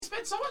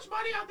spent so much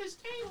money on this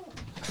table.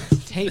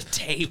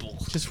 Table.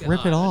 Just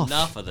rip it off.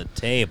 Enough of the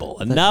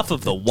table. Enough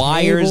of the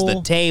wires,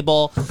 the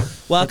table.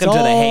 Welcome to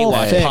the Hate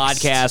Watch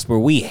podcast, where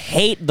we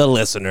hate the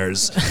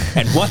listeners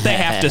and what they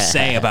have to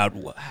say about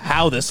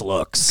how this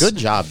looks. Good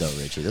job, though,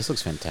 Richie. This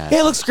looks fantastic.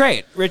 It looks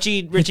great.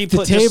 Richie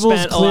just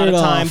spent a lot of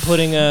time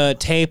putting a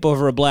tape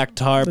over a black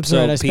tarp. That's so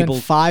right. I people,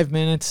 spent 5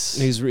 minutes.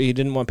 He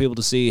didn't want people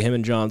to see him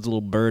and John's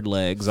little bird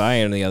legs.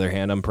 I, on the other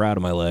hand, I'm proud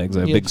of my legs.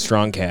 I have big,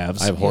 strong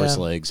calves. I have horse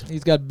legs.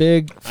 He's got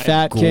big,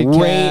 fat kick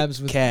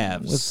calves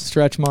with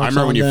stretch marks. I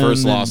remember when you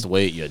first them, lost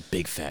weight, you had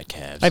big, fat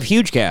calves. I have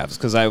huge calves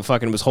because I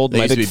fucking was holding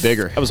They used to be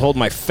bigger. I was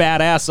holding my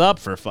fat ass up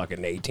for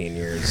fucking 18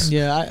 years.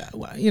 Yeah,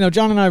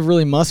 John and I have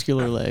really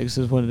muscular legs,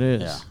 is what it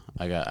is. Yeah,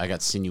 I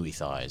got sinewy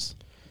thighs.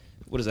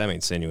 What does that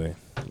mean, sinewy?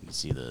 You can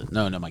see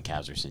no, my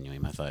calves are sinewy.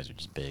 My thighs are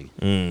just big.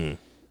 Man,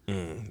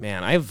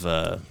 I'm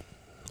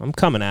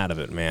coming out of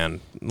it,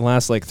 man. The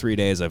last 3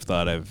 days, I've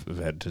thought I've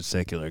had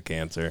testicular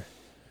cancer.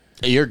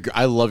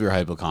 I love your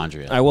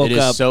hypochondria. I woke up. It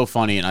is so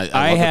funny, and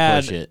I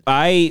love to push it.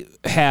 I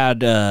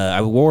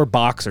wore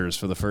boxers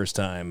for the first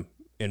time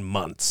in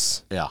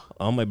months. Yeah,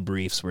 all my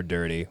briefs were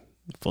dirty,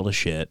 full of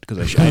shit because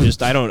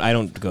I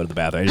don't go to the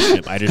bathroom.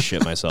 I just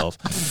shit myself.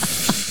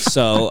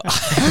 So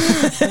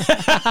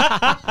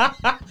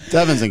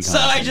Devin's in. So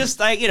I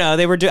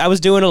was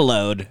doing a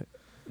load.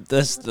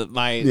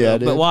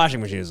 But washing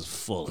machine is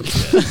full of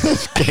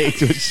shit. Caked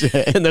with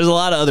shit. And there's a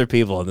lot of other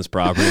people on this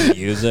property that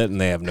use it,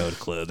 and they have no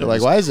clue. They're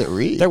like, why is it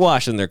read? They're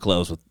washing their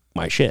clothes with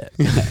my shit.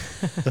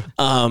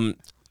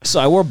 So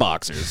I wore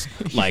boxers,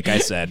 like I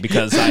said,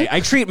 because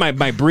I treat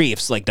my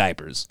briefs like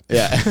diapers.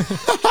 Yeah.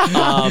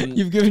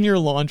 You've given your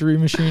laundry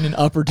machine an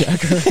upper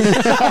decker.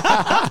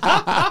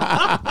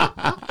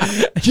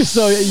 Just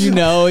so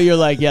you're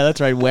like, yeah,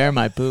 that's right, wear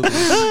my poop.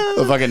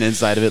 The fucking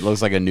inside of it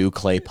looks like a new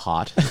clay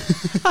pot.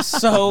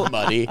 So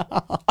muddy.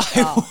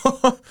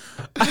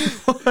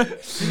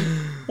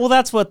 Well,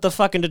 that's what the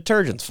fucking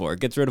detergent's for.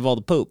 It gets rid of all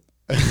the poop.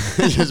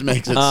 It just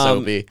makes it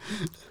soapy.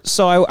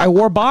 So I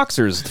wore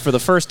boxers for the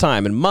first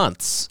time in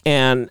months,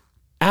 and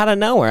out of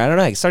nowhere, I don't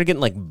know, I started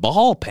getting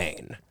ball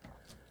pain.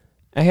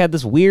 I had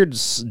this weird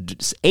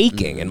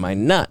aching in my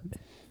nut.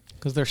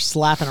 Because they're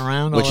slapping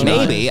around. Which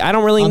maybe, I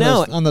don't really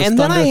know. On those and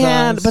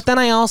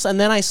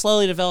then I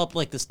slowly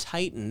developed this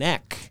tight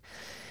neck.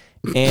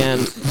 And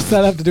what's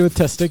that have to do with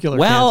testicular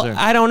cancer?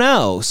 I don't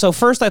know. So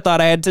first I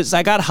thought I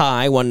got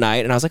high one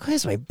night and I was like, why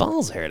is my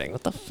balls hurting?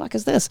 What the fuck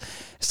is this?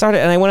 And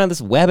I went on this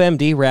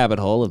WebMD rabbit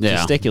hole of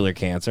testicular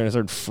cancer, and I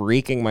started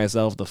freaking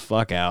myself the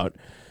fuck out.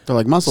 They're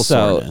like muscle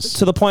soreness.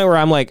 To the point where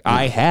I'm like,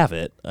 I have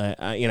it.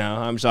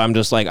 I'm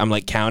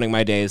counting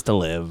my days to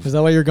live. Is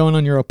that why you're going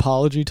on your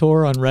apology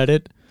tour on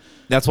Reddit?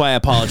 That's why I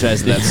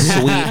apologize to that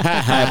sweet.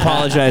 I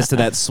apologize to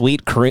that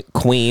sweet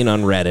queen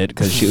on Reddit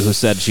who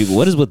said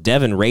what is with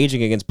Devin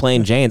raging against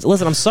plain Janes?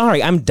 Listen, I'm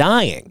sorry, I'm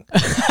dying.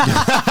 Okay,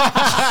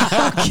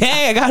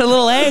 I got a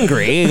little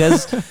angry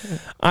because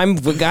I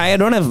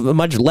don't have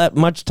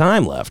much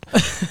time left.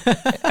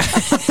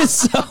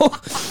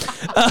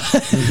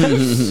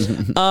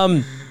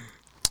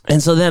 And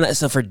so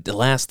for the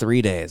last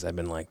 3 days, I've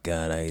been like,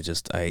 God, I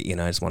just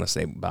want to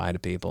say bye to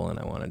people, and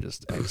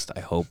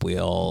I hope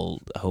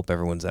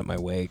everyone's at my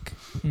wake.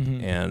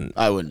 Mm-hmm. And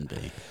I wouldn't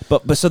be.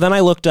 But so then I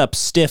looked up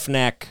stiff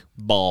neck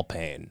ball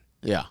pain.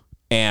 Yeah.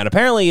 And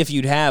apparently, if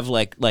you'd have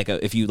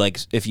if you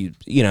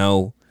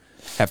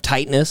have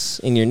tightness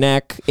in your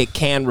neck, it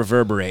can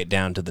reverberate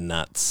down to the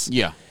nuts.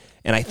 Yeah.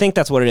 And I think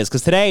that's what it is.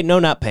 Because today, no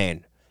nut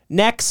pain.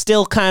 Neck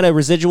still kind of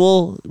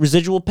residual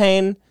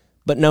pain.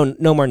 But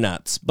no more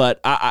nuts.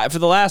 But for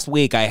the last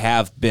week, I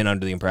have been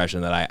under the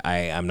impression that I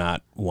am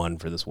not one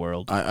for this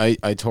world.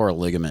 I tore a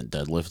ligament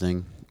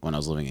deadlifting when I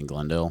was living in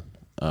Glendale,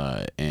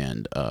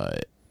 and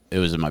it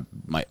was in my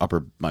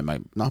upper my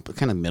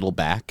kind of middle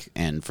back,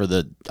 and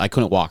I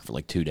couldn't walk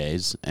for 2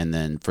 days, and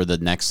then for the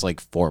next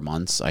 4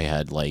 months, I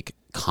had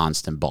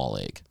constant ball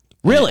ache.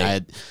 Really? I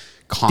had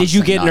Did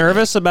you get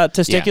nervous about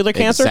testicular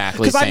cancer?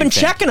 Exactly. Because I've been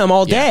checking them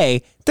all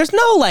day. There's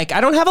no I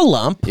don't have a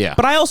lump. Yeah.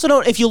 But I also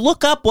don't. If you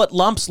look up what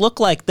lumps look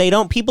like,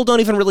 people don't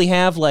even really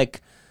have I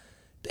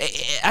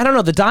don't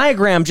know. The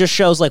diagram just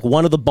shows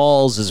one of the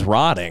balls is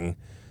rotting,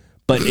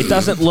 but it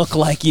doesn't look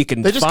like you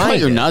can. They just find cut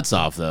your it. nuts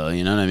off, though.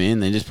 You know what I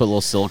mean? They just put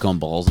little silicone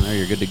balls in there.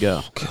 You're good to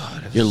go.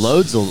 God, your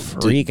loads will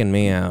freaking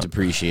me out.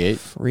 Depreciate.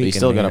 But you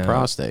still got a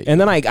prostate.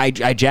 And then I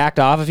jacked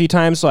off a few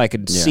times so I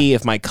could see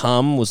if my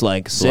cum was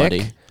sick.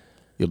 Bloody.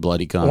 Your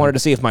bloody cum. I wanted to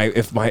see if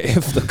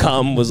the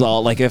cum was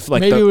all maybe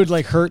it would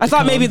hurt. I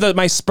thought maybe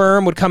my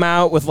sperm would come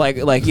out with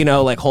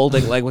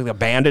holding with a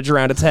bandage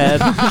around its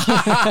head.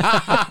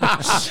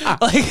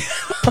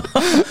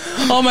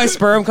 All my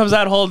sperm comes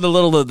out holding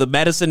the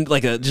medicine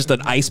just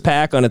an ice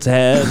pack on its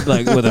head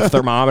with a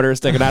thermometer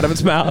sticking out of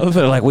its mouth.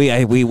 They're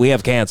we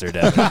have cancer,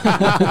 Dad.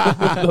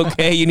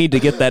 Okay, you need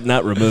to get that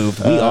nut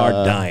removed. We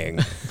are dying.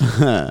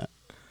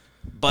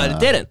 But it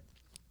didn't.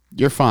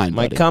 You're fine,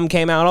 My buddy. cum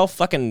came out all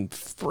fucking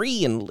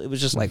free, and it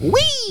was just wee!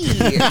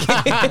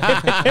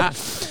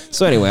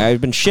 So anyway, I've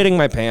been shitting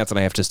my pants, and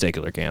I have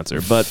testicular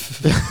cancer. But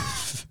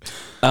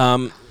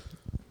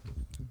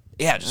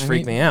Yeah, it just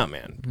freaked me out,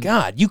 man.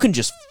 God, you can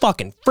just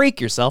fucking freak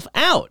yourself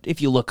out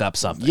if you look up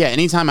something. Yeah,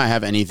 anytime I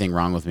have anything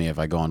wrong with me, if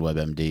I go on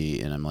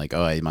WebMD and I'm like,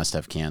 oh, I must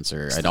have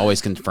cancer, it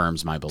always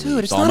confirms my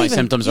beliefs. it's All not my even-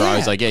 symptoms are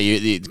always yeah. like, yeah,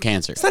 you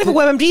cancer. It's not even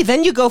WebMD.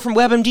 Then you go from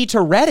WebMD to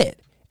Reddit.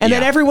 And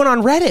then Yeah. everyone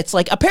on Reddit's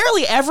like,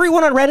 apparently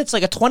everyone on Reddit's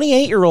like a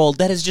 28-year-old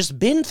that has just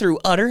been through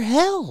utter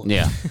hell.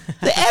 Yeah.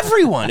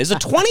 Everyone is a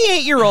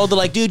 28-year-old. They're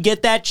like, dude,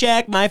 get that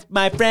check.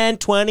 My friend,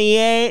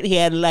 28, he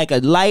had like a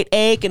light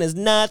ache in his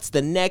nuts.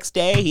 The next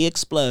day, he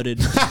exploded.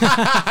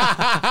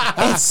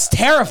 It's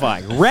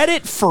terrifying.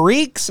 Reddit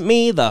freaks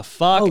me the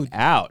fuck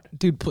out.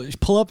 Dude,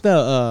 pull up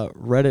the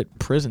Reddit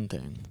prison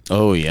thing.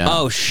 Oh, yeah.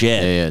 Oh,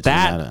 shit.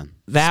 Yeah,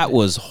 that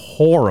was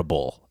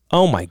horrible.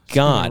 Oh, my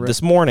God.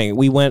 This morning,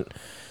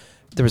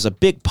 there was a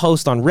big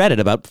post on Reddit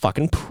about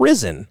fucking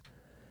prison.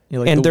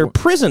 Like and their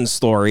prison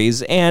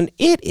stories, and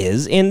it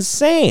is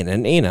insane.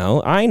 And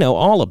I know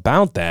all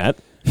about that.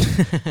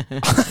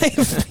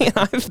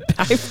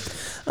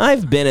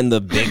 I've been in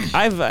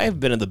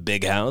the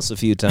big house a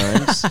few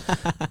times.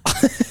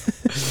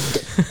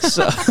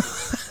 So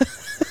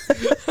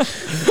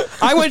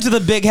I went to the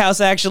big house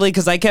actually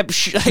because I kept.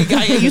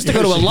 I used to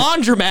go to a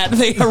laundromat and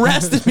they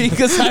arrested me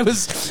because I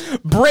was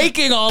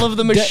breaking all of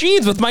the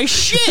machines with my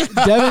shit.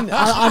 Devin,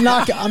 I'm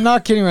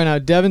not kidding right now.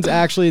 Devin's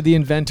actually the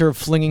inventor of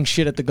flinging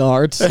shit at the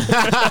guards.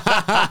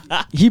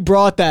 He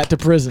brought that to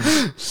prison.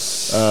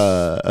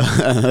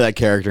 That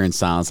character in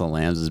Silence of the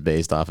Lambs is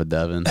based off of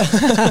Devin.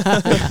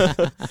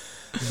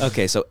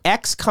 Okay, so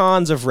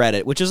ex-cons of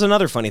Reddit, which is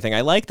another funny thing.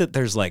 I like that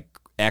there's like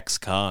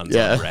ex-cons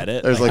on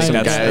Reddit. There's like some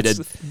that's- guy who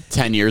did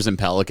 10 years in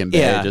Pelican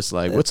Bay, Yeah. just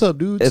like, what's up,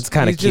 dudes? It's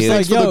kind of He's just cute.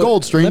 like, for the yo,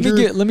 gold, stranger.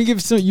 Let me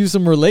give you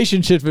some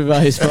relationship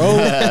advice, bro.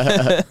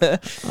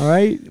 All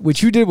right,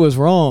 what you did was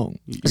wrong.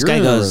 This guy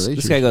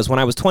goes, when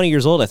I was 20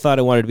 years old, I thought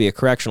I wanted to be a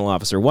correctional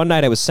officer. One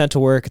night I was sent to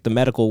work at the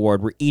medical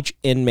ward where each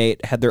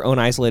inmate had their own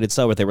isolated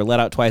cell where they were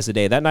let out twice a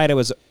day. That night I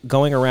was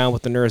going around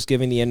with the nurse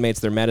giving the inmates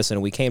their medicine,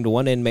 and we came to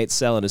one inmate's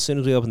cell, and as soon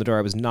as we opened the door,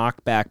 I was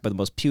knocked back by the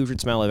most putrid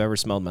smell I've ever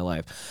smelled in my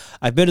life.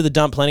 I've been to the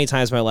dump plenty of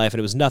times in my life, and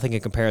it was nothing in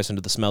comparison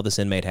to the smell this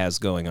inmate had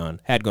going on.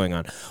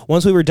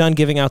 Once we were done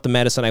giving out the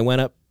medicine, I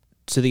went up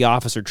to the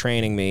officer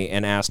training me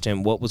and asked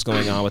him what was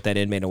going on with that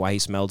inmate and why he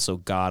smelled so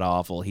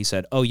god-awful. He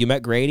said, "Oh, you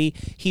met Grady?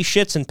 He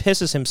shits and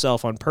pisses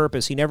himself on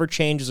purpose. He never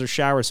changes or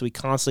showers, so he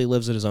constantly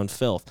lives in his own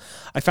filth.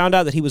 I found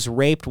out that he was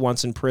raped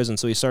once in prison,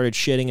 so he started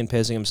shitting and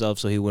pissing himself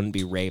so he wouldn't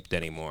be raped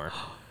anymore."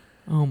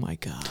 Oh my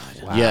god.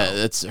 Wow. Yeah,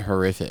 that's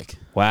horrific.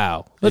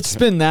 Wow. Let's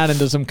spin that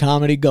into some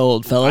comedy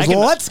gold, fellas.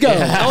 Let's go.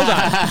 Hold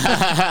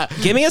on.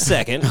 Give me a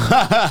second.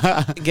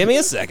 Why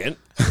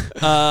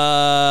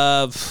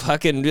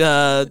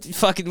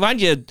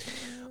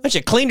don't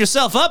you clean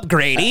yourself up,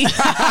 Grady?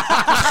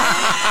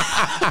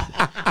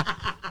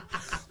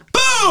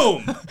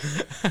 Boom!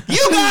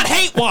 You got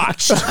hate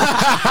watched.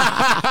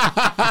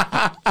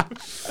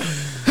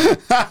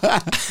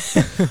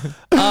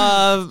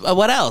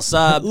 What else?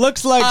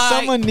 Looks like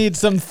someone needs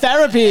some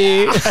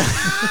therapy.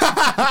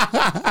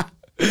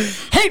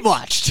 Hate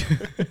watched.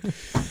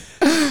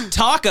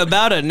 Talk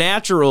about a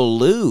natural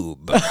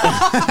lube.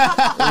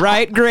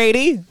 Right,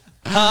 Grady?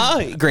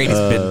 Grady's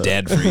been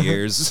dead for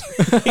years.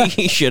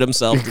 He shit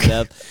himself to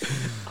death.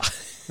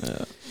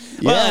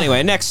 Well,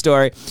 anyway, next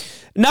story.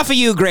 Enough of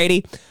you,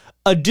 Grady.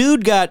 A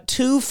dude got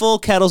 2 full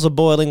kettles of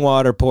boiling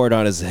water poured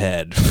on his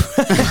head. Oh,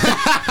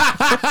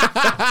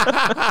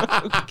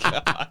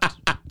 God.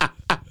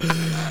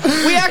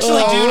 We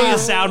actually do need a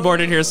soundboard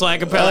in here so I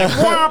can play like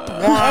whop,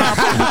 whop.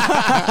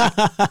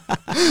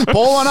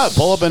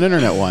 Pull up an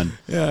internet one.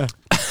 Yeah.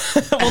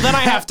 Well, then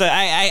I have to,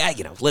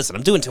 listen,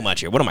 I'm doing too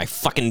much here. What am I,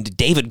 fucking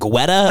David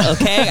Guetta?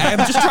 Okay. I'm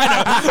just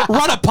trying to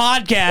run a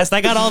podcast.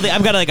 I've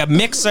got like a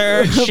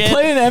mixer, shit.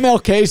 Play an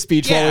MLK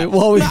speech Yeah.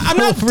 while we No, I'm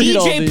not read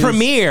all DJ these.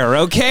 Premier,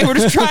 okay?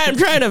 I'm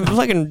trying to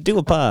fucking do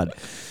a pod.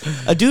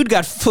 A dude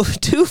got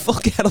 2 full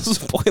kettles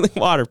of boiling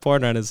water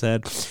poured on his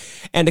head,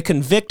 and a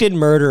convicted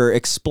murderer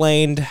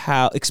explaining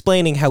how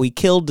he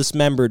killed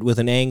dismembered with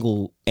an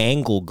angle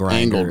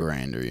grinder. Angle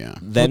grinder, yeah.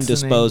 Then What's an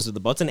disposed of the.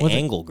 What's an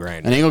angle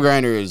grinder? An angle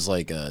grinder is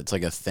like a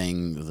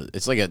thing.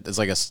 It's like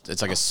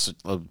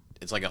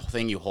a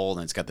thing you hold,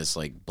 and it's got this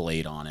like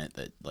blade on it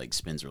that like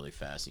spins really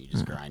fast, and you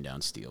just grind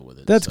down steel with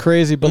it. That's So,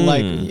 crazy, but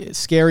like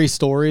scary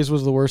stories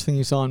was the worst thing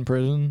you saw in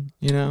prison,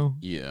 you know?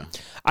 Yeah.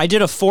 I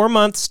did a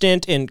 4-month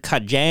stint in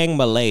Kajang,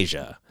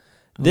 Malaysia.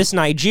 This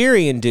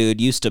Nigerian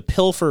dude used to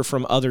pilfer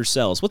from other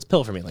cells. What's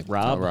pilfer mean? Like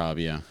rob? Rob,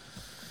 yeah.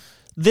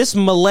 This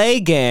Malay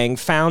gang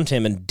found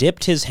him and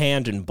dipped his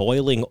hand in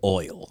boiling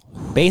oil.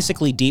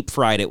 Basically deep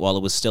fried it while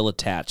it was still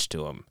attached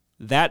to him.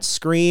 That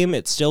scream,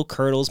 it still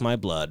curdles my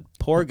blood.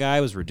 Poor guy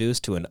was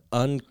reduced to an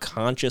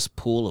unconscious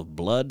pool of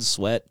blood,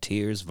 sweat,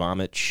 tears,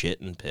 vomit,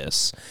 shit, and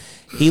piss.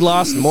 He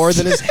lost more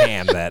than his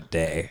hand that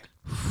day.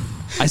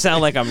 I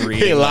sound like I'm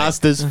reading. He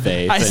lost his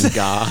faith in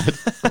God.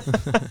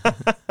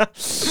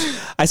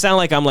 I sound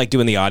like I'm like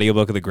doing the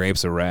audiobook of The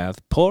Grapes of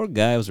Wrath. Poor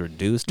guy was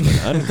reduced to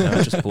an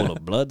unconscious pool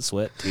of blood,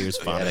 sweat, tears,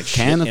 vomit, a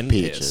can shit, of and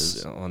peaches.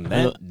 piss. On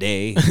that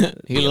day,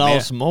 He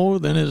lost more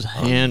than his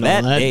hand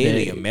on that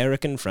day. The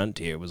American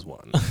frontier was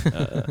won.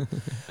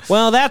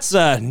 Well, that's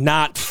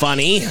not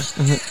funny. What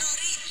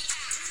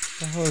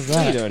was What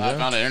are you that? doing, I Joe?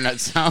 found an internet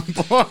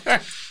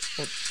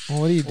soundboard.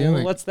 What are you Well,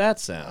 doing? what's that It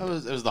sound?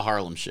 was the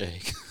Harlem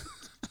Shake.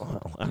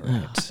 Well, all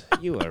right.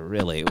 You are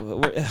really.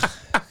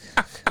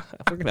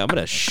 I'm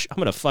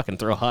gonna fucking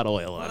throw hot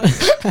oil on you.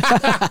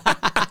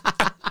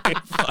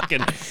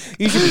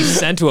 You should be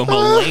sent to a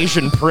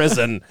Malaysian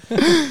prison.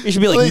 You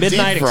should be like Well, they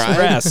Midnight deep fried.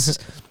 Express.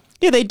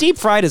 Yeah, they deep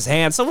fried his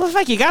hand. So the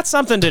fact you got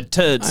something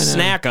to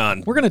snack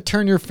on. We're gonna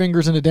turn your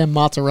fingers into damn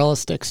mozzarella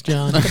sticks,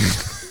 John.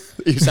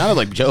 You sounded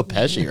like Joe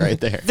Pesci right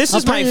there. This I'll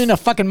is turn you my into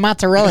fucking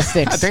mozzarella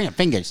sticks. Turn your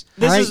fingers.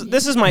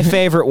 this is my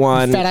favorite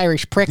one. Fat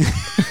Irish prick.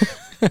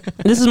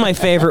 This is my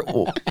favorite.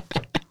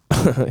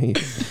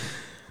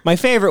 My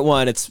favorite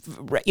one. It's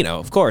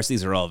of course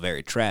these are all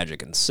very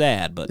tragic and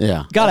sad, but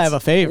Yeah. Gotta have a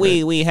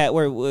favorite.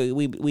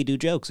 we do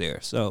jokes here.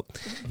 So,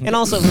 and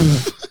also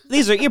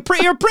these are you're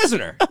a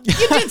prisoner.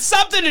 You did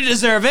something to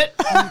deserve it.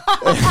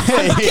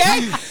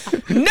 Okay,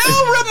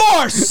 no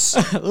remorse.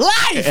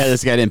 Life. Yeah,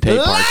 this guy didn't pay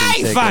parking Life,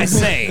 tickets. I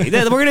say.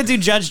 We're gonna do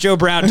Judge Joe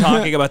Brown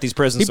talking about these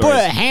prison He put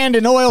stories. a hand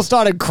in oil,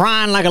 started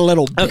crying like a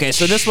little bitch. Okay,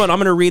 so this one, I'm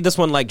going to read this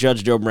one like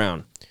Judge Joe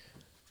Brown.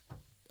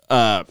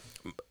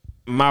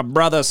 My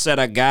brother said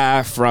a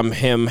guy from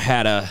him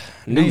had a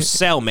new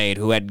cellmate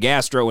who had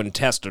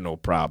gastrointestinal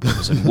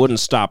problems and wouldn't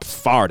stop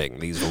farting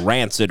these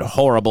rancid,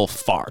 horrible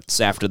farts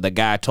after the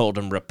guy told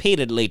him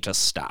repeatedly to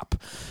stop.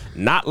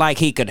 Not like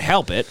he could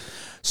help it.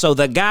 So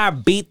the guy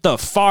beat the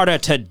farter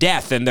to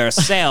death in their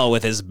cell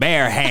with his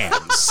bare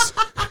hands.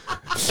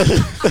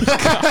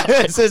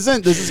 This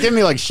is giving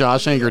me like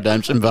Shawshank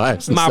Redemption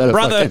vibes.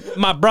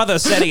 My brother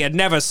said he had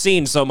never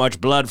seen so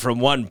much blood from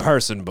one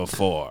person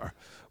before.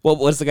 Well,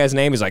 what's the guy's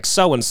name? He's like,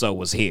 so-and-so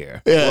was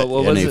here. Yeah, What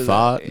and was he it?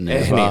 fought, and he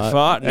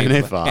fought,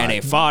 and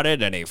he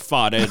farted,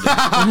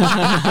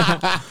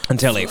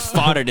 until he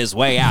farted his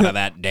way out of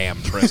that damn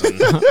prison.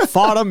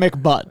 Fada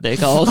McButt, they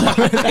call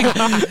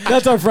him.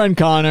 That's our friend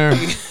Connor.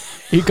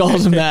 He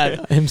calls him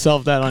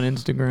himself that on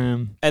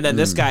Instagram. And then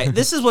this guy,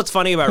 this is what's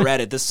funny about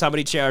Reddit.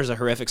 Somebody shares a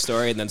horrific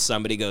story, and then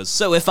somebody goes,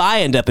 so if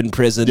I end up in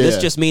prison, this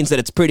just means that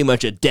it's pretty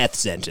much a death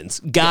sentence.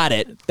 Got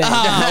it.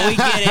 Oh, we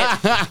get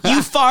it.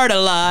 You fart a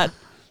lot.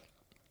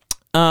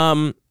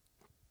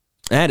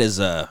 That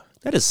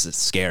is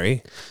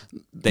scary.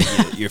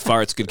 That your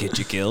farts could get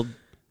you killed.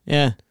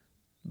 Yeah.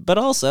 But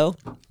also,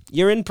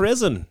 you're in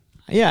prison.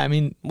 Yeah, I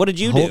mean. What did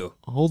you do?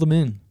 Hold him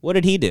in. What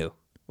did he do?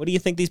 What do you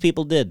think these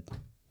people did?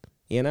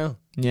 You know?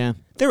 Yeah.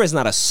 There is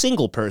not a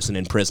single person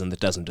in prison that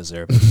doesn't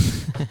deserve it.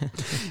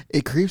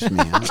 It creeps me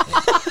out.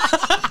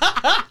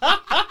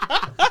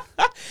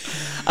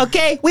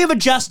 Okay, we have a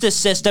justice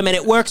system and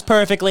it works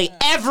perfectly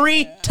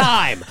every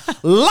time.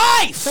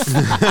 Life!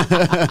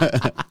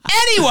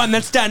 Anyone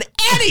that's done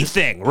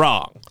anything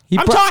wrong.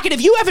 I'm talking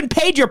if you haven't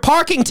paid your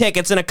parking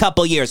tickets in a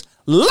couple years.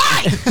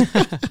 Life!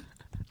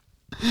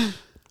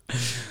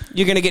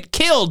 You're going to get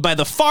killed by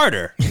the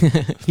farter.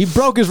 He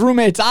broke his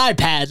roommate's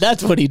iPad.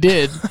 That's what he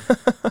did.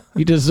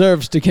 He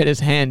deserves to get his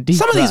hand deep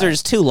Some of these fried. are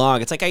just too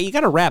long. It's like, you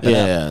got to wrap it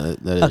up. Yeah,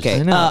 that is. Okay,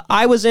 I know.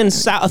 I was in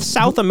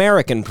South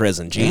American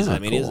prison. Jeez, Yeah, I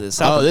mean, cool.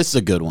 South, this is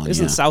a good one.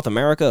 isn't Yeah. South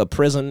America a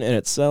prison in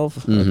itself?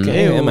 Mm-hmm.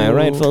 Okay, am I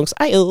right, Ayo. folks?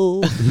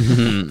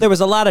 Ayo. There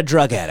was a lot of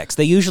drug addicts.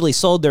 They usually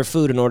sold their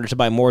food in order to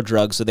buy more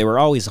drugs, so they were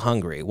always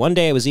hungry. One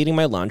day I was eating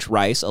my lunch,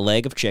 rice, a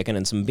leg of chicken,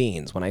 and some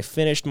beans. When I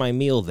finished my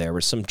meal, there were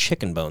some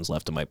chicken bones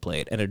left on my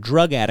plate, and a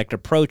drug addict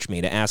approached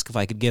me to ask if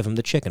I could give him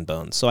the chicken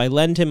bones. So I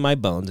lent him my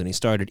bones, and he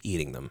started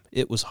eating them.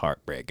 It was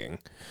heartbreaking.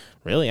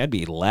 Really? I'd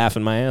be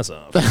laughing my ass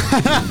off.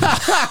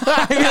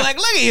 I'd be like,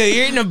 look at you,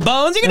 you're eating the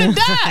bones, you're gonna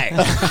die.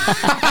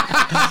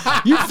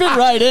 You fit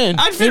right in.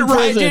 I'd fit in right,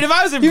 prison. dude. If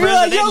I was in You'd be prison,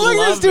 like, yo, they'd look at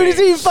this love dude. me. He's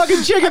eating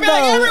fucking chicken I'd be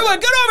like, bones. everyone,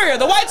 get over here.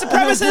 The white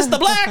supremacists, the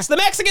blacks, the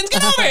Mexicans,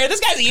 get over here. This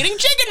guy's eating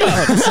chicken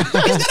bones.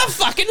 He's gonna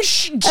fucking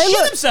shit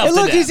himself Hey,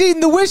 look, to he's death.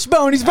 eating the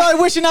wishbone. He's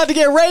probably wishing not to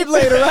get raped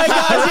later, right,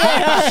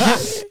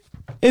 guys?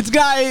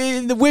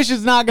 Yeah. The wish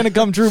is not going to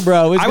come true,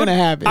 bro. It's going to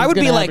happen. I It's would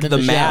gonna be like happen the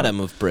in shower. madam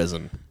of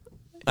prison.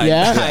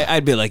 Yeah?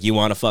 I'd be like, you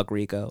want to fuck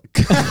Rico?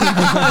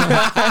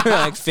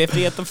 Like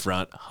 50 at the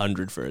front,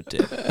 100 for a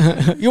tip.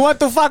 You want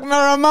to fuck me,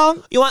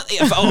 Ramon? You want?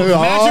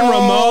 Imagine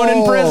Ramon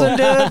in prison,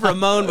 dude.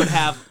 Ramon would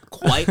have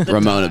quite the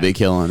Ramon time. would be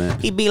killing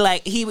it. He'd be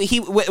like,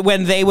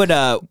 when they would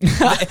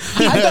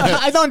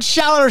I don't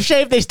shower or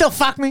shave. They still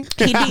fuck me.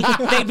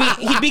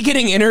 he'd be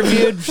getting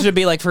interviewed to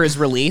be like for his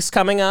release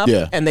coming up,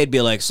 Yeah. and they'd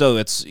be like, so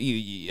it's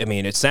I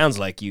mean, it sounds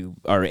like you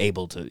are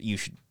able to. You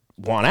should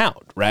want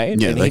out, right?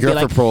 Yeah, and like he'd be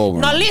you're for parole.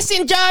 No,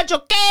 listen, Judge,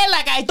 okay?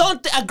 Like, I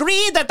don't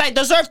agree that I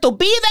deserve to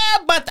be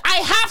there, but I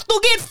have to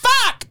get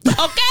fucked,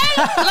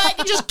 okay?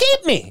 Like, just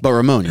keep me. But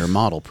Ramon, you're a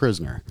model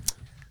prisoner.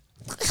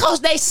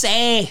 Because they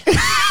say.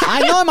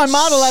 I know I'm a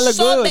model. I look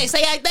So good. they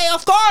say,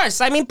 of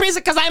course. I'm in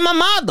prison because I'm a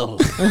model.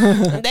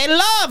 They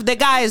love the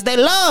guys. They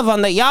love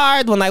on the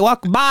yard when I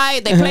walk by.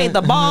 They play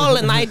the ball,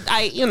 and I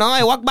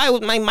walk by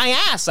with my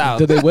ass out.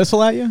 Did they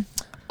whistle at you?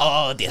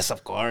 Oh, yes,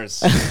 of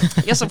course.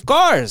 Yes, of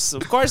course.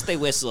 Of course they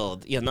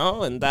whistled,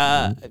 and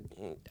I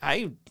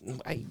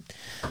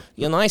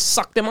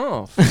sucked them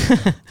off.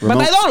 But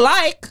I don't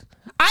like.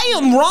 I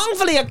am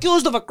wrongfully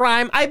accused of a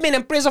crime. I've been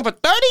in prison for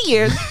 30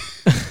 years.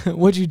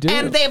 What'd you do?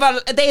 And they've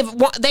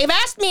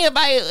asked me if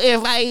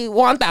I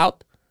want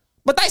out,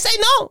 but I say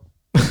no.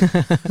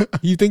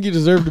 You think you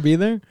deserve to be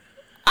there?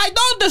 I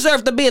don't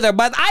deserve to be there,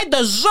 but I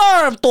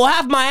deserve to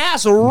have my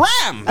ass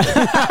rammed.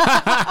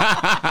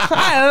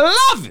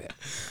 I love it.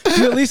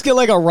 Do you at least get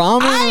like a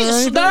ramen or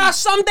anything? There are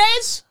some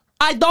days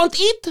I don't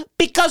eat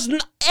because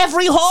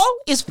every hole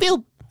is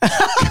filled. These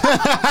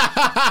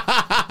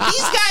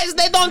guys,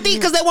 they don't eat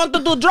because they want to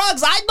do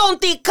drugs. I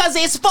don't eat because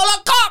it's full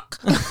of cock.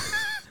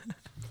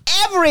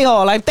 Every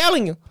hole, I'm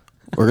telling you.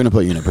 We're gonna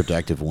put you in a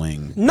protective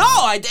wing. No,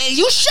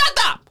 you shut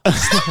up.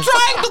 Stop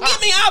trying to get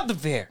me out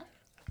of here.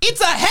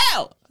 It's a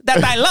hell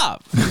that I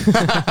love.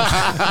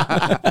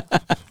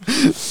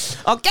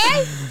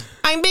 Okay?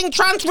 I'm being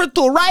transferred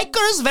to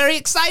Rikers. Very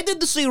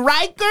excited to see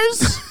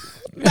Rikers.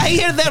 I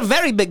hear they're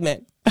very big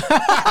men.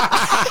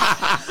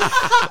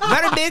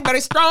 Very big,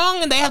 very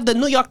strong, and they have the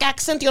New York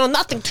accent.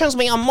 Nothing turns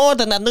me on more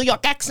than the New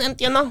York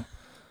accent,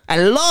 I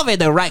love it,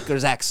 the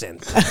Rikers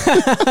accent.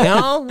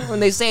 When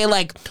they say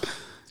like...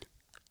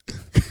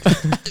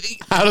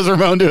 How does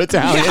Ramon do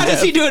Italian? How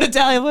does he do an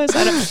Italian voice?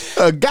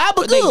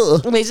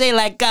 Gabagool. They say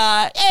like,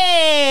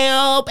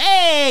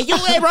 hey, you,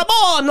 hey,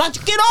 Ramon, why don't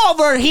you get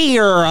over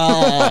here?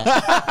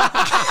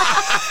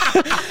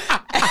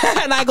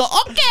 And I go,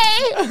 okay,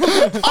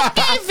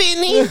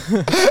 Vinny,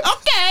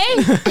 okay.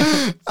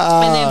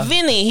 And then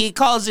Vinny, he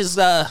calls his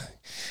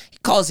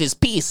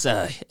piece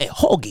a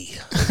hoagie.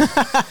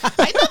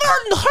 I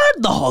never heard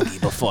the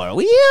hoagie before.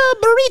 We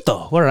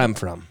burrito, where I'm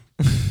from.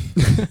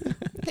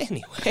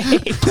 Anyway,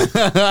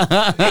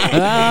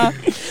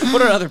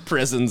 what are other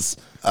prisons?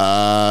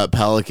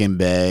 Pelican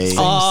Bay.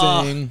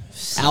 Sing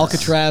Sing.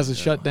 Alcatraz is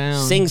shut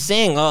down. Sing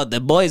Sing. Oh, the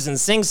boys in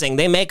Sing Sing.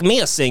 They make me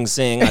a Sing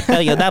Sing. I'll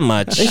tell you that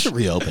much. They should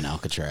reopen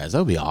Alcatraz. That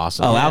would be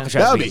awesome. Oh,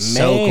 Alcatraz that would would be be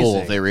so cool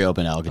amazing. if they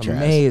reopen Alcatraz.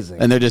 Amazing.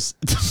 And they're just.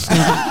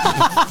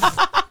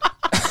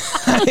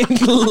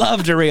 I'd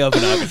love to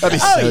reopen Alcatraz. That'd be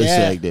so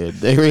sick, dude.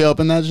 They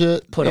reopen that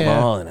shit. Put them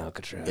all in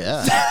Alcatraz.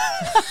 Yeah.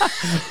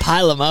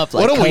 Pile them up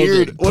like What a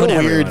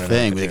COVID. weird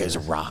thing. We think there's a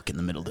rock in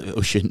the middle of the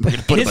ocean. We're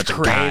gonna put a bunch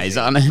of guys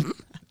on it.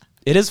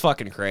 It is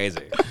fucking crazy.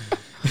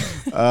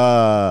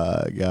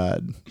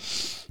 God.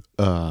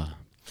 The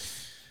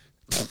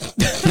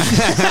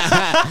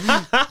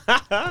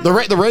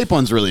rape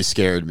one's really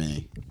scared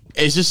me.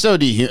 It's just so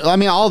I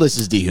mean, all this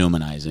is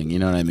dehumanizing. You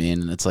know what I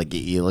mean? And it's like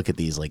you look at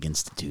these like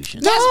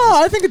institutions. No,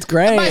 I think it's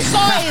great. My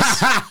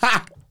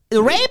size.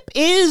 Rape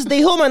is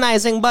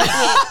dehumanizing, but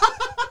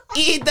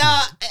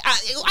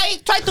I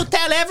try to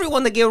tell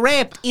everyone to get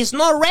raped. It's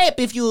not rape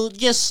if you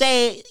just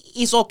say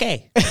it's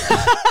okay.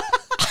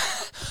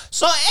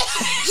 So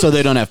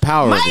they don't have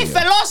power. My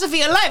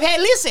philosophy in life, hey,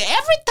 listen,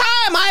 every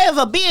time I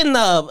ever been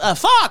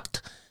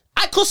fucked,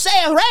 I could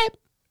say rape,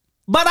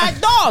 but I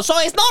don't, so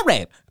it's not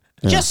rape.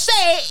 Yeah. Just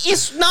say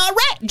it's not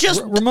rape.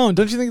 Just Ramon,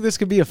 don't you think this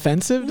could be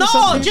offensive? No,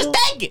 just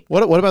take it.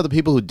 What about the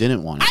people who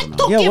didn't want it? I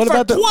took it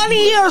for 20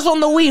 years on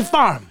the weed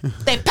farm.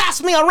 They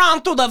passed me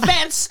around through the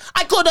vents.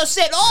 I could have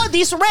said, "Oh,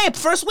 this rape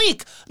first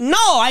week."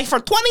 No, for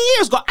 20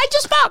 years go. I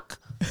just fuck.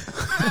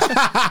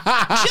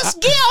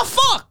 Just give a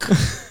fuck.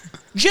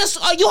 Just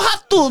you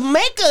have to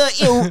make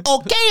it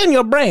okay in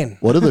your brain.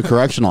 What do the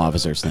correctional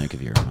officers think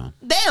of you, Ramon?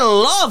 They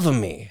love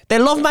me. They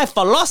love my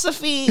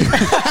philosophy.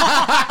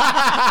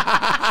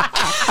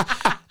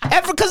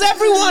 Because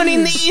everyone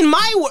in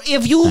my world,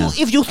 if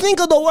you think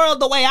of the world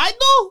the way I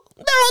do,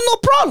 there are no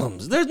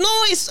problems. There's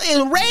no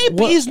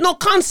rape is no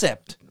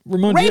concept.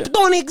 Ramon, rape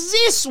don't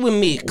exist with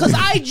me because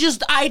I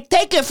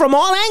take it from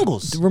all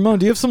angles. Ramon,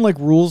 do you have some like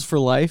rules for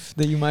life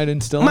that you might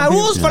instill? My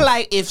rules for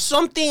life: if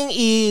something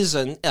is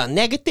a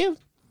negative,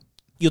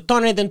 you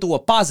turn it into a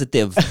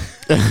positive.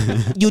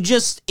 You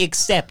just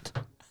accept.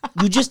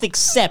 You just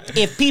accept.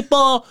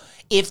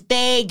 If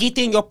they get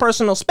in your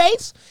personal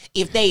space,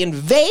 if they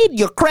invade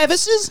your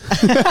crevices,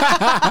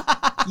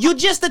 you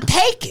just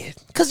take it.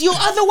 Because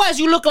otherwise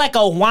you look like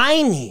a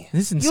whiny.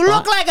 You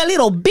look like a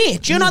little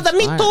bitch. You know, the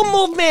Me Too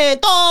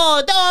movement.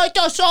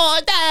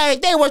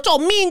 They were so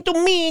mean to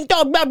me.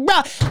 Blah,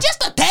 blah. Just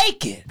to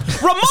take it.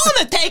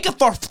 Ramona take it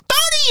for 30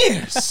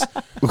 years.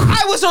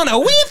 I was on a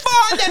weed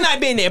farm, then I've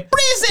been in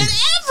prison.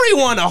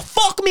 Everyone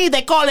fuck me.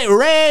 They call it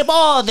rape.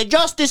 Oh, the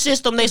justice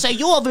system. They say,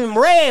 you have been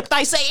raped.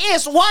 I say,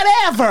 it's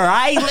whatever.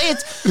 I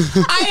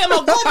am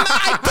a good man.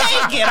 I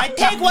take it. I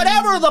take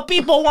whatever the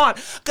people want.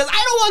 Because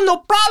I don't want no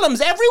problems.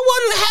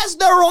 Everyone has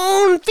their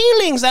own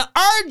feelings and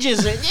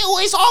urges.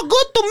 It's all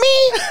good to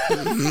me.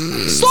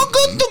 So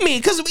good to me.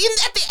 Because at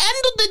the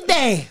end of the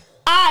day,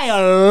 I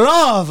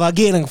love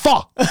getting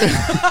fucked.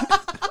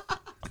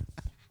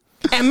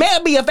 And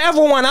maybe if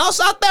everyone else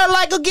out there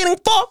like getting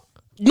fucked,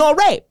 no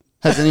rape.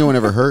 Has anyone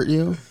ever hurt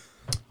you?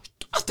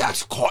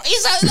 That's cool.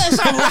 It's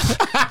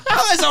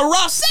a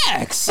rough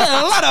sex. A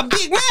lot of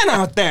big men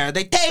out there.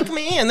 They take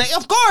me, and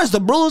of course, the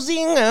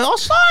bruising and all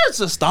sorts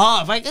of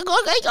stuff. But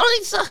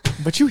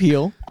you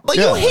heal. But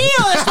you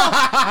heal.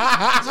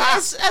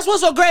 That's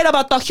what's so great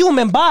about the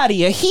human body.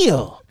 You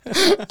heal.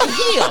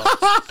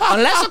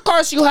 Unless, of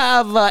course, you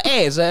have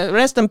AIDS.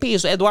 Rest in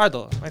peace,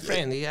 Eduardo, my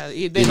friend. He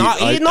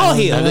no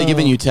heal. Have they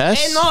given you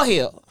tests? Ain't no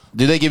heal.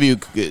 Do they give you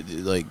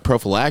like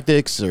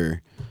prophylactics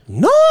or?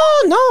 No.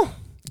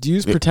 Do you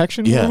use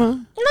protection? Yeah. Huh?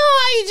 No,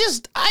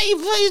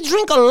 I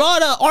drink a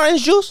lot of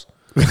orange juice.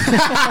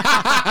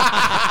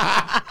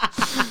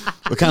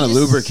 What kind of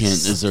lubricant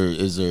is there?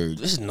 This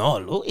is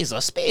no, it's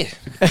a speed.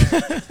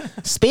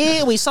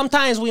 Speed.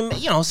 Sometimes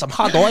some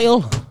hot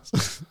oil.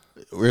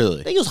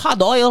 Really? They use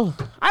hot oil.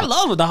 I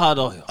love the hot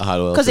oil. Hot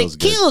oil because it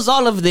kills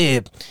all of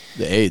the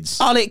AIDS.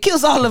 It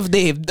kills all of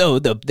the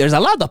there's a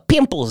lot of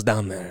pimples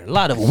down there. A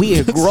lot of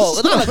weird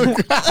growth. There's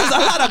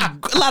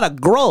a lot of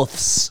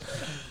growths.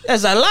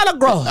 There's a lot of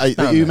growth.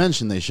 You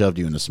mentioned they shoved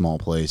you into small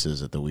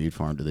places at the weed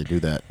farm. Do they do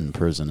that in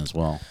prison as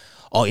well?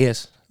 Oh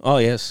yes. Oh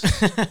yeah.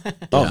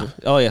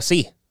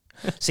 See,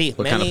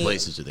 what kind of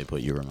places did they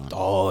put you, Ramon?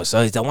 Oh, so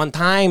it's the one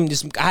time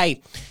this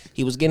guy,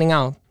 he was getting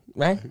out,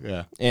 right?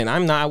 Yeah. And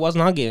I was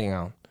not getting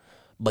out,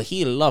 but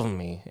he loved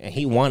me and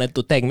he wanted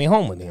to take me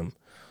home with him.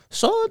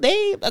 So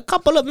a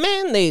couple of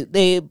men,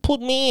 they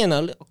put me in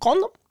a little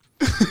condom.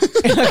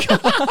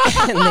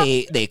 And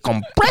they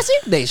compress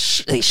it. They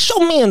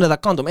shove me into the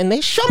condom and they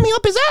shove me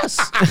up his ass.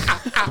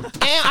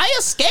 And I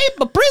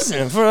escaped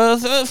prison for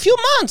a few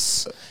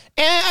months.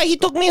 And he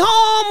took me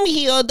home.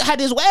 He had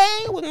his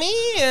way with me.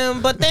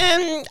 But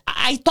then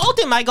I told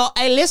him, I go,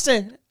 hey,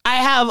 listen,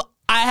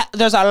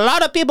 there's a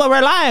lot of people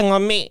relying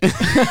on me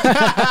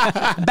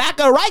back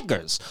at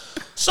Rikers.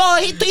 So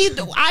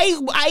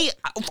I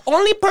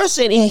only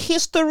person in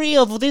history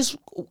of this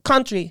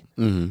country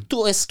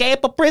to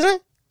escape a prison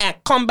and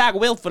come back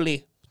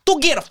willfully to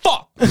get a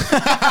fuck.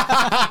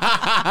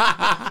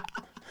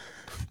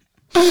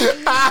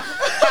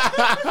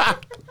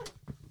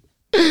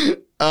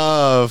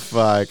 Oh,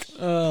 fuck.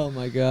 Oh,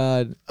 my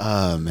God.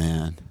 Oh,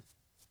 man.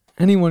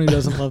 Anyone who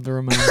doesn't love the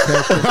Ramon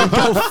character can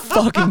go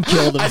fucking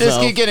kill themselves. I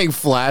just keep getting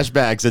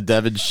flashbacks of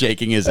Devin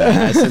shaking his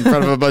ass in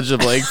front of a bunch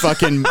of like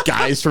fucking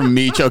guys from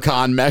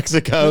Michoacan,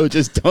 Mexico.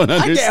 Just don't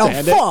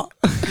understand it.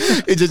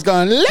 It's just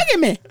going, look at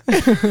me.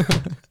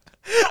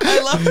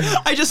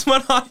 I just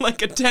went on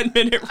like a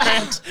 10-minute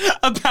rant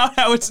about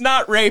how it's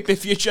not rape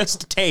if you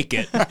just take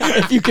it.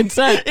 If you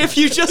consent. If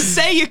you just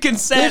say you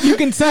consent. If you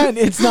consent,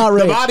 it's not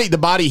rape. The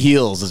body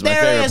heals is my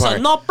favorite part. There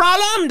is no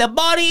problem. The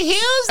body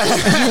heals.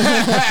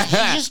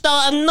 Just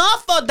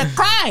enough of the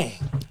crying.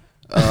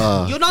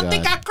 Oh, you don't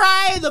think I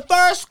cried the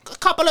first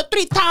couple of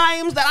 3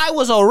 times that I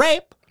was a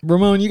rape?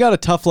 Ramon, you got a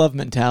tough love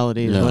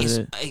mentality. Is what it is.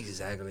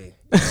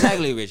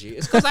 Exactly, Richie.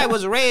 It's because I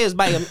was raised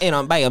by a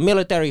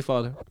military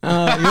father. You're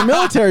a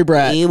military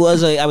brat. I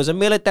was a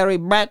military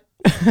brat.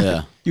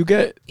 Yeah.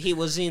 He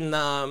was in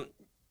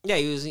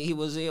he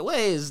was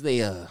where's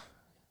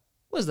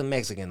the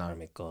Mexican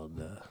army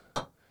called?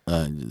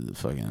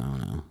 Fucking, I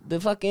don't know. They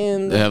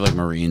have like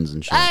Marines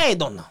and shit. I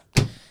don't know.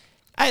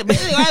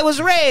 I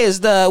was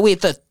raised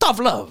with a tough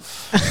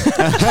love.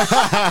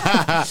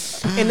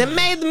 And it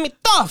made me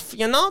tough,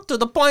 to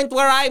the point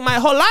where my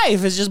whole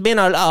life has just been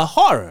a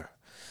horror.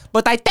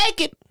 But I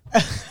take it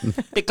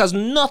because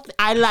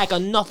I like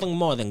nothing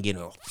more than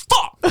getting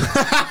fucked.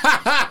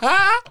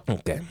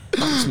 Okay,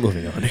 let's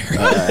moving on here.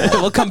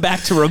 We'll come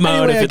back to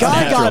Ramon Anyway, if a it's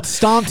guy natural. got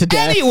stomped to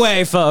death.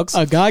 Anyway, folks.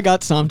 A guy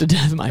got stomped to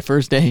death my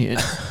first day in.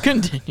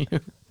 Continue.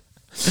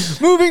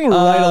 Moving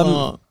right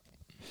along.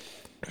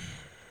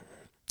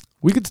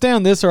 We could stay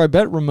on this, or I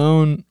bet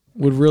Ramon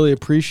would really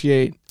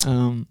appreciate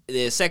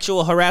the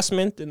sexual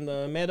harassment in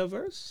the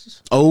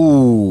metaverse.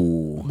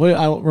 Oh.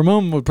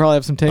 Ramon would probably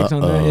have some takes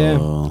on that. Yeah,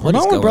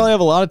 Ramon would probably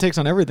have a lot of takes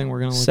on everything we're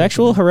going to look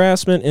Sexual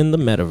harassment in the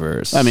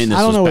metaverse. I mean, this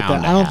I don't was know what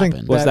bound that. to I don't think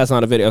happen. That's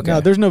not a video. Okay. No,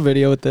 there's no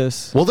video with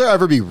this. Will there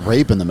ever be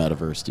rape in the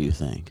metaverse, do you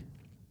think?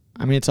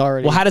 I mean, it's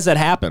already. Well, how does that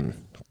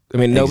happen? I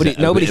mean,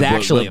 nobody's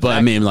actually. But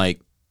I mean, like.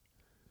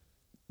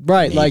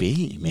 Right,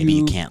 maybe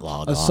you can't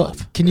log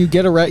off. Can you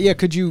get arrested? Yeah,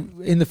 could you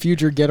in the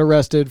future get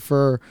arrested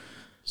for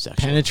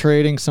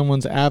penetrating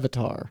someone's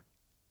avatar?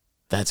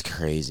 That's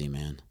crazy,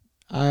 man.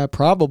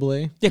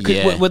 Probably.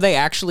 Yeah, would they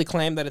actually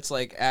claim that it's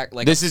like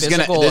this a is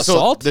physical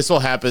assault? This will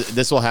happen.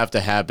 This will have to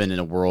happen in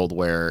a world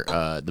where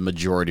the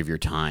majority of your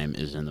time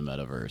is in the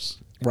metaverse.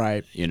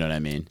 Right. You know what I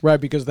mean? Right,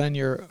 because then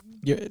your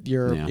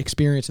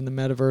experience in the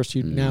metaverse,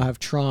 you'd now have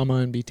trauma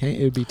and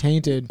it would be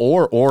tainted.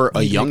 Or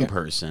a young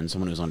person,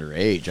 someone who's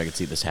underage. I could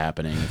see this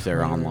happening if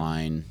they're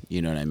online.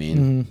 You know what I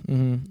mean?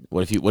 Mm-hmm.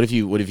 What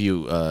if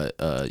you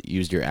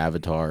used your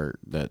avatar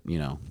that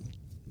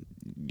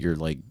you're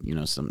like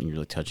something, you're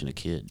like touching a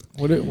kid.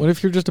 What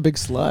if you're just a big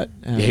slut?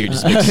 Yeah, you're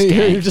just a big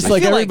skank. You're just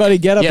like everybody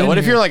get up. Yeah, what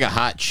if here. you're like a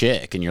hot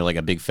chick and you're like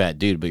a big fat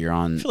dude, but you're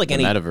on I feel like the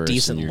any metaverse?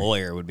 decent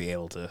lawyer would be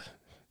able to,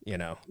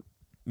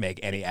 make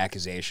any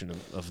accusation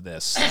of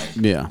this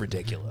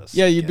ridiculous.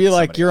 Yeah, you'd be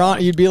like,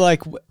 you'd be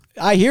like,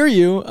 I hear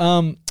you.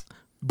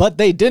 But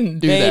they didn't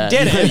do that.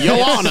 They didn't. Your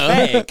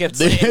Honor, It's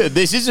fake.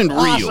 this isn't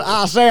real.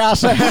 I say.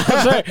 It's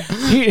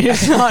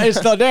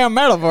the damn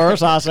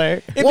metaverse, I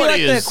say. It'd be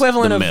like the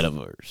equivalent of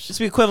metaverse? It's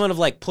the equivalent of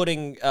like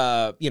putting,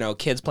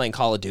 kids playing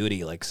Call of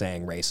Duty, like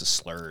saying racist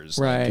slurs.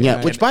 Right.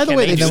 Yeah, which by the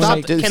way,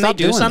 can they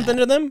do something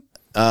to them?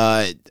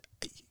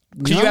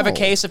 Could you have a No.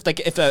 case if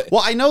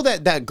Well, I know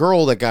that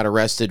girl that got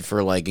arrested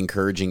for like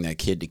encouraging that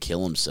kid to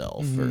kill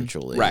himself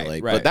virtually. Right,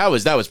 Like, right.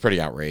 But that was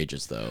pretty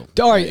outrageous though.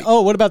 All right. Like,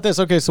 Oh, what about this?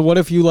 Okay, so what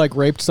if you like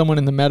raped someone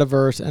in the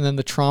metaverse, and then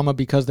the trauma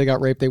because they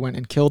got raped, they went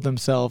and killed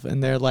themselves,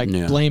 and they're like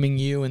blaming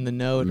you in the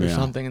note or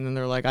something, and then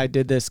they're like, I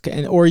did this,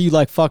 or you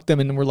like fucked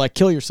them and were like,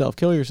 kill yourself.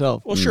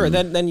 Well, sure.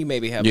 Then you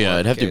maybe have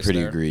it'd have to be case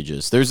pretty there.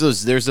 egregious. There's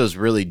those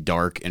really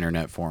dark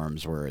internet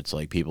forums where it's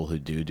like people who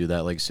do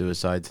that like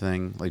suicide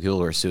thing. Like people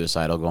who are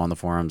suicidal go on the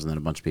forums, and then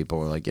a bunch of people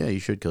are like, yeah, you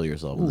should kill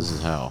yourself. And this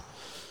is how.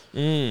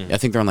 I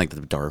think they're on like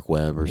the dark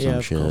web or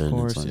some shit. Of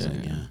course, and it's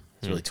like, yeah.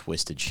 It's really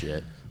twisted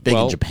shit. Big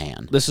in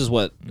Japan. This is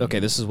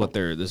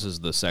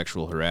the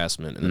sexual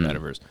harassment in the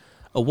metaverse.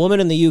 A woman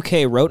in the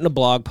UK wrote in a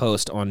blog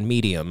post on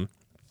Medium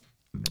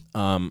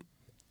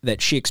that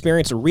she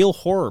experienced a real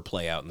horror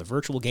play out in the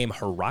virtual game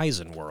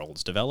Horizon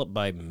Worlds, developed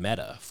by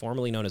Meta,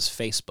 formerly known as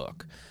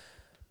Facebook.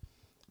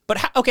 But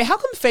how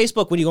come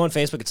Facebook, when you go on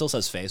Facebook, it still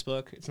says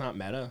Facebook? It's not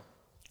Meta?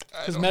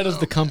 Because Meta's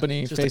the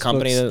company. Just Facebook's the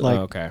company that,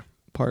 okay.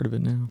 part of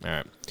it now. All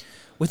right.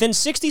 Within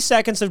 60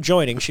 seconds of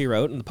joining, she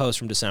wrote in the post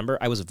from December,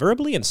 I was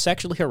verbally and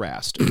sexually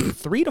harassed.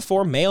 3 to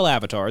 4 male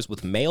avatars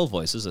with male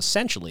voices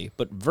essentially,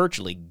 but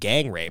virtually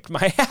gang raped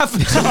my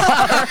avatar.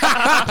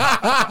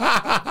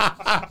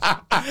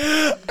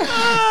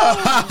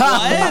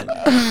 What?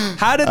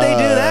 How did they do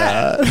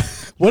that?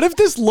 What if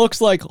this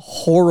looks like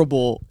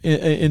horrible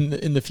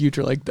in the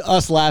future? Like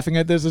us laughing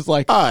at this is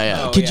like,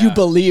 could you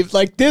believe?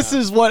 Like this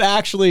is what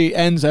actually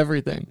ends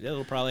everything.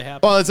 It'll probably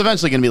happen. Well, it's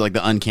eventually going to be like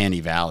the uncanny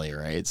valley,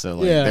 right? So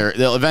like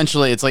they'll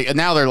eventually, it's like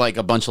now they're like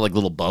a bunch of like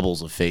little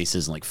bubbles of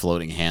faces and like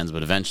floating hands,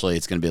 but eventually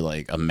it's going to be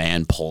like a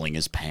man pulling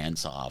his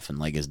pants off and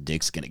like his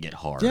dick's going to get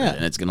hard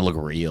and it's going to look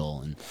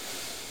real and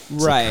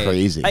it's like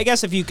crazy. I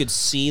guess if you could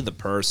see the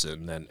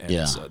person, then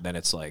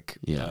it's like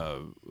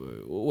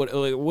what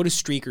do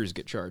streakers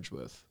get charged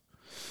with?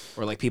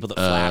 Or like people that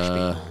flash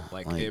people,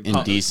 like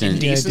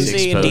indecent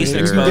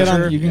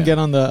exposure. You can get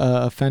on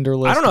the offender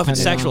list. I don't know if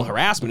it's sexual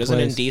harassment. Is it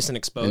indecent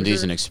exposure?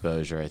 Indecent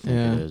exposure, I think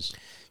it is.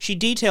 She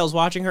details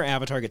watching her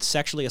avatar get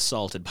sexually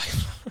assaulted by.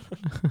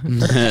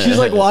 She's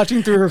like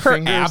watching through her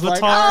fingers.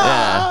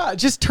 Avatar. Like,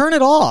 just turn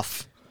it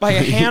off. By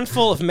a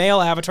handful of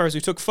male avatars who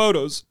took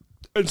photos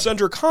and sent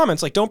her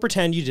comments like, "Don't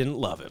pretend you didn't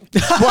love him."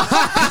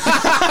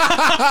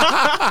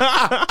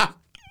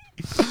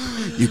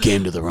 You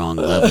came to the wrong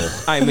level.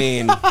 I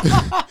mean,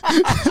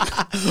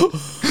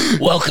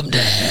 welcome to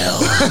hell.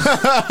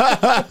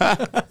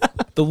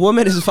 The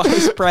woman is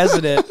vice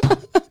president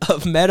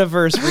of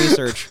metaverse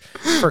research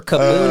for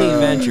Kabuni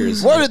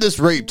Ventures. Where did this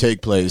rape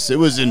take place? It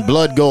was in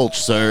Blood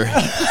Gulch, sir.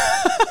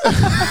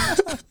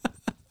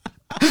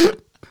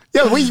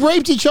 Yeah, we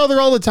raped each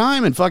other all the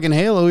time in fucking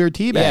Halo. We were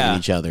teabagging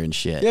each other and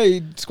shit. Yeah,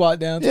 you squat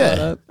down, squat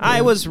up.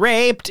 I was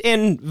raped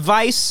in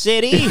Vice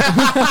City.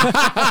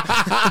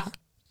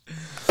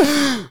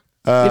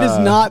 It is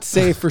not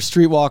safe for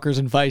streetwalkers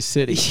in Vice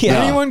City.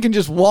 Yeah. Anyone can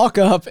just walk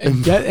up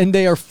and and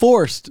they are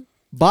forced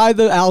by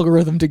the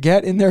algorithm to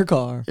get in their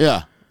car.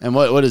 Yeah. And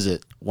what is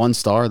it? 1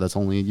 star? That's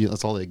all they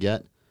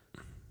get?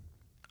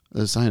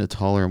 They assign a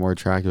taller and more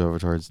attractive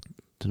avatars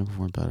to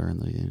perform better in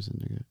the games.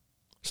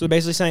 So they're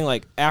basically saying,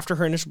 like, after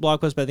her initial blog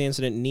post about the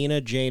incident,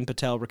 Nina Jane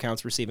Patel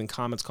recounts receiving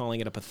comments calling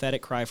it a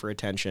pathetic cry for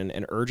attention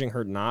and urging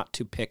her not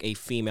to pick a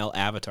female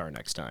avatar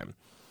next time.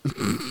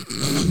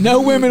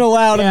 No women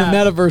allowed in the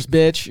metaverse,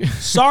 bitch.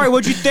 Sorry,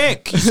 what'd you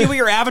think? You see what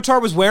your avatar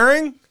was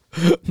wearing?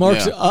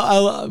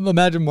 I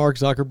imagine Mark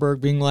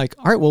Zuckerberg being like,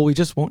 all right, well, we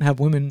just won't have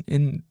women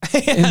in the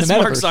metaverse.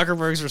 Mark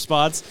Zuckerberg's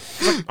response.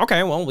 Like,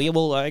 okay, well, we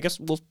will, I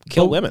guess we'll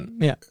kill women.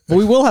 Yeah. Well,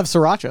 we will have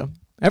sriracha.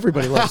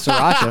 Everybody loves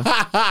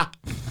sriracha.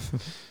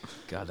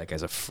 God, that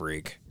guy's a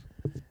freak.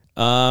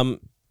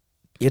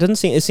 It doesn't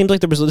seem. It seems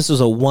like this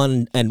was a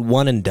one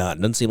and done.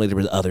 It doesn't seem like there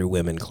was other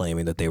women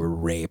claiming that they were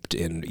raped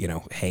in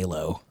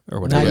Halo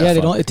or whatever. Not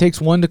yet. It takes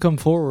one to come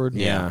forward.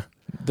 Yeah.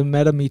 The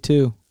meta Me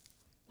Too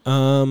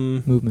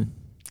movement.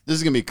 This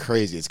is gonna be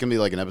crazy. It's gonna be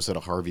like an episode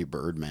of Harvey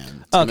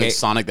Birdman. Okay.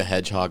 Sonic the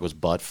Hedgehog was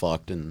butt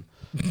fucked and.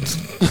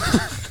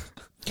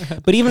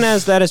 But even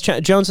as that is,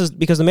 Jones says,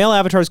 because the male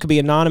avatars could be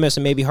anonymous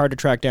and may be hard to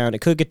track down, it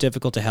could get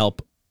difficult to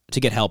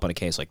get help on a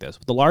case like this.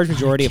 With the large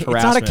majority of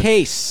harassment it's not a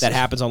case that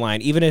happens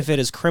online, even if it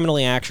is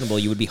criminally actionable,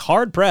 you would be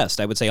hard-pressed,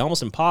 I would say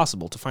almost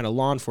impossible, to find a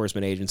law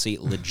enforcement agency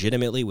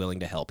legitimately willing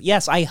to help.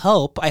 Yes, I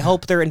hope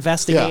they're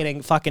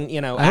investigating fucking,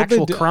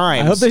 actual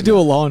crimes. I hope they do a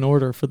Law and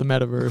Order for the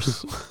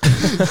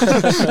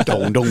metaverse.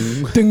 Dong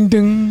dong. Ding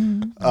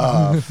ding.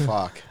 Oh,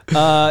 fuck.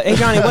 Hey,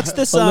 Johnny, what's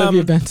this?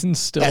 Olivia Benson's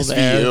still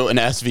there. An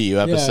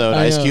SVU episode.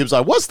 Ice Cube's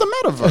like, what's the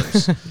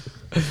metaverse?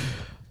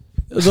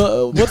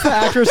 What's the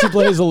actress who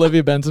plays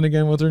Olivia Benson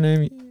again? What's her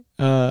name?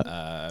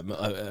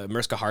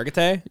 Mariska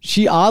Hargitay.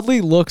 She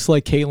oddly looks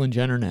like Caitlyn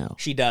Jenner now.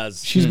 She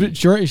does.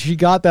 She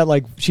got that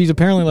like she's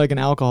apparently like an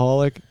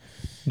alcoholic,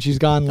 and she's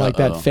gotten like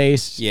that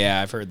face.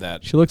 Yeah, I've heard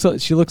that. She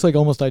looks like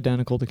almost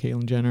identical to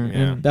Caitlyn Jenner,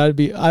 and that would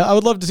be. I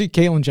would love to see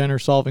Caitlyn Jenner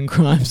solving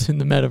crimes in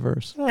the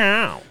metaverse.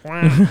 Wow.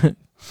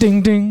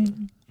 Ding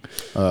ding.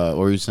 What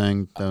were you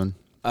saying, Devin?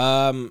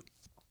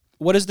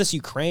 What is this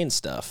Ukraine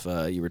stuff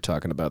you were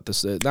talking about?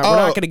 This we're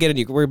not going to get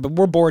into. We're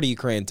bored of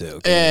Ukraine too.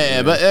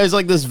 Yeah, but there's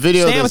like this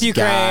video. Stand of with this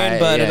Ukraine, guy,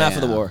 but enough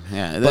of the war.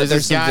 Yeah, there's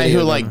this guy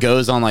who like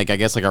goes on like I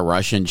guess like a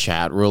Russian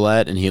chat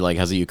roulette, and he like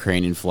has a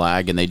Ukrainian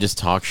flag, and they just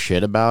talk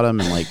shit about him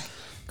and like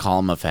call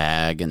him a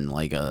fag and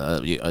like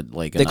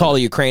they call a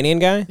Ukrainian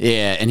guy.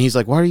 Yeah, and he's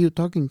like, "Why are you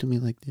talking to me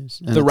like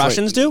this?" And the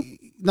Russians do.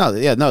 No,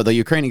 the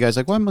Ukrainian guy's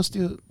like, "Why must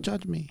you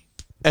judge me?"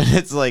 And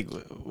it's like,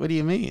 what do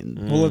you mean?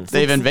 Well,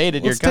 they've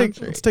invaded your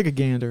country. Let's take a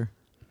gander.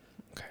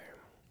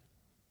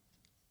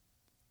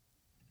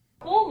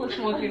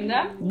 Смотрим,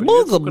 да? Мы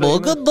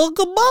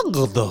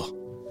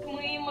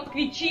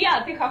москвичи,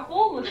 а ты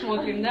хохол, мы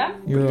смотрим, да?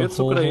 Привет с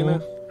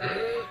Украины.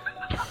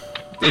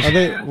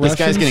 This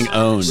guy's getting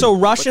owned. So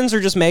Russians are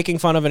just making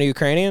fun of a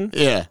Ukrainian?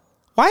 Yeah.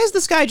 Why is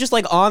this guy just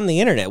like on the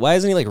internet? Why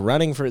isn't he like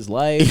running for his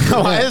life?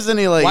 Why isn't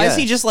he like? Why is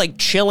he just like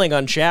chilling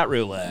on chat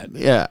roulette?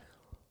 Yeah.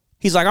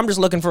 He's like, I'm just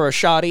looking for a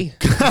shoddy.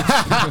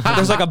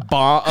 There's like a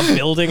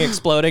building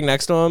exploding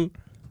next to him.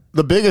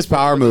 The biggest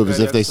power move is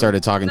if they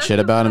started talking shit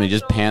about him. He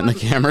just panned the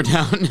camera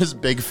down and his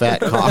big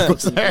fat cock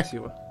was there.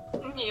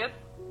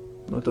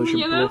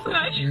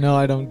 No,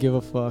 I don't give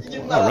a fuck.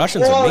 Oh,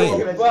 Russians are mean.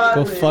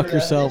 Go fuck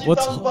yourself.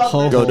 What's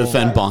ho-ho? Go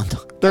defend Bond.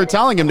 They're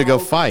telling him to go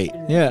fight.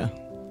 Yeah.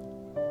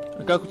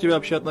 Как у тебя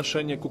вообще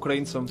отношение к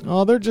украинцам?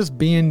 Oh, they're just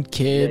being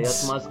kids. Я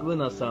с Москвы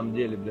на самом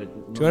деле, блядь.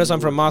 To be honest,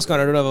 I'm from Moscow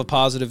and I don't have a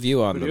positive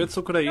view on them. Привет с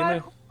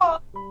Украины.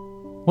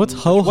 What's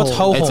ho-ho? What's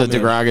ho-ho? It's a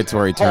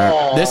derogatory term.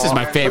 This is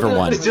my favorite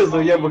one. Look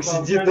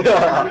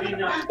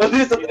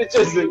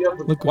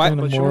what kind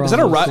of moron. Is that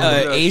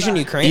a Asian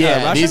Ukrainian?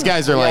 Yeah, Russian? these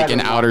guys are like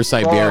in outer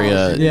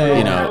Siberia,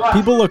 you know,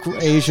 people look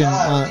Asian.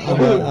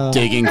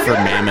 digging for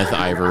mammoth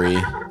ivory.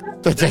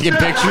 They're taking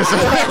pictures of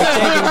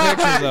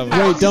it.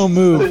 Wait, don't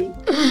move.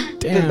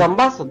 Damn.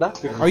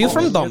 Are you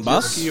from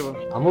Donbass?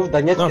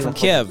 No, I'm from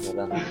Kiev.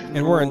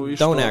 And we're in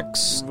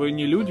Donetsk. Вы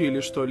не люди или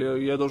что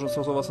ли? Я должен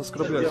сразу вас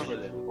оскорблять.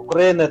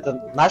 Украина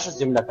это наша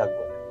земля как бы.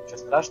 Ничего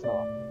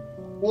страшного.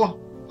 О,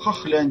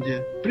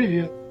 Хохляндия.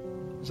 Привет.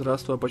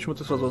 Здравствуй, а почему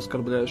ты сразу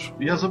оскорбляешь?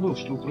 Я забыл,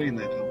 что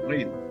Украина это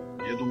Украина.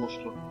 Я думал,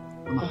 что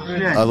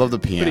I love the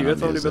piano Привет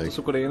вам, music. ребята с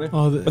Украины.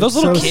 Oh, Are those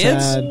little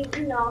kids? Sad.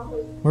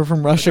 We're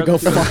from Russia. Go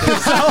fuck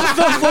yourselves.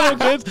 Those little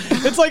kids.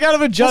 It's like out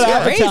of a Judd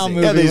Apatow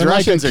movie. Yeah, these when,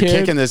 Russians like, are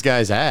kicking this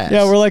guy's ass.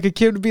 Yeah, where like a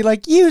kid would be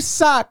like, "You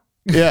suck."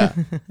 Yeah.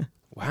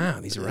 Wow,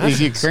 these Russians.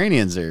 These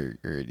Ukrainians are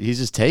he's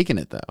just taking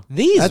it though.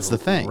 That's the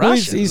thing. Well,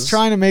 he's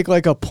trying to make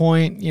like a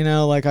point, you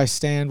know, like I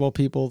stand while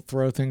people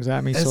throw things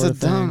at me, sort of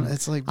thing.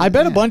 It's like I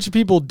bet a bunch of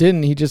people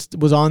didn't. He just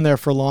was on there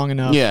for long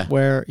enough Yeah.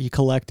 where he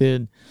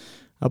collected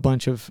a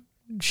bunch of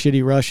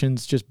shitty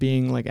Russians just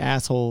being like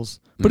assholes.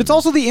 But it's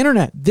also the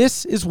internet.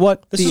 This is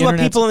what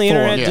people on the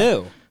internet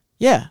do.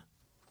 Yeah.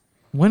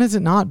 When has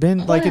it not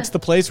been? Like, it's the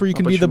place where you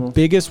can be the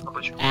biggest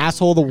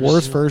asshole, the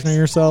worst version of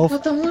yourself.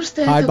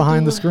 Hide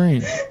behind the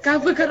screen.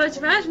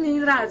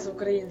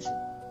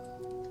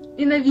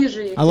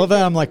 I love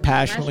that I'm like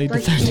passionately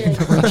defending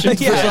the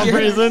Russians for some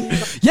reason.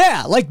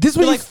 Yeah, like this is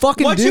what you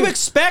fucking what do. you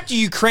expect, you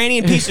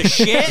Ukrainian piece of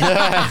shit?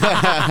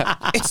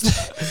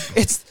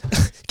 it's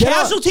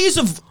casualties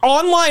of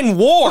online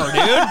war,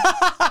 dude.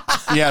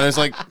 Yeah, there's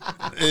like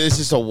it's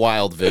just a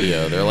wild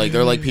video.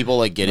 They're like people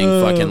like getting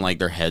fucking like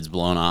their heads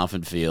blown off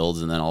in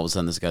fields, and then all of a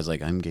sudden this guy's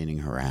like, I'm getting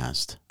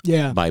harassed.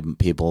 Yeah. By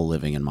people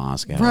living in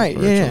Moscow. Right,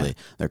 virtually. yeah.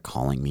 They're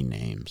calling me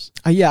names.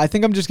 Yeah, I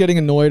think I'm just getting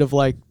annoyed of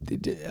like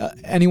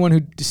anyone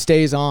who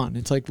stays on.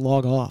 It's like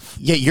log off.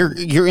 Yeah,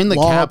 you're in the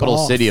Log capital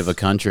off. city of a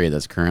country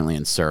that's currently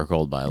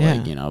encircled by like,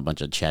 Yeah. you know, a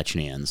bunch of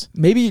Chechens.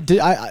 Maybe do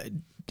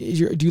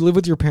you live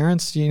with your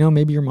parents? You know,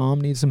 maybe your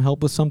mom needs some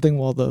help with something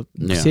while the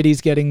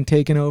city's getting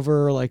taken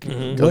over. Like,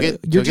 Go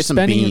get some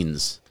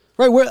beans.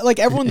 Right, where like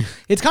everyone,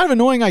 it's kind of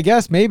annoying, I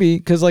guess, maybe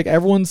because like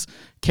everyone's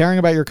caring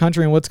about your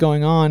country and what's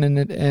going on,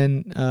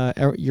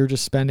 and you're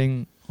just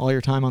spending all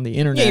your time on the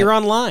internet. Yeah, you're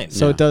online.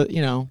 So it does,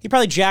 you know. You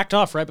probably jacked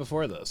off right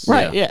before this.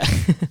 Right. Yeah.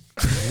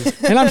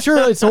 And I'm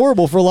sure it's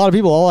horrible for a lot of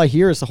people. All I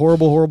hear is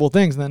horrible, horrible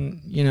things. And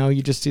then, you know,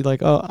 you just see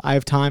like, oh, I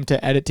have time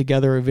to edit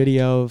together a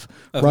video of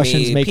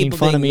Russians making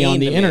fun of me on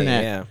the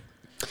internet. Yeah.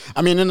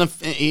 I mean,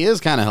 he is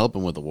kind of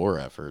helping with the war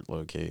effort.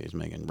 Low-key, he's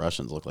making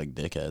Russians look like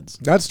dickheads.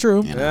 That's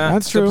true. You know?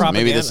 That's true.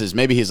 Maybe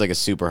he's like a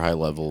super high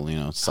level, you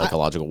know,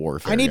 psychological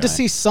warfare. I need to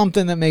see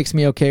something that makes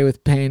me okay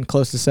with paying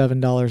close to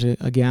 $7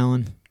 a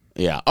gallon.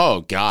 Yeah.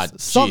 Oh God.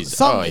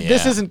 Jeez. Oh yeah.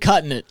 This isn't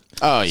cutting it.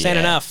 Oh yeah. Saying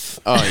enough.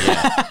 Oh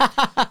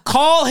yeah.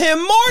 Call him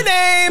more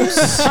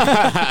names.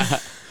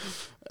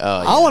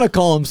 I want to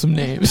call him some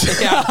names.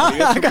 Yeah.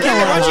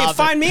 Why don't you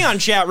find me on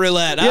chat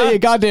roulette? Huh? Yeah, you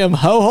goddamn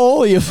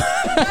ho-hole. You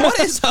What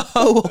is a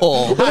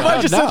ho-hole? What if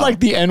I just said like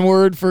the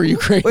N-word for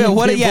Ukrainian people?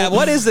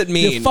 What does it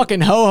mean? You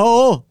fucking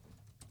ho-hole.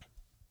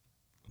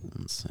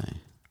 Let's see.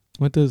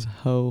 What does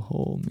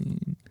ho-hole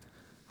mean?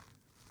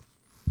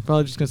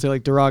 Probably just going to say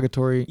like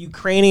derogatory.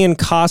 Ukrainian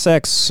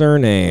Cossack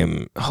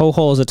surname.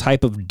 Ho-hole is a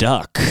type of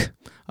duck.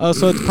 Oh,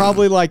 so it's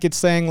probably like it's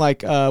saying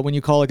like when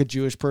you call like a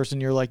Jewish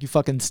person, you're like, you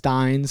fucking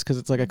Steins, because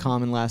it's like a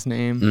common last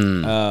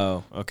name.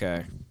 Oh,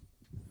 okay.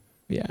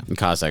 Yeah. And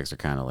Cossacks are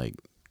kind of like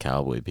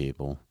cowboy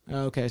people.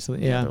 Okay, so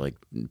yeah. They're like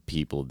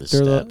people of the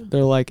They're steppe.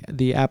 they're like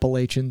the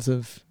Appalachians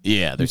of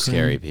Yeah, they're Ukraine.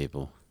 scary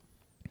people.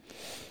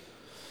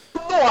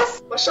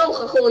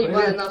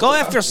 Go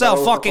after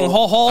yourself, fucking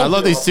ho-hole. I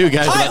love these two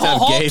guys Hi, about to have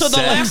ho-hole gay to the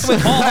sex. left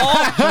with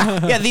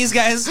ho-hole. Yeah, these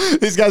guys.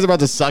 These guys are about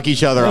to suck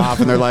each other off,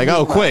 and they're like,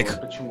 "Oh, quick!"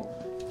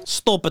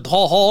 Stupid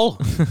ho-hole.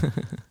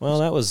 Well,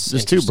 that was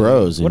Just two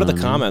bros. you What are know the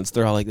I mean? comments?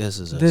 They're all like, this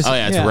is it. This- Oh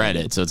yeah, it's Yeah.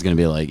 Reddit, so it's gonna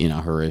be like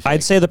horrific.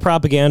 I'd say the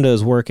propaganda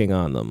is working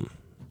on them.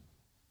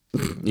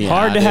 Yeah,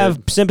 Hard to dude. have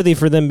sympathy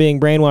for them being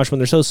brainwashed when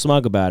they're so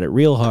smug about it.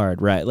 Real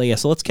hard, right? Like, yeah,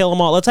 so let's kill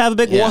them all. Let's have a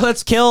big war.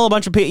 Let's kill a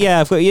bunch of people.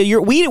 Yeah,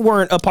 we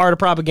weren't a part of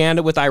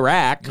propaganda with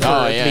Iraq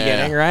at the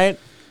beginning, right?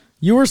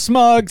 You were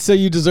smug, so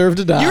you deserve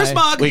to die. You were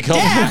smug. We killed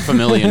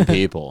 500,000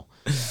 people.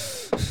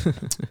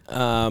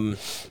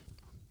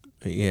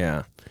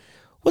 Yeah.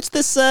 What's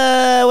this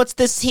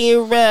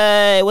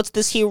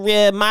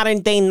here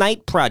modern day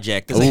night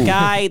project?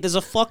 There's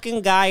a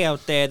fucking guy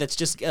out there that's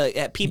just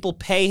people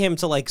pay him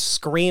to like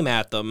scream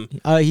at them.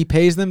 He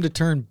pays them to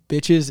turn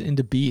bitches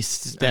into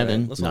beasts,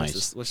 Devin. Let's watch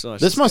Nice. let's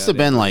watch This must have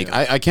been goddamn like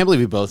video. I can't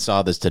believe we both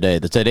saw this today.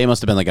 The today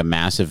must have been like a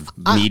massive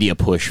media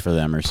push for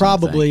them or something.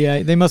 Probably,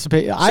 yeah. They must have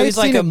paid. I had he's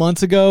like seen it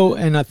months ago,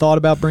 and I thought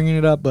about bringing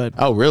it up, but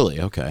Oh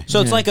really? Okay.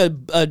 So it's like a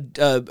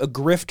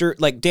grifter,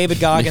 like David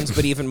Goggins,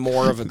 but even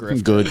more of a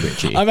grifter. Good,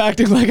 Richie. I'm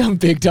acting like I'm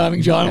big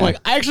timing John. I'm like,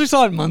 I actually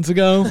saw it months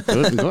ago.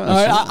 Good, good. All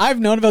right, I've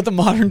known about the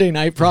Modern Day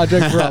Night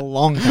Project for a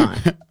long time.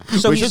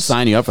 So we should he's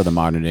sign you up for the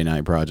Modern Day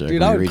Night Project. Dude,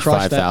 when I we would reach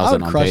crush that. I 5,000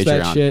 would on crush Patreon.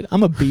 that shit.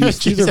 I'm a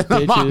beast. These are Jeez,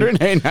 the Modern bitches.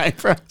 Day Night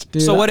Project.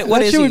 Dude, So what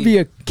that is shit he? would be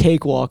a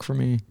cakewalk for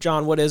me.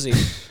 John, what is he?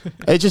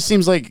 It just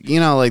seems like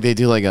like they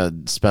do like a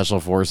special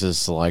forces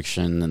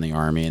selection in the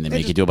army, and they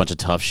make you do a bunch of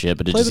tough shit.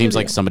 But it Play just the seems video.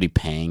 like somebody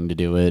paying to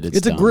do it.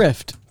 It's a dumb.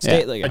 grift.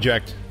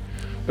 Project.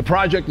 The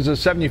project is a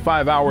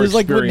 75-hour There's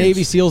like what experience.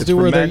 Navy SEALs It's do,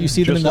 for where men you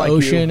see them in just the like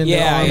ocean you, and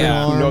Yeah, they're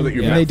yeah. arm who know that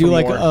you're and meant they do for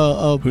like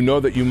more, who know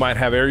that you might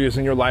have areas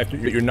in your life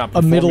that you're not a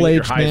performing at your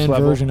middle-aged highest man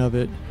level. version of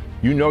it.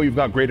 You know you've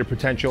got greater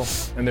potential,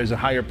 and there's a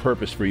higher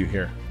purpose for you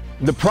here.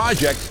 The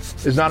project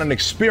is not an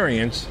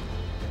experience;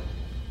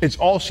 it's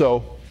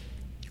also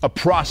a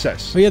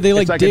process. Oh, yeah, they,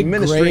 like, it's like dig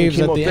administering graves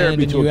at the chemotherapy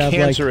end, and to you a have,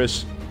 like,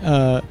 cancerous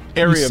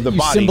area of the you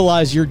body.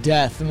 symbolize your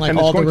death and like And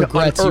it's all the going to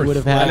regrets you unearth would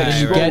have had, and and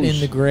you get in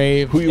expose the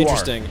grave. who you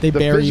Interesting. are. They The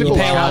bury you physical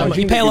alive.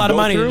 challenging You pay a that lot of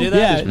go money to through do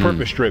that? is Yeah.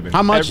 purpose-driven.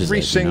 How much is Every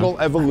it, single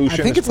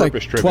evolution I think is it's like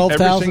purpose-driven.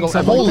 12,000 Every single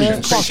something like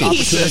evolution that. takes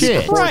Jesus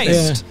shit.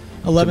 Christ.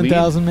 Yeah,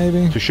 11,000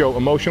 maybe. to show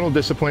emotional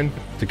discipline,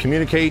 to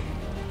communicate,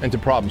 and to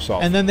problem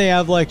solve. And then they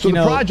have like so you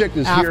the know project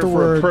is here for a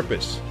afterward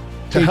purpose,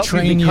 to they help you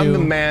train become you the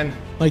man.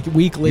 like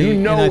weekly. You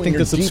know and I in think your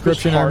the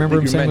subscription deepest I heart remember that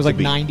him you're saying was like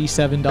meant to be.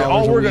 $97. And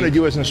all a we're going to week.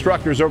 do as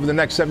instructors over the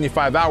next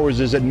 75 hours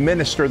is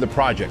administer the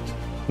project.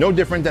 No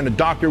different than a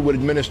doctor would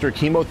administer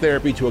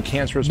chemotherapy to a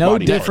cancerous No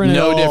body. different.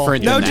 No at all.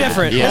 different. No than that.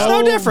 different. Yeah. It's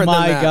no different Oh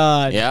than my that.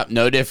 god. Yeah,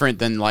 no different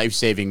than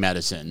life-saving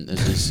medicine.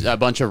 This is a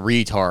bunch of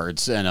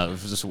retards and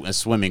a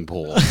swimming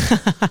pool.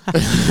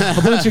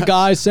 A bunch of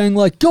guys saying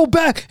like, "Go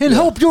back and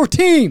help your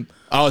team."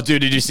 Oh,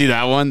 dude, did you see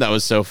that one? That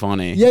was so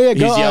funny. Yeah, yeah.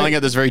 He's yelling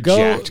at this very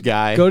jacked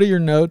guy. Go to your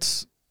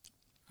notes.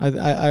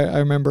 I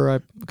remember I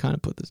kind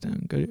of put this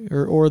down. Go to,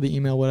 or the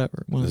email,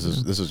 whatever. One of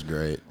them. This is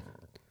great.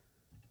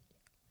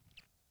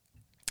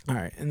 All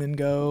right, and then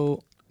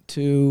go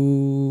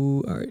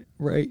to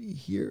right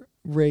here,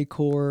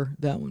 Raycore.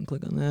 That one.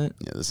 Click on that.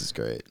 Yeah, this is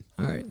great.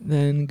 All right,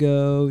 then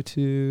go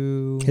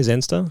to His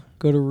Insta?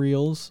 go to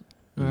Reels.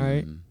 All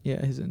right,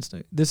 yeah, his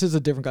Insta. This is a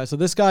different guy. So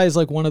this guy is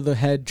like one of the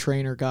head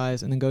trainer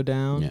guys, and then go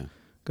down. Yeah.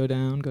 Go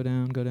down, go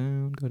down, go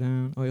down, go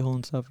down. Oh, wait, hold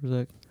on, stop for a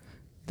sec.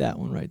 That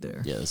one right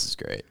there. Yeah, this is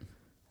great.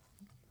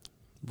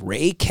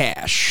 Ray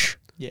Cash.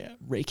 Yeah,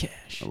 Ray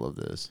Cash. I love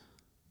this.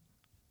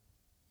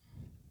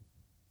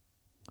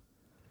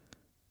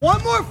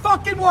 One more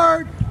fucking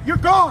word, you're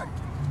gone.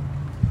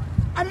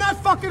 I'm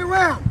not fucking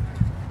around.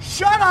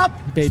 Shut up.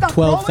 He paid Stop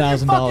rolling your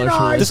 $12,000 fucking for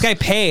eyes. This guy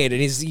paid,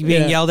 and he's being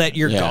Yeah. yelled at,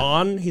 you're Yeah.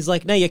 gone? He's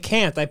like, no, you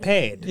can't. I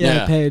paid. Yeah,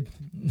 Yeah. I paid.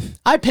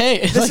 I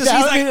paid. He's like,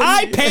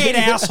 I paid,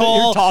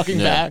 asshole. You're talking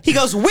Yeah. back. He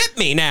goes, whip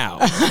me now.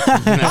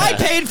 I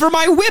paid for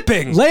my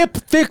whipping. Lay a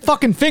thick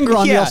fucking finger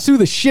on me. Yeah. I'll sue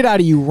the shit out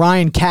of you,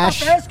 Ryan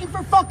Cash. Stop asking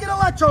for fucking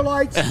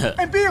electrolytes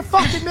and be a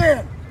fucking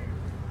man.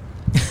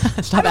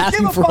 Stop I don't asking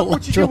give a for fuck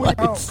what you do at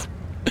home. electrolytes.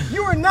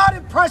 You are not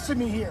impressing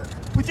me here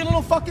with your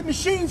little fucking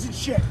machines and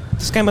shit.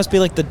 This guy must be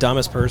like the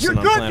dumbest person You're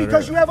on good planet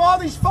because Earth. you have all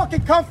these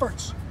fucking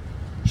comforts.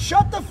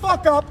 Shut the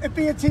fuck up and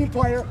be a team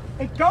player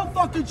and go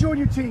fucking join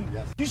your team.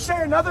 You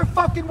say another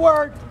fucking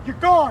word, you're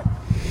gone.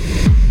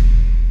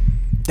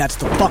 That's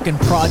the fucking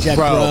project,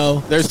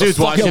 bro. There's dudes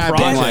watching that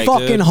being like,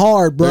 fucking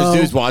hard, bro.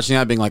 There's dudes watching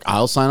that being like,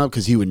 I'll sign up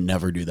because he would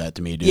never do that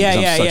to me, dude. Yeah,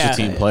 'Cause yeah, I'm such yeah. a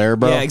team player,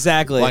 bro. Yeah,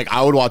 exactly. Like,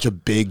 I would watch a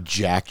big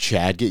Jack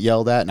Chad get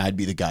yelled at, and I'd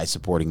be the guy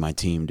supporting my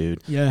team,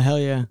 dude. Yeah, hell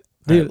yeah.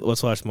 Dude, Dude,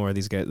 let's watch more of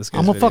these guys. This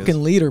I'm a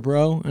fucking leader,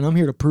 bro, and I'm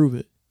here to prove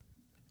it.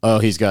 Oh,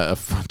 he's got a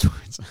front door.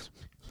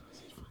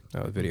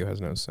 Oh, the video has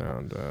no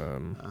sound.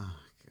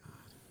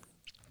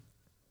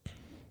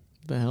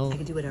 The hell? I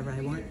can do whatever I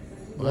want.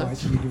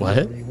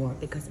 What?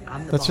 Because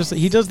I'm the That's boss. just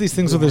he does these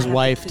things with his You have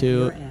wife to keep too.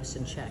 your ass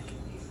in check.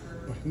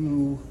 But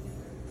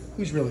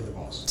who's really the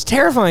boss? It's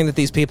terrifying that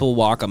these people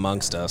walk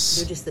amongst You're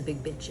us. just the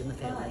big bitch in the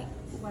family.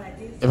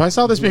 If I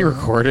saw this being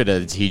recorded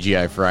at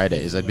TGI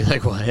Fridays, I'd be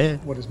like, what?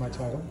 What is my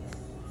title?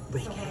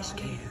 Ray Cash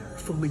Care,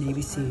 former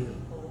Navy SEAL.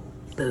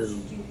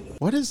 Boom.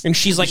 What is? And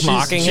she's like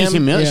mocking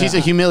him. Yeah. She's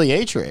a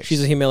humiliatrix.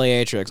 She's a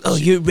humiliatrix. Oh,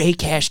 you're Ray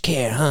Cash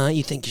Care, huh?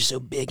 You think you're so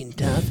big and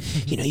tough?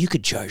 You know, you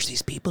could charge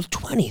these people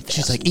 $20,000.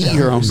 She's like, eat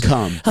your own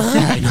cum. All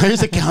right, now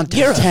here's a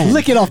countdown. 10,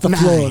 Lick it off the 9,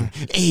 floor.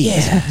 8,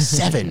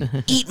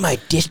 7. Eat my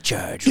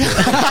discharge.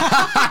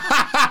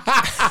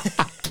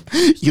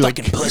 You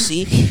fucking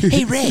pussy.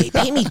 Hey, Ray,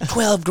 pay me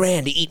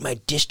 $12,000 to eat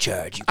my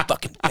discharge, you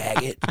fucking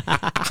faggot.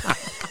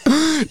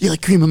 You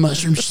like cream of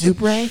mushroom soup,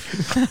 Ray?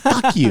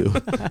 Fuck you.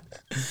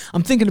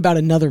 I'm thinking about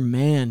another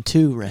man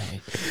too,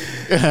 Ray.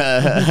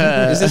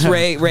 Is this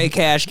Ray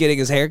Cash getting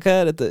his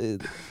haircut at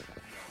the...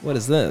 What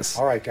is this?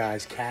 All right,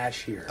 guys,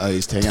 Cash here. Oh,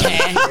 he's taking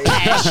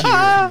Cash here,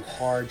 you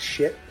hard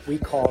shit. We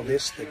call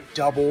this the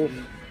double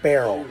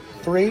barrel.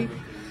 3,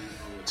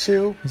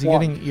 2, Is he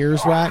 1. getting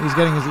ears waxed? He's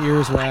getting his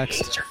ears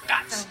waxed.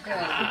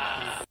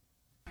 I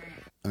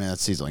mean, that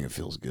seems like it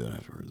feels good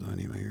afterwards. I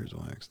need my ears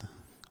waxed.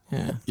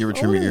 Yeah. You ever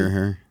trim your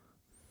hair?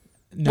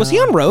 No. Was he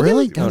on Rogan?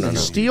 Really? No, no, no.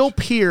 Steel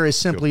pier is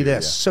simply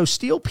this. So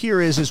steel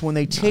pier is when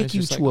they take It's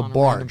you just to like a on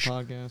barge.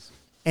 random podcast.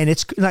 And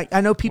it's like,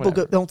 I know people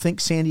Whatever. don't think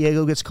San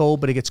Diego gets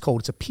cold, but it gets cold.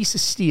 It's a piece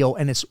of steel,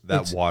 and it's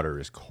water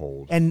is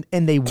cold. And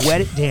they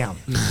wet it down.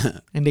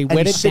 And they And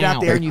wet you it sit down.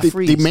 out there and you They,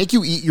 freeze. they make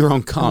you eat your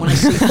own cum. When I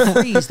say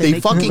freeze, they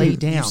make fucking you lay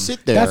down. You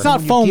sit there. That's not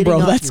When you're foam, bro.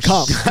 getting up, That's your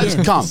cum. skin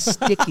That's cum. is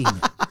sticking.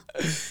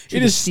 It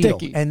It is is steel.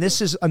 sticky. And this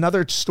is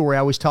another story I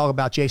always talk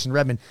about Jason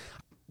Redman.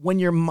 When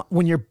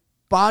your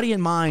body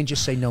and mind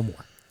just say no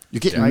more.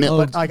 You're getting Right?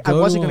 milk. But I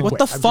wasn't going to What quit.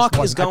 the I just fuck is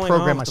wasn't. I going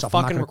programmed on with the myself.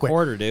 I'm not fucking gonna quit.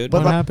 recorder, dude?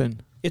 What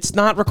happened? It's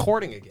not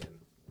recording again.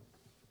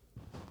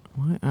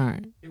 What? All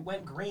right. It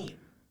went green.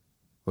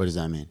 What does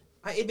that mean?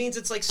 It means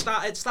it's like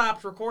it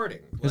stopped recording.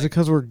 Is it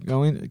because we're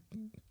going?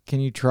 Can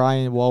you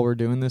try while we're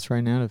doing this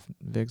right now to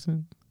fix it?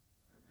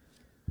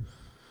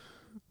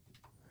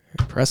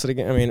 Press it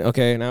again. I mean,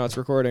 okay, now it's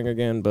recording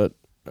again, but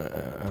I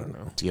don't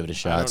know. To give it a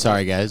shot.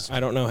 Sorry, guys. I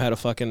don't know how to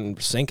fucking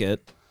sync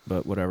it,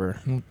 but whatever.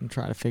 We'll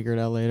try to figure it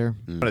out later.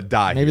 I'm gonna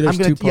die. Maybe there's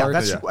two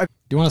parts. Yeah. Do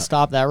you want to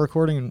stop that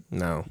recording?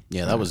 No.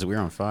 Yeah, that was we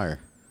were on fire.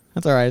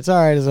 That's all right. It's all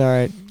right. It's all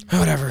right.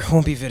 Whatever.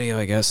 Won't be video,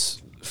 I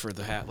guess, for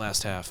the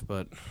last half,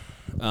 but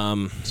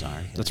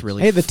sorry. That's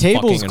really Hey, the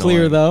table's fucking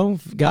clear annoying.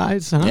 though,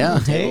 guys. Huh? Yeah,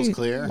 hey, table's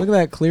clear. Look at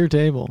that clear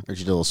table. Or you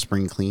did a little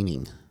spring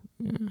cleaning.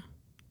 Yeah.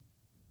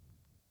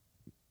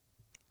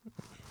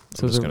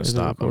 I'm just gonna is it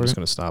stop. I'm recording? just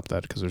gonna stop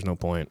that because there's no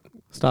point.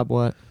 Stop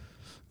what?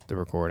 The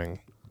recording.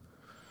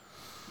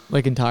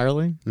 Like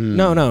entirely?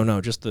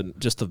 No. Just the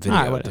video.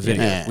 All right, the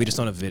video. yeah. We just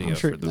don't have video I'm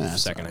sure- for the Nah,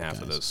 second sorry,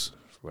 half of guys. this.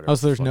 Oh,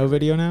 so there's no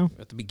video now?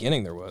 At the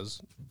beginning there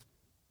was.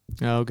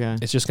 Oh, okay.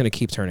 It's just gonna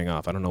keep turning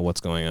off. I don't know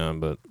what's going on,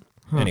 but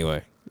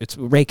anyway, it's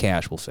Ray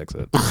Cash will fix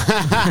it.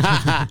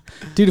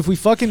 Dude, if we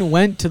fucking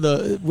went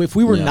to if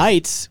we were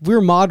knights, if we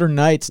were modern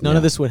knights, none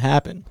of this would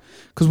happen.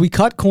 Because we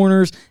cut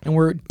corners and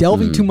we're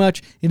delving too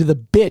much into the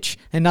bitch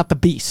and not the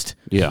beast.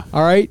 Yeah.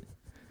 All right?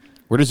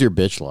 Where does your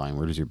bitch lie?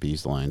 Where does your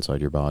beast lie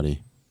inside your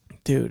body?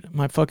 Dude,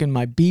 my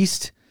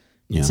beast,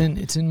 Yeah.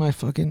 it's in my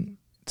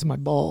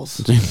balls.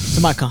 It's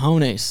in my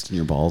cojones. In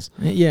your balls?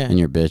 Yeah. And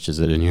your bitch, is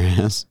it in your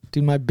ass?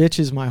 Dude, my bitch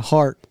is my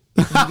heart.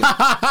 You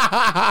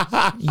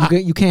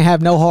can't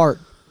have no heart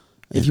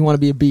if you want to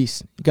be a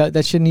beast.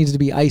 That shit needs to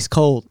be ice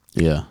cold.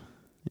 Yeah.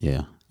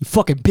 Yeah. You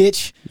fucking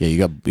bitch. Yeah,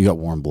 you got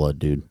warm blood,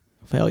 dude.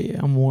 Hell yeah,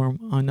 I'm warm.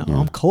 Oh, no, Yeah.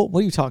 I'm cold.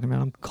 What are you talking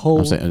about? I'm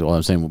cold.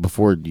 I'm saying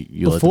before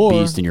you let the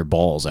beast in your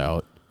balls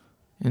out.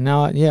 And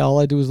now, all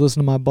I do is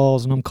listen to my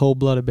balls, and I'm cold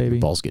blooded, baby.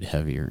 Your balls get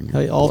heavier. And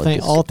Hey, your all blood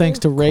gets thanks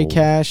to Ray cold.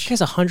 Cash. He has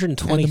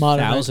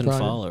 120,000 Project.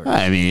 followers.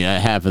 I mean,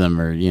 half of them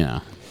are, I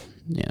mean,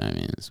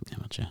 it's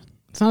much.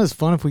 It's not as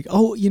fun if we.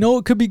 Oh, you know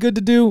what could be good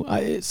to do?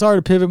 Sorry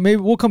to pivot. Maybe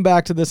we'll come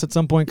back to this at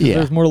some point because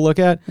there's more to look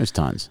at. There's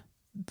tons.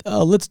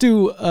 Let's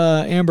do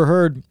Amber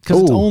Heard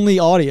because it's only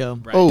audio.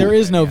 Right. There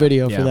is no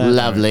video for that.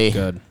 Lovely.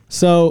 Good.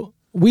 So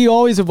we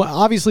always have.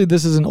 Obviously,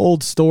 this is an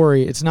old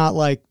story. It's not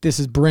like this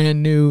is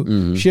brand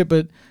new shit,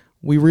 but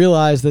we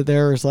realize that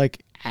there's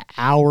like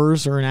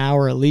hours or an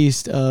hour at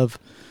least of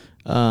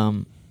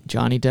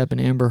Johnny Depp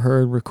and Amber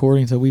Heard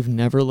recordings that we've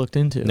never looked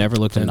into. Never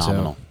looked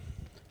Phenomenal. into.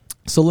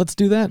 So let's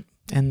do that.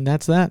 And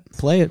that's that.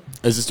 Play it.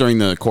 Is this during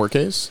the court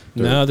case?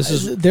 No, this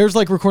is. There's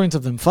like recordings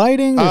of them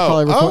fighting.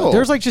 There's,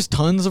 there's like just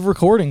tons of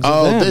recordings.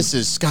 Of them. This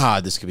is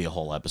God. This could be a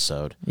whole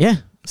episode. Yeah.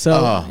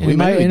 So it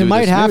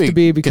might have to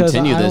be because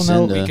I don't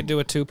know. We could do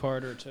a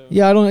 2-parter too.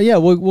 Yeah, I don't. Yeah,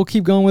 we'll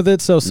keep going with it.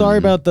 So sorry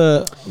about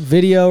the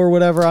video or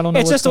whatever. I don't know.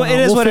 It's just it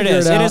is what it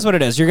is. It is what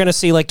it is. You're gonna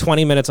see like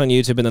 20 minutes on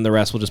YouTube, and then the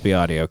rest will just be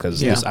audio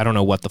because I don't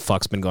know what the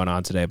fuck's been going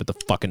on today. But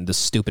the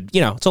stupid,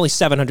 it's only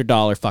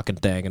 $700 fucking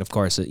thing, and of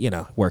course it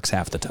works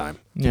half the time.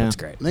 Yeah, it's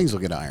great. Things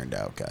will get ironed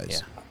out,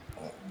 guys.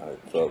 Yeah. I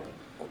thought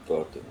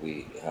that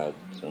we had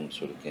some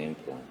sort of game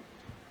plan.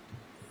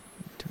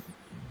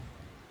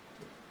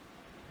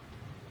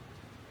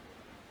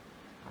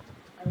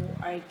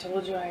 I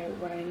told you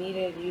what I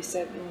needed. You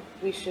said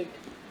we should.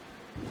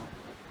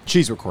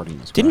 She's recording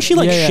this. Didn't she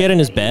shit in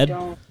his bed?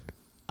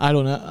 I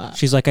don't know.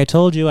 She's like, I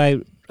told you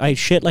I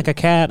shit like a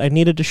cat. I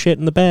needed to shit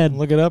in the bed.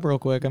 Look it up real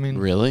quick. I mean,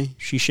 really?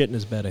 She shit in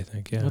his bed, I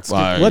think. Yeah.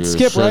 Let's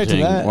skip right to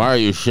that. Why are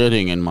you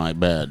shitting in my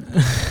bed?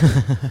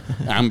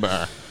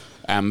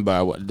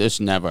 Amber, this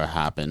never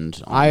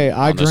happened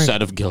on the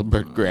set of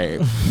Gilbert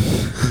Grape.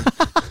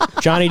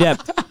 Johnny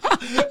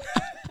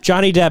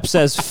Depp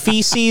says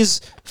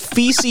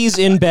feces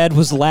in bed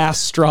was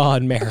last straw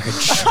in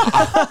marriage.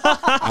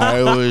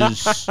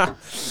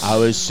 I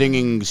was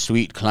singing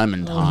Sweet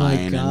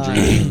Clementine and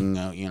drinking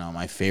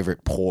my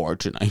favorite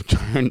port, and I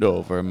turned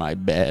over my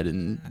bed,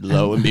 and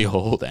lo and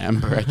behold,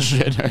 Amber had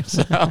shit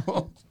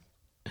herself.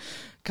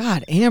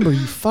 God, Amber, you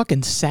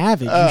fucking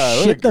savage!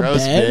 You shit the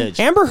bed. Bitch.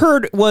 Amber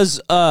Heard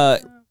was a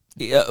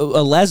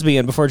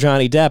lesbian before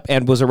Johnny Depp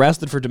and was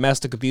arrested for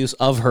domestic abuse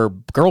of her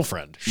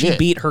girlfriend. She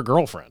beat her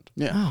girlfriend.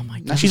 Yeah. Oh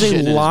my God. She's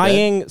a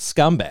lying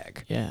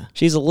scumbag. Yeah.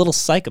 She's a little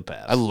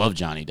psychopath. I love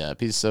Johnny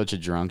Depp. He's such a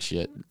drunk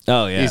shit.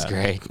 Oh yeah, he's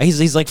great.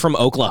 He's like from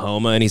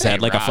Oklahoma, and he's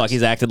had like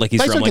he's acted like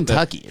he's from like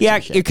Kentucky.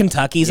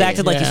 Kentucky. He's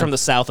acted like he's from the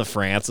south of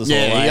France. His whole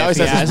life. He always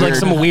has like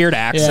some weird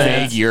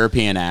accent, fake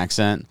European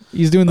accent.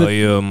 He's doing the. I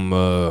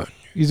am.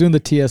 He's doing the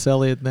T.S.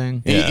 Eliot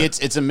thing. Yeah.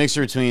 It's a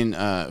mixture between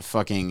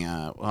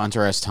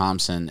Hunter S.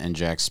 Thompson and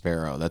Jack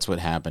Sparrow. That's what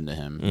happened to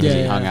him. Yeah,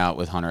 he hung out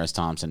with Hunter S.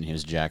 Thompson. He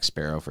was Jack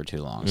Sparrow for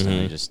too long. So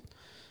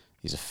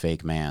he's a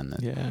fake man.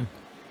 Yeah.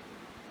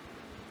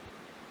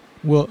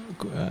 Well,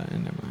 never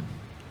mind.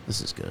 This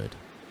is good.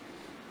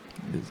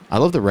 I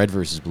love the red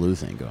versus blue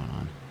thing going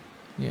on.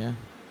 Yeah.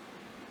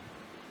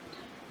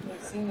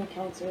 Seeing the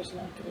counselor is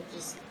not going to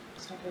it's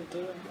not going to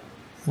do it.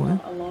 It's What?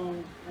 not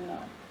alone.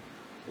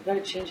 We got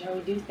to change how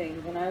we do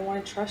things, and I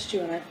want to trust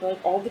you, and I feel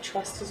like all the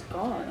trust is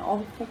gone. All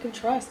the fucking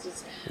trust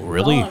is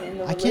gone in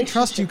the I can't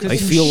trust you because I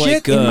feel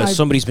like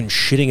somebody's been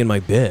shitting in my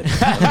bed.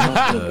 I'm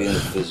not going to be in a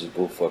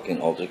physical fucking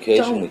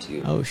altercation with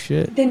you. Oh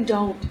shit! Then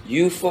don't.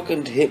 You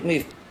fucking hit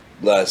me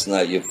last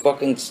night. You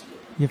fucking.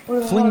 You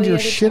flinged your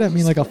shit at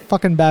me like a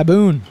fucking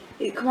baboon.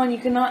 Come on, you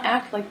cannot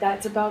act like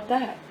that's about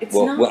that. It's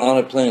well, not. We're on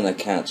a plane. I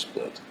can't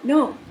split.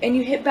 No, and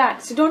you hit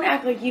back, so don't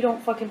act like you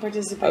don't fucking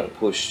participate. I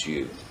pushed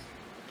you.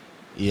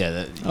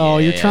 Yeah.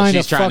 You're trying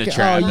to trap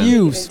him.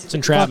 You it's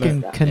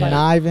entrapment. Fucking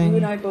conniving. You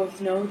and I both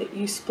know that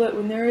you split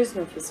when there is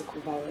no physical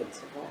violence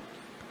involved.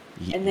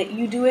 And that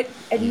you do it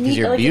at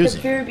the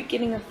very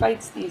beginning of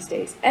fights these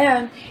days.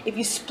 And if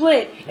you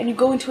split and you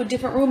go into a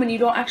different room and you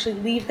don't actually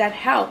leave that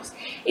house,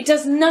 it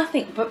does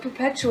nothing but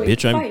perpetuate the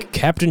fight. I'm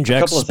Captain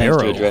Jack Sparrow. A couple of things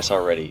to address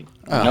already.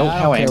 Know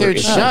how Amber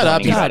is shut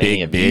up, you about big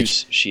any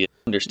abuse. She is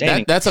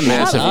understanding. That's a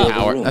massive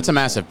power. That's a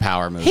massive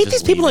power move. I hate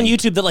these people on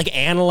YouTube that like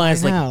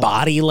analyze like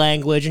body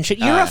language and shit.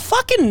 You're a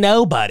fucking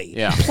nobody.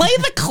 Yeah. Play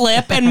the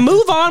clip and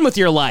move on with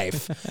your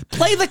life.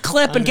 Play the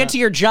clip and get to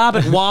your job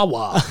at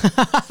Wawa.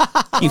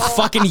 You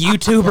fucking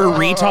YouTuber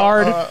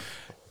retard.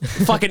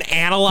 Fucking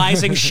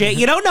analyzing shit.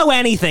 You don't know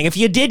anything. If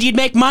you did, you'd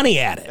make money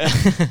at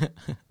it.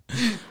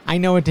 I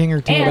know a thing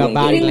or two about And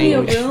body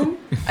getting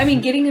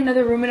language. getting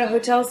another room at a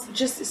hotel is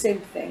just the same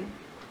thing.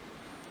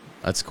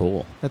 That's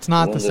cool. That's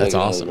not the same. That's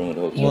awesome.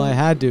 Well, I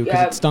had to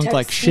because it stunk Text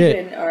like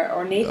shit. Steven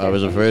or Nathan I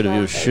was afraid of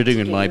you to shitting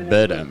in get my you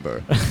bed, another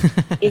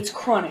Amber. It's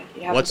chronic.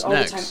 It happens What's all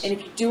next? the time. And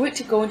if you do it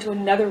to go into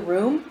another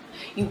room,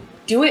 you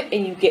do it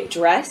and you get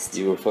dressed.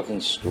 You were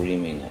fucking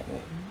screaming at me.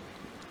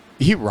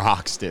 He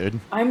rocks, dude.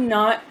 I'm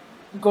not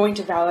going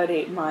to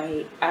validate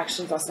my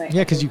actions last night.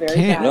 Yeah, 'cause you Very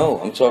can't. bad.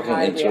 No, I'm talking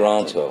I in reacted.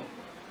 Toronto.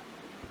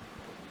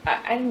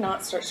 I did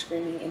not start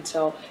screaming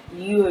until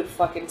you had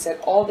fucking said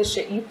all this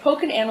shit. You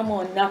poke an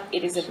animal enough,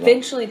 it is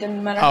eventually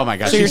doesn't matter. Oh my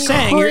god. So you're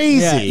saying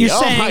crazy. you're Oh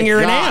saying my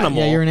you're an God. animal.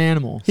 Yeah, you're an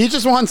animal. He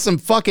just wants some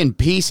fucking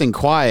peace and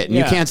quiet, and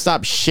you Yeah. can't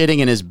stop shitting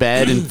in his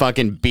bed and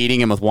fucking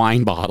beating him with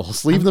wine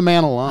bottles. Leave the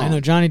man alone. I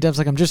know Johnny Depp's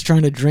like, I'm just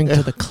trying to drink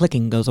till the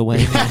clicking goes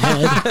away in my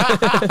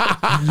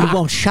head. You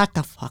won't shut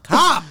the fuck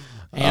up.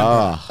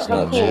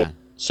 Oh, man.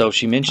 So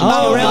she mentioned.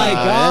 Oh, really?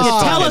 God.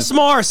 You tell us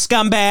more,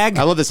 scumbag.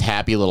 I love this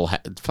happy little.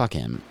 Fuck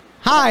him.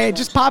 Hi,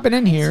 just popping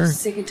in here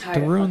Sick and tired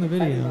to ruin the of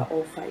fighting video. about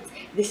old fights.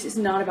 This is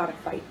not about a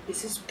fight.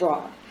 This is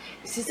broad.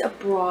 This is a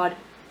broad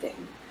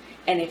thing.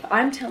 And if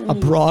I'm telling A you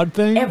broad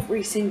thing?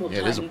 every single time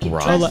Yeah, it is a you get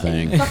broad dressed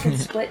thing. and fucking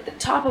split the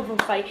top of a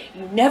fight,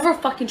 you never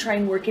fucking try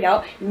and work it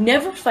out. You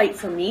never fight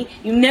for me.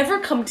 You never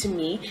come to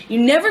me. You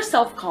never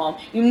self-calm.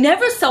 You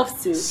never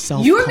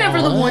self-soothe. You're never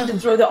the one to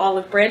throw the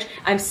olive branch.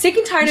 I'm sick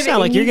and tired You of it. sound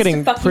like It you're needs to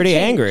getting fucking pretty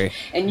change. angry.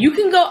 And you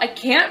can go, I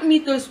can't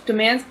meet those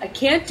demands. I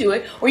can't do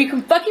it. Or you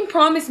can fucking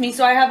promise me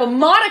so I have a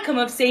modicum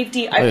of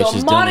safety. I yeah, feel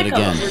she's a done it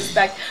modicum of again.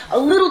 respect. A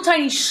little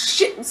tiny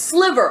shit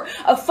sliver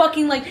of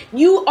fucking like,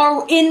 you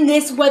are in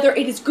this whether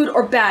it is good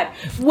or bad.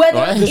 Whether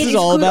What? it This is is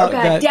all good about or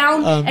bad. that.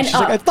 Down and She's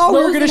up. like, I thought we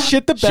were Lows gonna and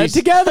shit the bed She's-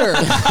 together.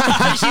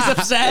 She's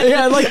upset.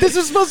 Yeah, like this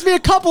is supposed to be a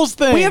couples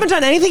thing. We haven't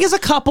done anything as a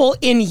couple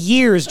in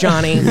years,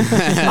 Johnny.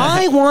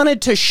 I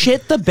wanted to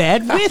shit the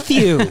bed with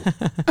you.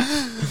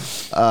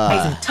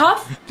 It's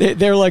tough.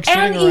 They're like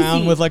and sitting around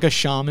easy. with like a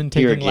shaman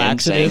Here taking again,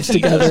 laxatives saying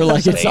he together doesn't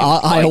like it's stay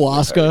and fight with her.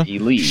 ayahuasca. He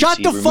leaves. Shut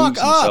He the removes fuck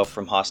up. himself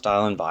from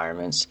hostile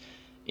environments.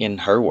 In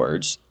her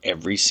words,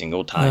 every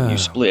single time you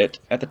split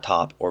at the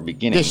top or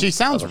beginning. Yeah, she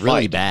sounds of a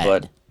really fight. bad.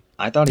 But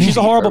I thought he She's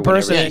a beat horrible her whenever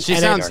person. he and she it-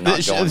 sounds- they're not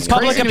it's going crazy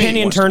public anywhere. to me. He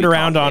opinion wants to turned be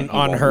around confident.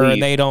 on He her, won't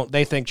and leave.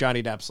 they think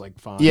Johnny Depp's like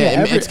fine. Yeah,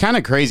 every- it's kind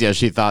of crazy how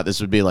she thought this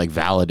would be like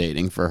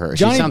validating for her.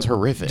 Johnny- she sounds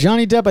horrific.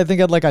 Johnny Depp, I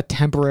think, had like a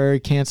temporary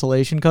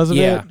cancellation because of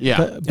Yeah, it. yeah.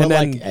 But And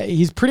then- like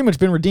he's pretty much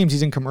been redeemed.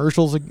 He's in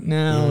commercials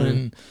now,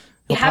 and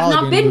We he'll have probably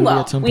not be in a been movie well.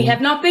 at some We point.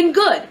 have not been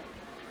good.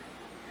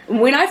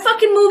 When I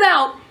fucking move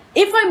out,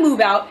 if I move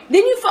out,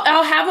 then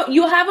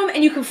you'll have them,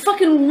 and you can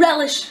fucking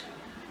relish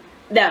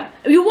them.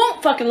 You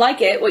won't fucking like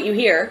it, what you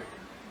hear.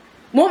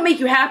 Won't make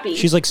you happy.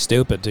 She's like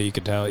stupid too. You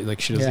could tell. Like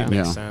she doesn't Yeah. even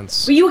make Yeah.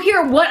 sense. But you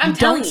hear what I'm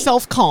telling Don't you.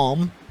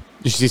 self-calm.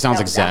 She sounds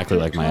No, exactly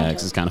that's like my good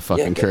ex. It's kind of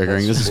fucking Yeah,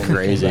 triggering. This is that's when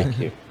we came crazy. back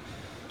here.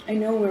 I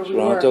know where we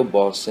Toronto, were.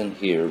 Boston,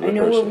 here. I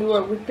know where we rehearsals.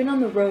 were. We've been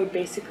on the road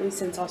basically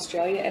since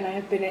Australia, and I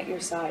have been at your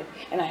side,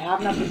 and I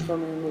have not been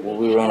filming a movie. Well,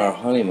 we were on our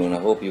honeymoon. I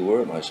hope you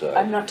were at my side.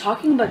 I'm not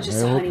talking about just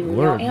I a hope honeymoon. you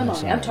were Now, at am my I?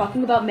 I'm side.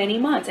 talking about many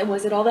months. And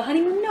was it all the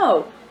honeymoon?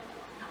 No.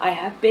 I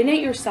have been at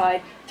your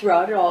side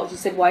throughout it all. You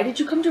said, "Why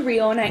did you come to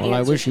Rio?" And I Well, I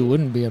answered. wish you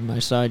wouldn't be at my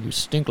side. You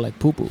stink like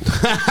poo-poo.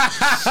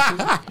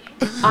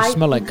 I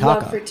smell like would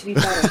love caca. for it to be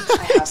better.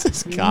 I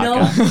have no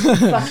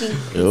caca.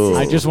 fucking Ew.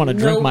 I just want to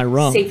drink no my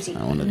rum. safety,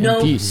 I wanna- no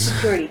in peace.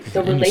 security. The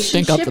And you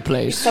relationship stink up the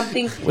place is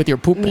something with your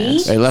poop me,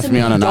 pants. They left me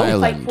on an don't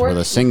island fight for, with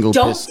a single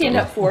don't pistol. stand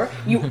up for.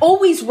 You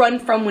always run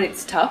from when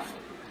it's tough.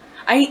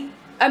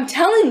 I'm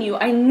telling you,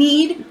 I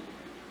need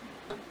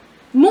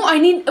more.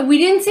 We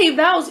didn't say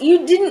vows.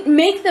 You didn't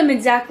make them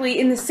exactly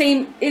in the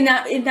same in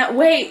that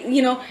way,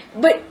 you know.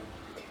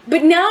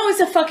 But now is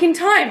the fucking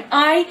time.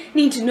 I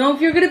need to know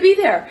if you're going to be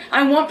there.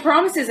 I want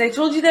promises. I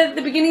told you that at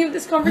the beginning of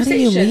this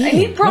conversation. mean? I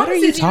need What are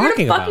you promises. You're gonna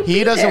talking fucking about? be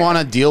He doesn't there. want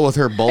to deal with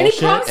her I need bullshit,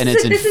 promises and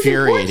it's that this is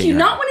important to infuriating you. her.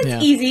 Not when it's Yeah.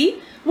 easy,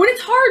 when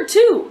it's hard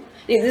too.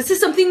 This is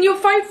something you'll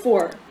fight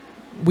for.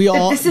 We That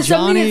all this is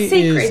something Johnny that's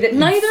sacred is that in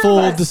neither full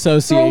of us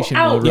dissociation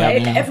throw out mode right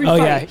at now. every Oh,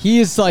 fight. yeah. He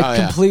is like Oh,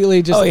 yeah.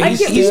 completely just Oh, yeah.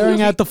 he's I get staring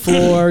this at the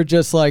floor,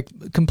 just like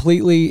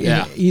completely.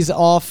 Yeah. He's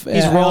off.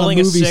 He's on rolling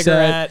a movie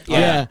cigarette. Set.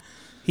 Yeah.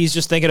 He's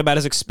just thinking about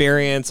his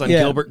experience on Yeah.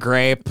 Gilbert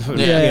Grape.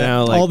 Yeah, You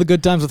know, like, all the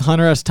good times with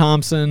Hunter S.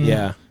 Thompson.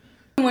 yeah.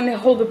 When they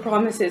hold the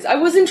promises. I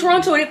was in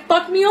Toronto and it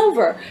fucked me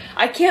over.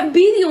 I can't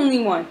be the only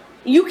one.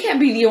 You can't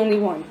be the only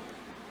one.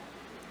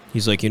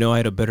 He's like, I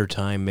had a better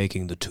time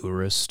making The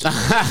Tourist.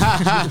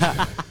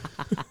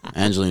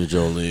 Angelina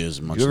Jolie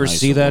is much You ever nicer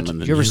see that? woman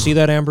than You ever see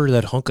that, Amber?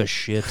 That hunk of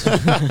shit.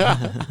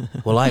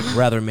 Well, I'd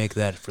rather make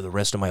that for the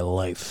rest of my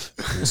life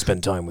than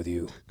spend time with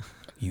you,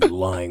 you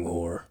lying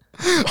whore.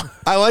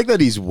 I like that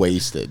he's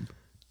wasted.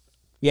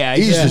 Yeah,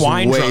 He's just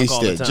wine drunk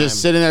all the wasted. time.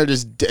 Just sitting there,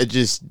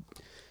 just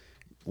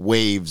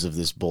waves of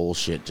this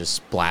bullshit just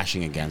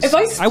splashing against If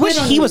I him. split wish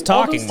on he you, was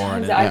all talking those more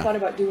times in that it. I thought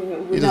about doing it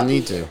would He not doesn't be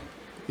need to.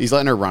 He's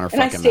letting her run her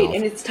And I fucking stayed, mouth.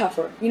 and it's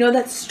tougher. You know,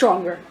 that's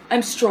stronger.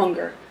 I'm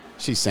stronger.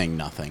 She's saying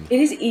nothing. It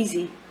is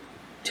easy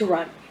to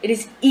run. It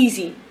is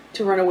easy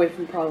to run away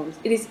from problems.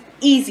 It is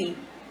easy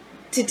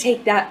to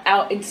take that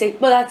out and say,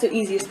 well, that's the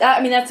easiest.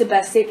 That's the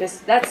best,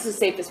 safest. That's the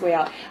safest way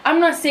out. I'm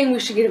not saying we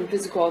should get in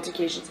physical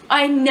altercations.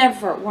 I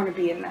never want to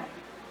be in that.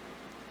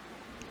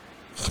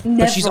 Never.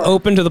 But she's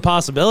open to the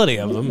possibility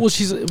of them. Well,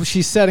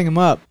 she's setting him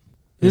up.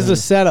 This is a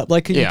setup.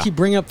 Like, you Yeah. keep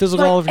bringing up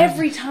physical But altercations,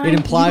 every time it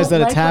implies you don't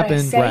that it's like what I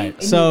happened. say Right.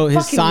 and So you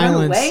his fucking run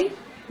silence away,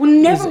 will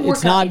never work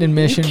It's not out.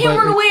 admission, You can't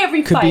but run away every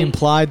it could fight. be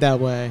implied that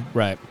way.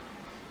 Right.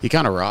 He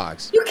kind of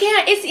rocks. You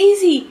can't. It's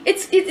easy.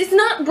 It's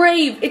not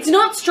brave. It's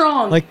not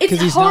strong. Like, it's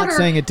 'cause he's not harder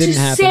saying it didn't to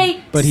happen, say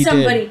but to he did.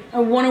 somebody, I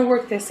want to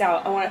work this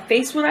out. I want to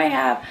face what I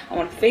have. I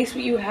want to face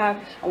what you have.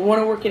 I want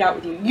to work it out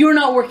with you. You're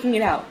not working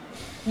it out.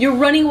 You're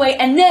running away,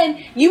 and then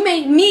you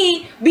make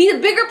me be the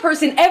bigger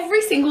person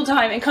every single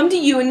time and come to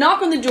you and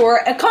knock on the door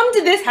and come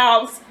to this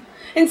house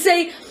and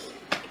say,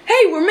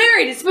 hey, we're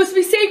married. It's supposed to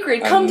be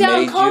sacred. Calm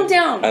down. Calm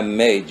down. I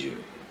made you.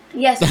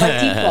 Yes, by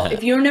default.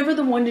 If you're never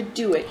the one to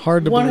do it,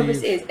 Hard to one of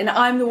us believe. is, and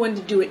I'm the one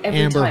to do it every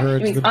Amber time.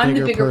 Heard's It means the I'm the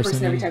bigger bigger person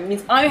person every in time. It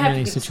means I have to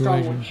many be the strong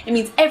one. situations. It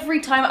means every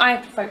time I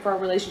have to fight for our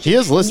relationship. He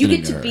is listening You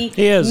get to to her. be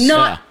He is,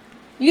 not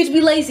You get to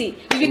be lazy.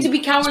 You get to be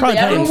cowardly.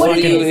 I don't know what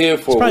it is.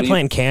 He's probably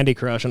playing Candy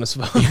Crush on his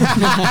phone.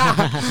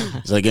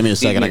 He's like, give me a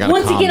second, I got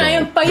Once again, I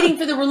am fighting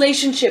for the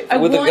relationship.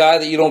 With a guy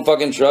that you don't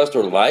fucking trust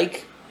or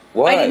like?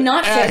 Why? I did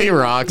not say he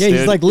rocks, Yeah, dude.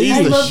 he's like,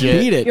 leave the shit.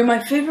 Beat it. You're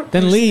my favorite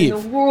Then person leave.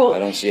 in the world. I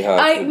don't see how.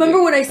 I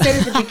remember what I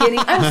said at the beginning.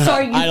 I'm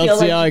sorry you I don't feel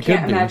see how I like you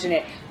can't could be. imagine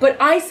it. But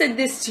I said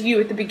this to you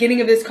at the beginning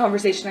of this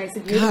conversation. I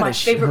said, you're God, my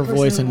is favorite her person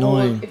voice in the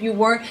annoying. world. If you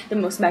weren't the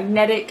most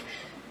magnetic,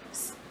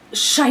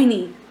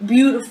 shiny,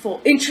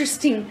 beautiful,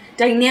 interesting,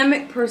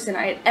 dynamic person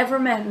I had ever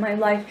met in my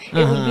life,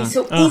 it would be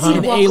so easy to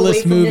An walk away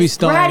A-list from movie this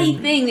star.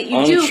 bratty thing that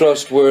you do.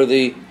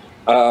 Untrustworthy.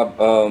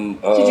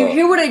 Did you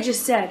hear what I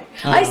just said?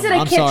 I said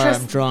I I'm can't sorry,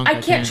 trust. I'm drunk.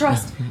 I can't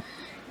trust.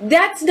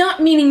 That's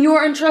not meaning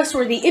you're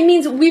untrustworthy. It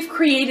means that we've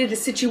created a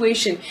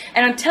situation,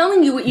 and I'm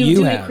telling you what you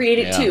do to have. create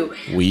it too.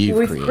 We've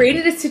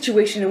created a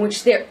situation in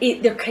which there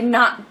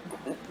cannot.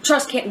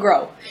 Trust can't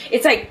grow.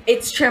 It's like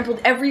it's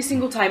trampled every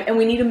single time, and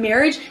we need a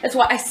marriage. That's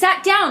why I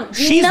sat down.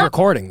 She's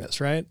recording this,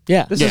 right?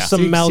 Yeah. This is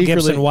some Mel Secretly.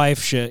 Gibson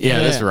wife shit. Yeah,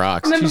 this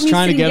rocks. I remember She's me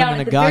trying to sitting get him down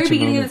in at a the very gotcha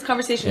beginning moment. of this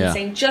conversation Yeah. and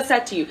saying just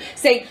that to you.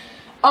 Say,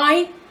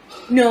 I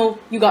know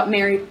you got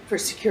married for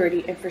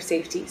security and for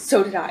safety.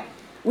 So did I.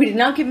 We did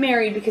not get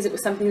married because it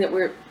was something that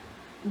we're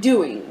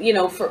doing,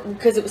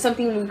 because it was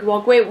something we could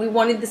walk away. We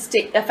wanted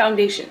a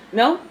foundation.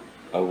 No?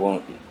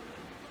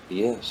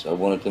 Yes, I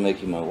wanted to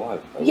make you my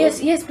wife.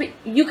 Yes, but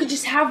you could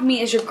just have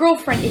me as your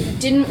girlfriend if you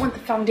didn't want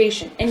the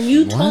foundation. And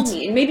you told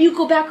me, and maybe you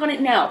go back on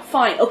it now.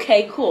 Fine,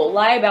 okay, cool.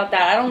 Lie about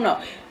that. I don't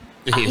know.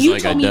 You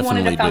told me you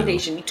wanted a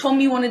foundation. You told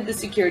me you wanted the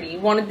security. You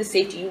wanted the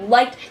safety. You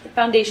liked the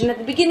foundation. At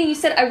the beginning, you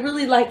said, I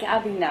really like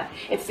having that.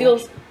 It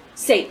feels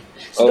safe.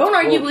 So don't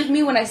argue with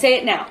me when I say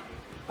it now.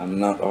 I'm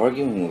not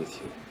arguing with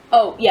you.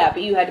 Oh, yeah,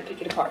 but you had to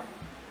pick it apart.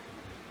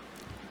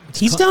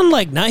 He's done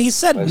he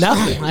said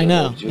nothing. I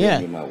know. wanted you Yeah.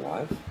 to be my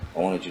wife. I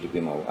wanted you to be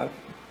my wife.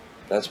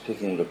 That's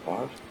picking it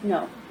apart.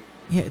 No.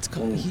 Yeah, it's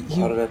called.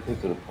 How did I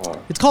pick it apart?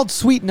 It's called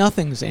Sweet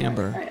Nothings,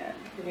 Amber.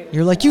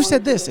 You're like, you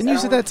said this, and you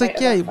said that. It's like,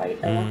 yeah,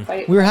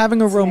 we were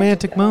having a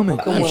romantic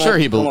moment. I'm sure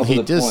he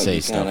did say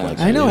stuff like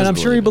that. I know, and I'm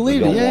sure he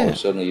believed it. Yeah.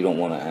 Suddenly you don't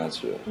want to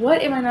answer it.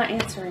 What am I not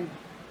answering?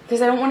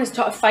 Because I don't want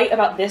to fight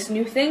about this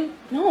new thing?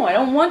 No, I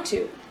don't want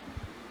to.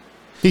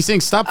 He's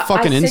saying, stop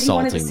fucking I said insulting you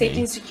wanted the safety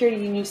me. and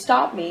security, and you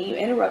stopped me, you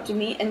interrupted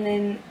me, and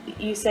then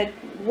you said,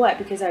 what?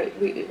 Because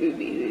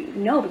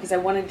because I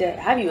wanted to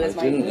have you as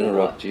my... I didn't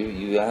interrupt you.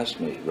 You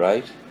asked me,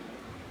 right?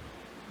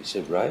 You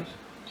said, right?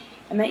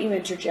 I meant you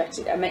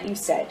interjected. I meant you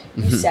said.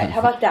 You said. How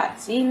about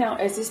that? See, now,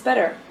 is this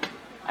better?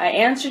 I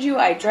answered you.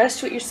 I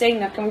addressed what you're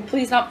saying. Now, can we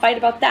please not fight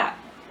about that?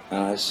 And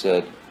I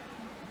said,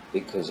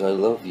 because I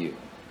love you. You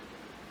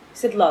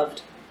said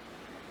loved.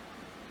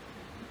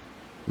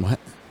 What?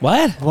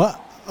 What?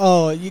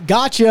 Oh, you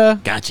gotcha.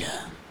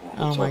 Gotcha.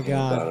 Oh my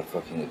God. About a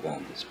fucking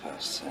event this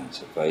past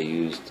tense. If I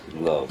used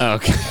love,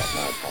 Okay.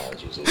 my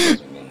apologies. It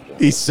doesn't mean it.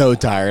 He's so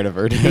tired of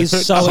her. Dude.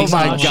 He's so oh my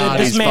exhausted. God,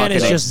 This he's man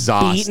is fucking just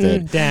exhausted.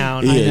 beaten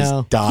down. He I is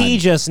know. done. He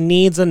just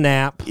needs a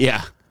nap.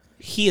 Yeah.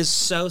 He is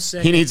so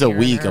sick. He needs of a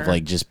hearing week her.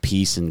 of just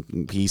peace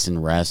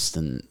and rest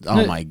and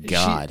oh my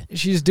God.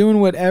 She's doing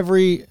what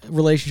every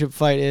relationship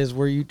fight is,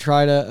 where you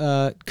try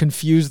to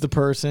confuse the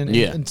person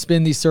and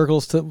spin these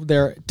circles till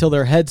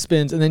their head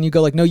spins, and then you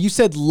go like, no, you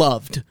said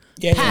loved.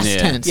 Past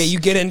tense. Yeah, you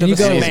get into you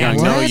the go,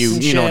 semantics. No, and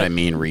you know what shit. I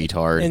mean,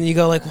 retard. And you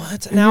go like,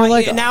 what? Now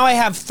I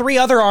have 3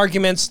 other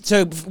arguments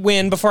to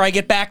win before I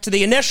get back to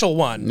the initial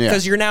one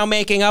because you're now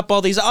making up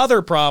all these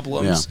other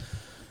problems. Yeah.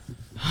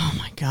 Oh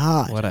my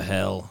God. What a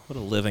hell. What a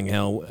living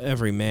hell.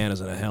 Every man is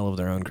in a hell of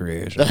their own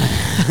creation.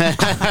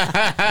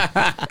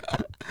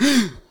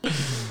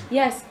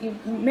 Yes, you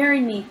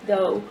married me,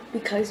 though,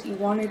 because you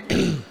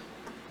wanted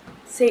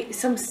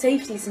some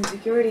safety, some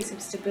security, some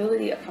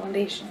stability, a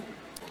foundation.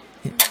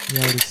 You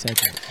already said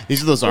that.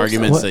 These are those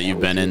arguments that you've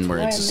been in where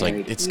it's just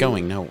like it's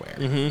going nowhere.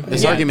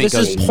 This argument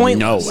This is goes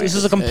pointless. nowhere. This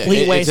is a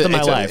complete waste of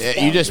my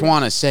life. You just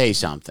want to say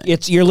something.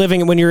 You're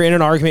living when you're in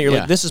an argument. You're Yeah.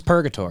 like, this is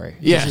purgatory.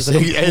 Yes, This is a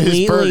it is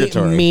completely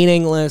purgatory.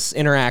 meaningless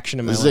interaction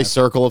in my This is life. a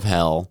circle of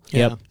hell.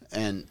 Yep.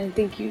 And I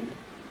think you...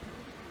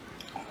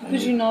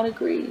 Could you not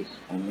agree?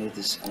 I need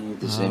the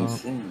same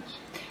things.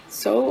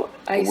 So,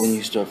 But when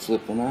you start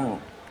flipping out,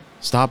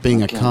 stop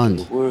being I a can't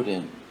get cunt. a word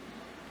in.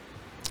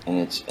 And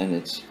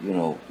it's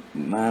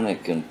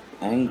manic and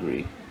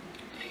angry.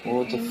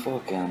 What the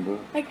fuck, Amber?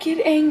 I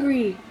get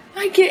angry.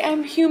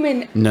 I'm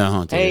human.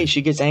 No, dude. Hey,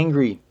 she gets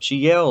angry. She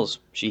yells.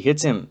 She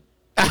hits him.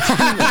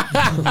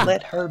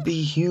 Let her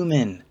be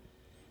human.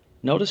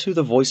 Notice who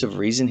the voice of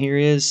reason here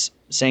is,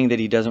 saying that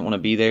he doesn't want to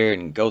be there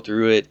and go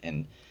through it,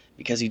 and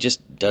because he just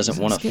doesn't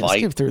want to fight,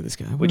 skip through this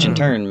guy. which in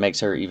turn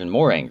makes her even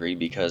more angry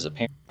because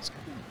apparently...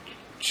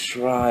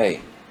 Try.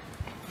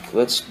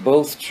 Let's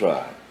both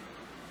try.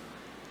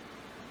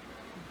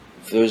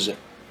 If there's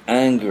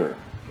anger,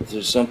 if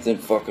there's something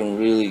fucking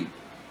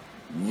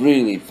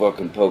really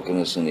fucking poking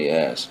us in the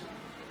ass,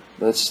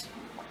 let's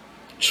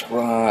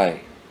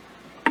try.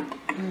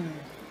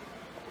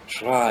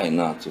 Try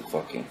not to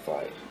fucking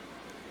fight.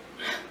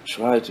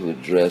 Try to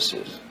address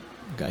it.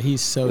 God,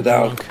 he's so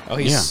Without- drunk. Oh,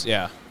 he's...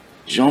 Yeah.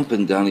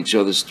 jumping down each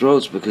other's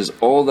throats, because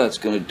all that's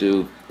going to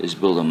do is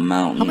build a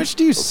mountain. How much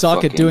do you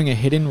suck at doing a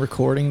hidden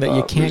recording that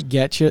you can't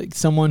get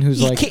someone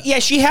who's like... Yeah,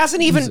 she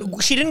hasn't even...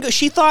 She didn't go...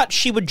 She thought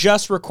she would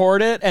just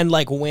record it and,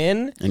 like,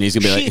 win. And he's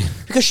going to be like...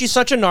 Because she's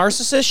such a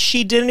narcissist,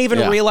 she didn't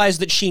even realize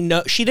that she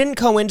didn't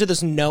go into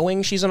this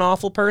knowing she's an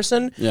awful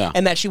person. Yeah.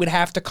 And that she would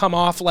have to come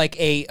off like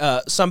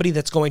a somebody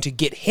that's going to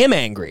get him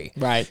angry.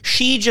 Right.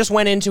 She just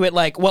went into it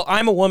like, well,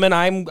 I'm a woman.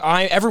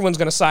 Everyone's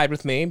going to side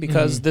with me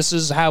because this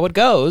is how it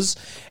goes.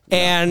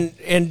 And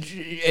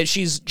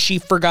she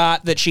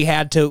forgot that she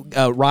had to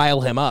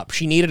rile him up.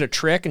 She needed a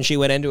trick, and she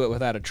went into it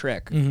without a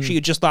trick. She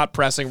just thought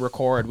pressing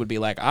record would be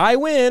like, I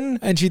win.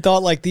 And she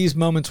thought like these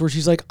moments where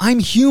she's like, I'm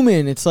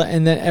human. It's like,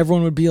 and then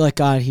everyone would be like,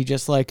 God, he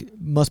just like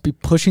must be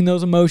pushing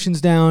those emotions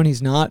down.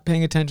 He's not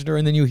paying attention to her.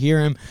 And then you hear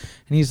him,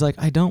 and he's like,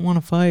 I don't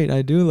want to fight.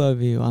 I do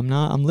love you.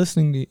 I'm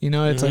listening to you. You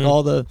know, it's like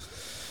all the.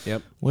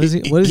 Yep. What is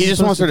he? He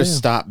just wants her to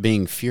stop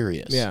being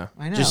furious. Yeah,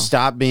 I know. Just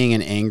stop being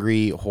an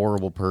angry,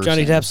 horrible person.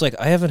 Johnny Depp's like,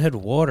 I haven't had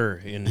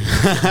water in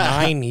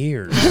 9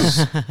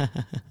 years.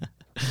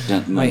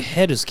 My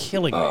head is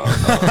killing me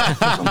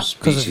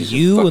because of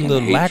you and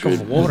the lack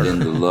of water.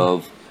 And the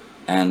love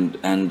and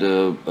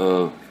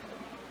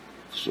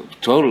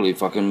totally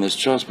fucking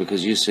mistrust,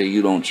 because you say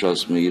you don't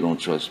trust me, you don't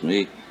trust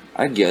me.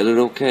 I get it,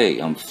 okay.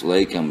 I'm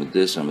flake, I'm a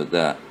this, I'm a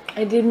that.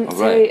 I didn't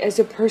say as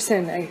a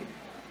person.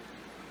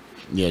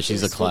 Yeah,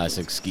 she's a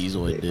classic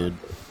schizoid, dude.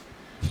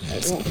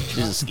 She's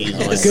a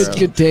schizoid.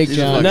 Good take,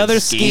 John. Another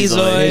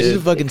schizoid. She's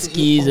a fucking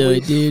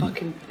schizoid, dude.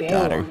 Fucking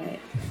Got her.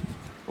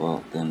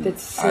 Well, then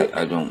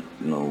I don't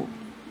know.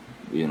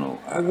 You know,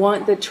 I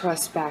want the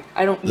trust back.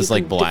 I don't. This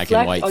like black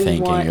and white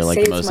thinking. You're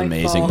like the most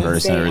amazing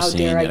person I've ever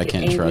seen. I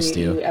can't trust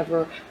you.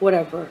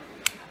 Whatever.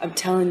 I'm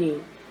telling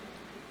you.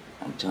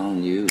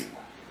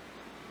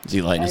 Is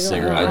he lighting a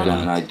cigarette?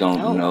 I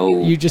don't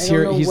know. You just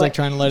hear he's like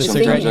trying to light a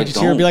cigarette. You just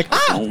hear him be like,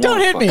 don't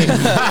hit me.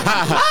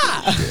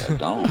 I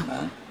don't,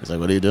 man. He's like,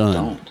 what are you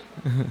doing?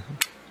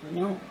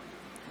 No.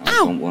 I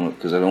don't want to,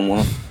 because I don't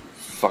want to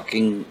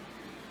fucking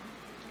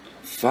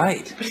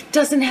fight. But it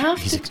doesn't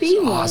have to be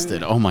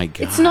exhausted. Oh my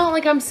god. It's not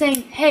like I'm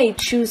saying, hey,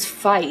 choose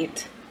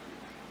fight.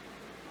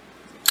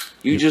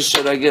 You just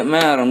said I get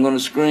mad, I'm going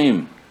to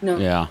scream. No.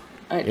 Yeah.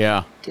 I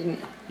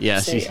didn't.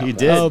 Yes, you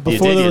did. Oh,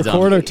 before the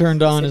recorder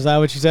turned on, is that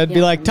what you said?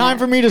 Be like, time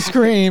for me to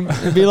scream.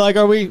 And be like,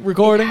 are we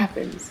recording? It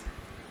happens.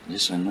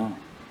 Yes, I know.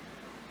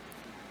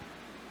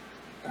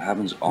 It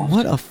happens often.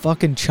 What a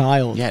fucking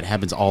child. Yeah, it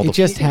happens all the time. It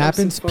just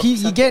happens. Pete,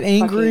 you get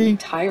angry.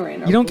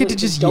 You don't get to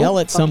just yell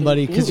at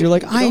somebody because you're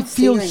like, I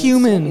feel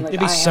human.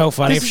 It'd be so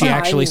funny if she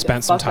actually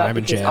spent some time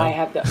in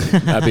jail.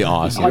 That'd be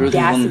awesome.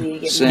 Audacity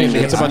to get me.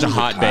 It's a bunch of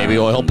hot baby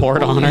oil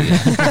poured on her.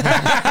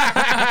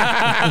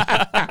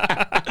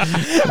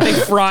 They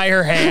fry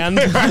her hand.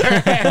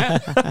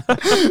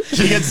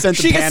 She gets sent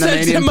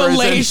to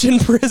Malaysian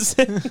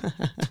prison.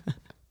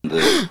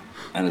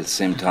 And at the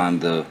same time,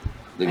 the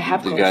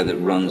guy that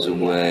runs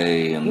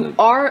away and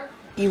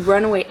you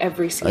run away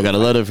every single I got a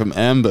letter from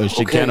Amber.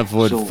 She can't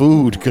afford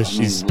food because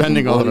she's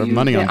spending all her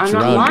money on drugs.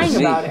 I'm not lying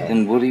about it.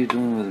 Then what are you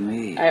doing with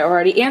me? I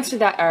already answered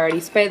that.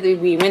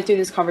 We went through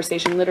this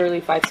conversation literally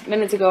 5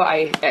 minutes ago.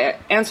 I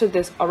answered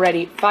this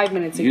already 5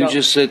 minutes ago. You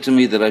just said to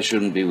me that I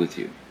shouldn't be with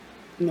you.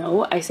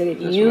 No, I said if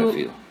That's you... what I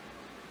feel.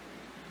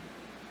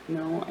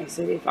 No, I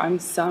said if I'm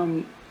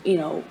some,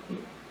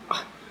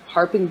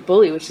 harping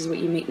bully, which is what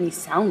you make me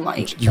sound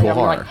like. You I'm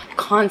are. like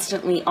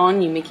constantly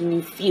on you, making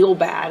you feel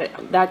bad.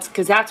 That's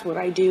because that's what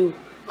I do.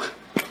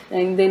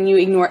 And then you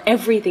ignore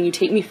everything. You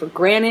take me for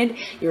granted.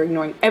 You're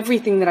ignoring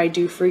everything that I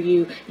do for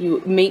you.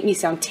 You make me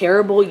sound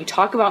terrible. You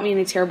talk about me in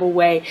a terrible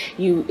way.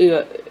 You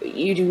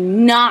do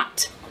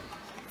not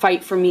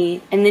fight for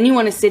me, and then you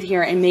want to sit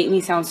here and make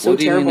me sound so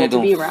terrible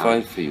to be around.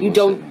 Fight for you? You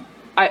don't.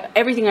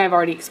 Everything I've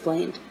already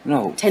explained.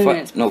 No, 10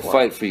 minutes. No,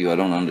 fight for you. I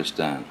don't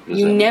understand.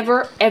 You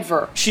never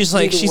ever. She's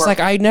like,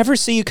 I never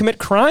see you commit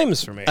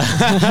crimes for me,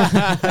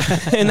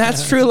 and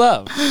that's true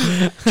love.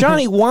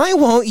 Johnny, why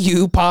won't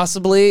you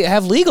possibly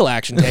have legal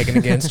action taken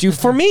against you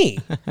for me?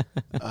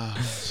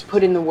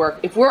 Put in the work.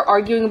 If we're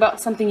arguing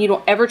about something, you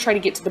don't ever try to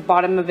get to the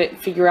bottom of it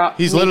and figure out.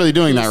 He's literally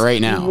doing that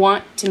right now. You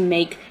want to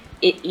make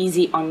it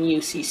easy on you,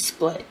 so you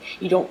split.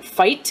 You don't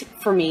fight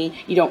for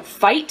me. You don't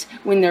fight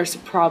when there's a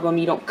problem.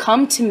 You don't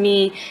come to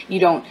me. You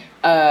don't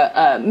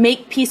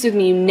make peace with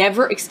me. You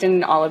never extend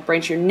an olive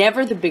branch. You're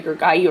never the bigger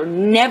guy. You're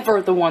never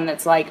the one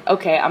that's like,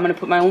 okay, I'm going to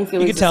put my own feelings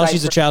aside. You can tell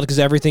she's a for child because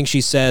everything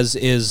she says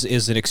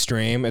is an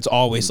extreme. It's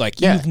always like,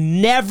 you've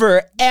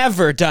never,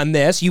 ever done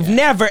this. You've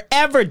never,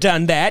 ever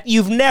done that.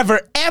 You've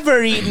never,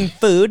 ever eaten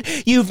food.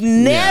 You've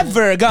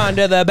never gone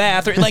to the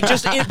bathroom. Like,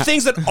 just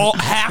things that all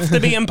have to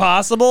be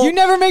impossible. You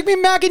never make me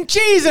mac and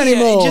cheese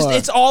anymore.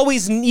 It's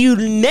always, you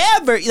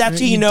never, that's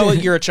how you know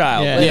you're a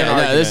child.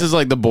 This is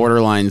like the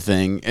borderline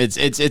thing.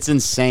 It's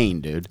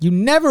insane, dude. You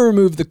never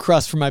remove the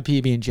crust from my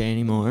PB&J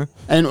anymore.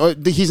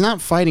 And he's not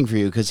fighting for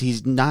you because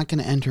he's not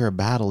going to enter a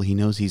battle he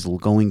knows he's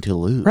going to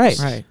lose.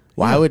 Right.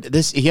 Why would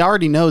this? He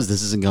already knows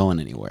this isn't going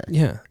anywhere.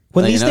 Yeah.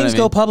 When these things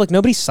go public,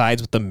 nobody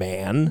sides with the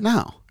man.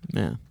 No.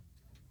 Yeah.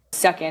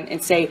 second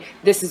and say,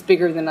 this is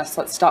bigger than us,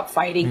 let's stop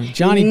fighting.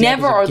 Johnny you Depp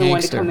never is a are the one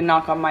to gangster. come and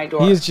knock on my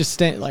door. He is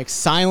just like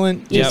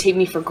silent. You take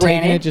me for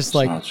granted. Taking it just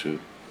like Not true.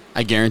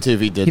 I guarantee if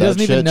he did He that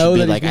doesn't shit, even know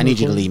she'd that be he's like, being I need you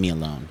to recorded. leave me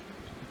alone.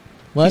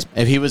 What?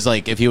 If he would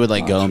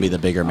like go and be the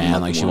bigger man,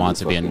 not like the she one wants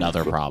who to be fucking-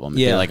 another problem.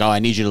 Yeah. Be like, oh, I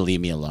need you to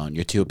leave me alone.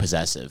 You're too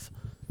possessive.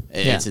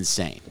 It's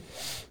insane.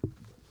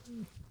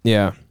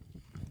 Yeah.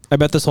 I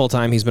bet this whole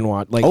time he's been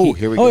watching. Like, Oh,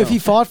 here we Oh, go. if he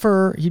fought for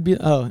her, he'd be.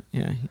 Oh,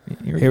 yeah.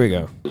 here we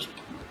go.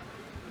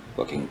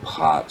 Fucking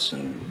pots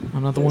and.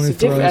 I'm not the one who It's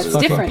different. throws That's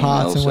fucking different.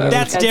 pots and whatever.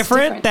 That's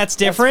different. That's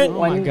different.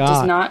 One Oh my does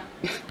God. not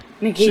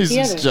negate She's the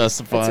just other.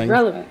 justifying. It's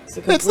irrelevant. It's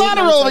It's complete not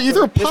irrelevant. You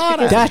threw a non-sequitur. Just pot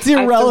because at That's I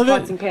throw irrelevant.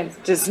 pots and pans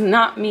does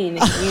not mean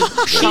that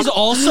you. She's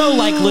also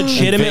like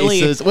legitimately.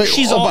 faces. Wait,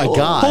 she's oh my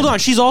God. Hold on.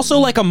 She's also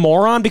like a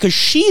moron because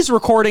she's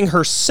recording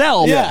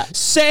herself Yeah.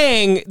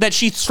 saying that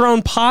she's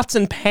thrown pots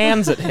and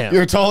pans at him.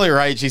 You're totally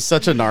right. She's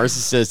such a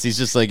narcissist. He's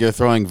just like, you're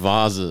throwing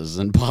vases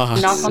and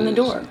pots. knock on the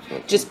door.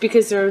 Just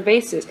because there are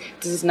vases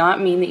does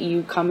not mean that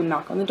you come and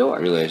knock on the door.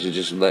 Really, I should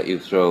just let you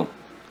throw.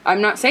 I'm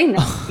not saying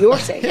that. You're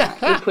saying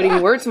that. You're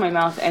putting words in my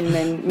mouth and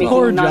then making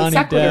Poor non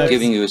Johnny sequiturs. Depp.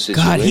 Giving you a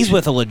situation. God, he's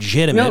with a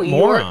legitimate No,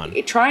 moron.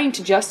 you're trying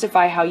to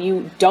justify how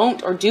you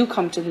don't or do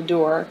come to the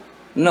door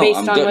No, based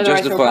I'm on whether I throw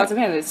justifying. pots and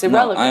pans. It's No,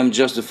 irrelevant. I am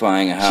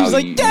justifying how She's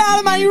like, you, get out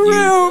of my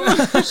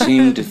room. you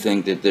seem to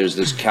think that there's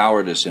this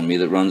cowardice in me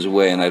that runs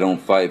away and I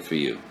don't fight for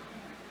you.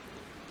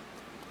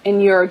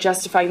 And you're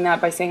justifying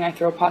that by saying I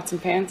throw pots and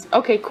pans?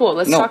 Okay, cool.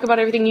 Let's No. talk about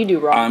everything you do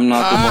wrong. I'm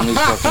not the one who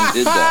fucking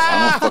did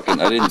that.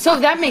 I didn't. So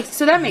that makes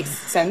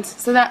sense.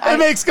 So that It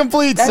makes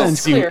complete that's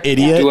sense, clear. you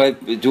idiot.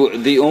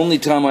 The only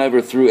time I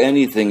ever threw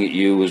anything at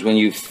you was when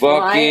you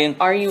fucking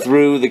are you-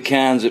 threw the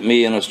cans at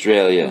me in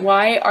Australia.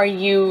 Why are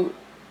you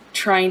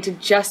trying to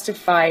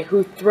justify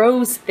who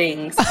throws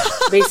things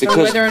based on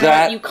Because whether or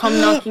that- not you come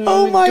knocking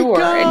on the my door?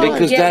 God. And don't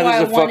Because get that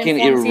why is a one fucking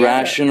informs the other.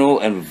 irrational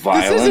and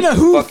violent. This isn't a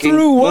who fucking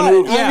threw what.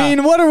 maneuver. I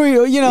mean, what are we?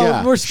 You know,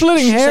 Yeah. we're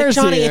splitting She's like, hairs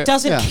Johnny, here. it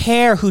doesn't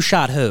care who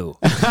shot who.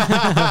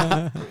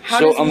 How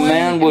So does a one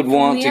man would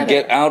inform want the to other?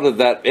 get out of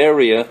that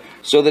area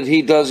so that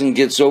he doesn't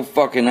get so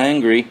fucking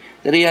angry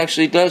that he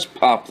actually does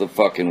pop the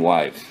fucking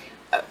wife.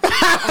 Wait,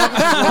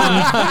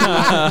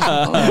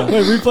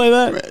 replay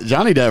that.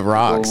 Johnny Depp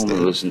rocks. Go home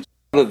and listen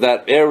to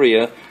that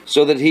area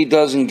so that he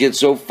doesn't get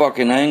so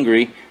fucking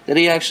angry that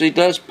he actually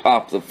does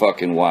pop the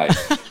fucking wife.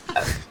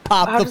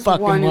 Pop How the does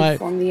fucking one wife.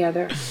 inform the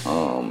other?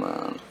 Oh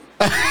man.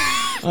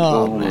 Oh, Go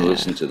home man. and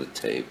listen to the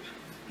tape.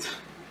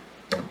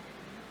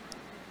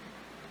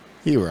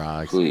 He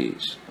rocks.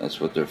 Please. That's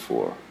what they're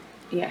for.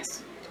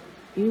 Yes.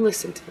 You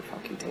listen to the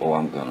fucking tape. Oh,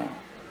 I'm gonna.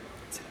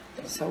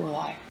 So will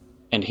I.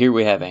 And here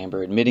we have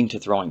Amber admitting to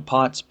throwing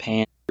pots,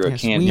 pans, through a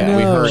Yes, can. we down. know.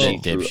 We heard She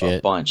it through a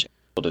dipshit. bunch.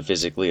 Able to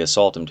physically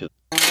assault him to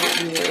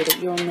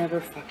You'll never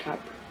fuck up.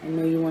 I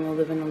know you want to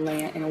live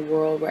in a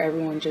world where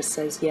everyone just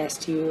says yes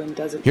to you and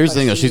doesn't. Here's the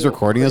thing, though. question She's you or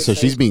recording this, so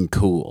criticize she's being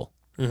cool.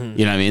 Mhm.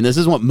 You know what I mean? This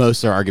is what most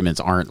of their arguments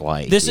aren't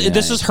like. This you know?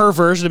 this is her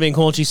version of being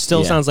cool, and she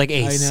still Yeah. sounds like I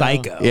a know.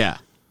 psycho. Yeah.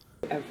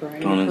 ever. I know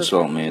Don't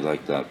insult perfect, me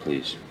like that,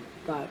 please.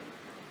 But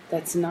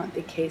that's not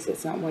the case.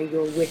 It's not why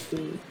you're with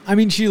me. I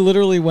mean, she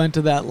literally went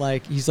to that,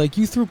 like, he's like,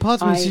 you threw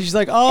pots. And she's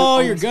like, oh,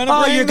 am you're honest. gonna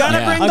Oh, bring you're gonna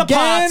the, bring the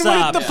again pots with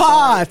up. the Yeah. You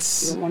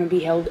pots. don't want to be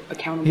held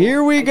accountable.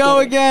 Here we I go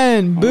get it.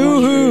 again.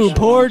 Boo hoo.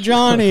 Poor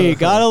Johnny.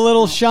 Got a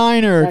little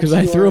shiner because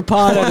I That's threw a your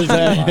pot at his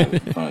head. In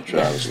front of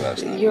Travis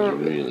last night. You're-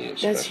 was really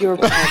That's expected. your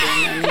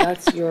problem, and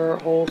that's your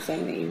whole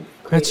thing that you.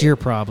 That's your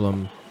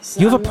problem. So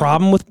You have I'm a not-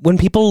 problem with when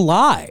people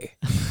lie.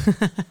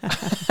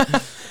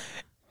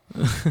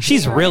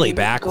 She's really Go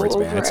backwards,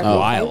 over man. It's every fight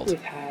wild.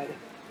 we've had.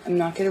 I'm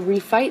not gonna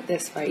refight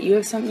this fight. You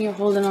have something you're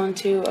holding on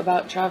to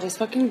about Travis.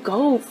 Fucking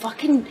go fuck.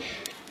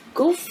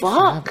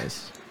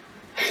 Travis.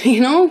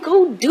 You know,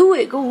 go do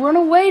it. Go run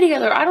away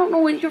together. I don't know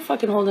what you're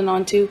fucking holding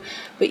on to,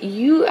 but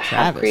you have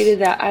Travis. created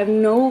that. I have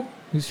no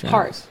Who's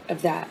part Travis?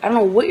 of that. I don't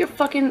know what you're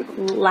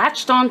fucking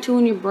latched onto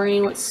in your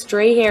brain. What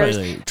stray hairs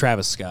Probably like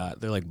Travis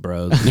Scott. They're like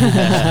bros.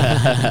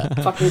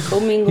 fucking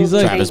commingled. He's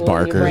like- Travis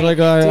Barker. He's like,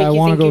 I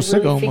want to go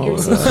sicko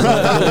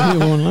mode. He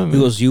won't let me.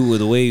 Because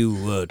the way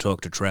you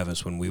talked to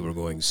Travis when we were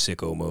going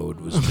sicko mode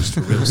was just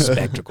a real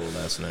spectacle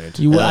last night.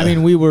 I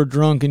mean, we were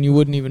drunk, and you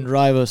wouldn't even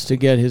drive us to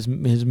get his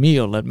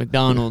meal at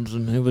McDonald's,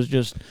 and it was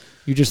just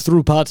you just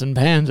threw pots and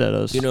pans at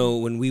us. You know,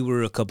 when we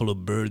were a couple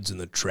of birds in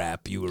the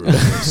trap, you were a real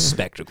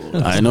spectacle.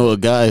 I know a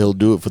guy who'll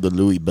do it for the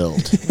Louis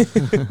belt.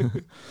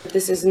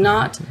 This is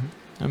not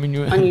I mean,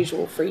 you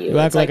unusual for you. You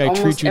act It's like I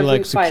almost treat you every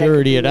like fight I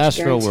security can at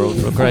pretty much Astro World,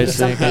 guarantee for you Christ's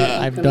find sake.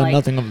 something I've you done can,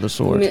 nothing of the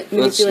sort. Let's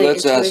manipulate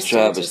ask and twist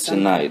Travis into something.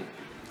 tonight.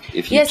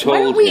 If you Yes, why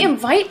told don't we him,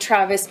 invite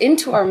Travis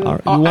into our You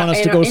want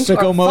us to go into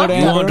our sicko mode, fucked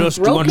Amber? up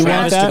You want road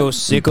Travis trip? to go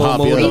sicko Pop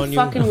mode it. on Big you?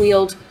 fucking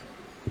wheeled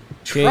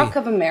truck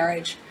of a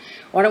marriage.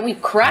 Why don't we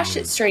crash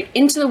it straight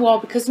into the wall?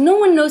 Because no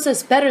one knows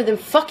us better than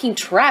fucking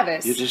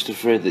Travis. you're just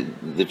afraid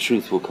that the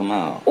truth will come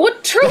out.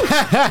 What truth?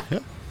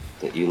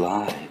 That you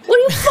lied. What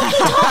are you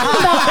fucking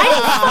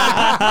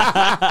talking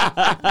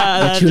about?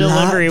 That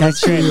delivery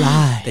was great.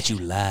 That you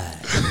lied.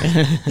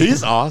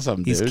 He's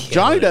awesome, He's dude. killing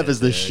Johnny Depp it, is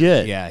the dude.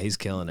 shit. Yeah, he's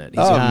killing it.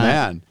 Oh,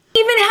 man. I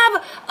didn't even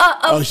have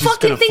she's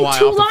fucking gonna thing fly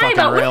to off the lie fucking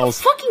about. What are you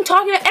rails. fucking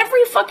talking about?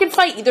 Every fucking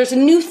fight, there's a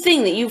new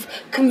thing that you've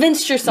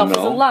convinced yourself is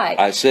a lie.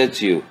 I said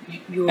to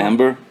you,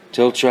 Amber,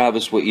 tell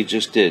Travis what you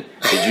just did.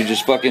 Did you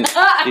just fucking,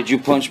 did you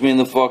punch me in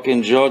the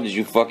fucking jaw? Did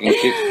you fucking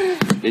kick?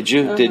 Did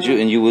you? Did you?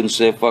 And you wouldn't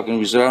say fucking,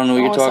 you said, I don't know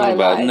what you're so talking I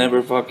about. lied.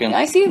 Never fucking,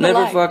 I see the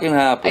never lie. fucking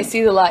happened. I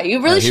see the lie.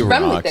 You really should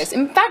run with this.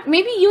 In fact,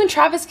 maybe you and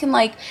Travis can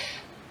like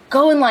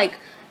go and like,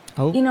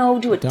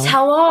 do a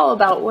tell-all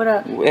about what a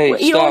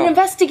an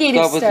investigative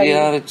Stop with study. the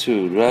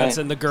attitude, right? That's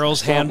in the Girls'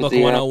 Stop with Handbook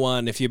the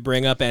 101. If you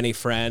bring up any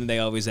friend, they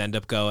always end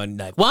up going,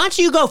 like, why don't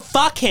you go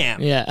fuck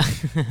him? Yeah.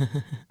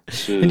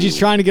 And she's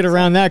trying to get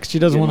around that because she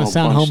doesn't want to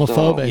sound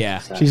homophobic. Yeah.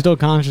 She's still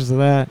conscious of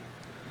that.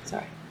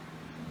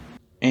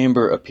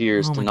 Amber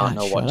appears Oh to my not God,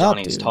 know what shut up,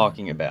 Johnny is dude.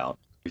 talking about.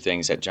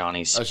 Things that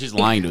Johnny's. Oh, she's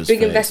lying to his Big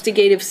face.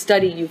 investigative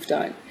study you've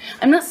done.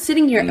 I'm not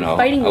sitting here No,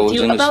 fighting I with was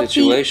you in a about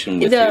situation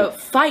the with you.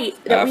 fight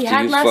that we After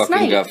had you last fucking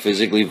night. got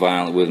physically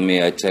violent with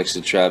me, I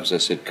texted Travis. I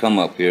said, "Come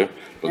up here,"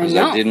 because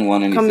know. I didn't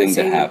want Come and anything to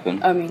save me.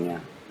 happen. I mean,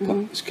 yeah.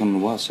 It's coming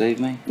to what? Save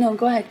me? No,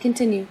 go ahead.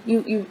 Continue.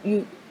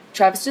 You.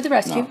 Travis to the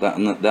rescue.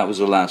 No, that was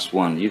the last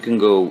one. You can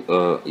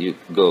go. You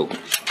go.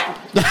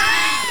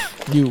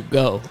 You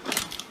go.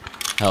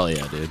 Hell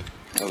yeah, dude.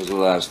 That was the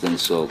last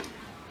insult.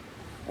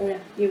 Oh,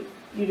 yeah.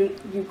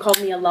 You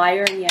called me a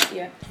liar, and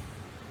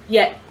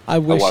yet I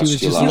wish he was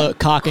just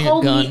cocking a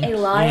called gun. me a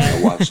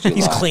liar.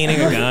 He's cleaning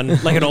a gun,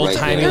 like an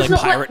old-timey There's like no-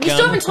 pirate You gun.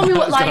 still haven't told me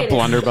what lie it is.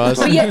 blunderbuss.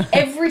 But yet,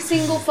 every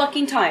single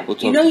fucking time. We'll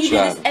You talk know to you do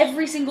this Travis.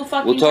 every single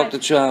fucking We'll talk time. to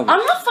Travis.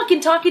 I'm not fucking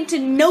talking to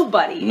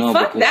nobody. No,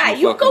 Fuck because that.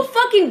 you You go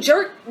fucking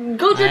jerk.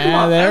 Go jerk him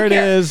off. There I it don't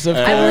care. is. Of I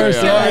really course.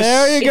 don't.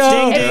 There you It's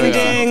go. every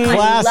single time.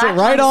 Class You it latch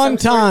right onto on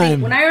some sort of thing.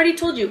 time. When I already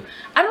told you,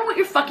 I don't know what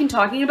you're fucking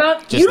talking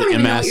about. Just You don't the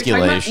even know what you're talking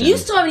about. emasculation. You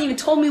still haven't even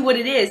told me what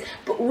it is.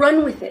 But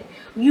run with it.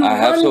 I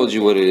have told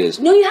you what it is.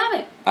 No, you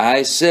haven't.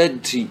 I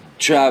said to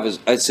Travis.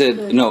 I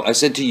said no. I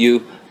said to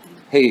you,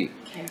 "Hey,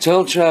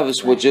 tell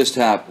Travis what just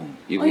happened."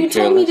 Oh, can you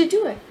care told me less. to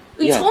do it.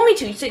 You Yeah. told me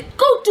to. You said,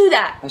 go do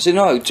that. I said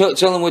no.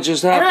 Tell him what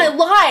just And happened.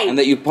 I lied. And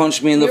that you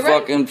punched me in the You're right.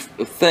 fucking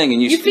thing,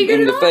 and you figured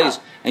in it the out. face,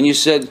 and you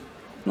said,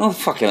 "No,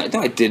 fucking, no,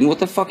 I didn't. What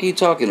the fuck are you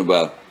talking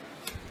about?"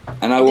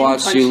 And I didn't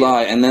watched punch you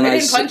lie, and then I I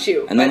didn't punch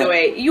you. and By then the I-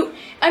 way,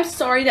 I'm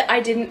sorry that I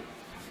didn't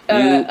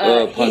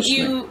hit punched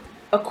you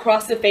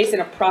across the face in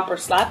a proper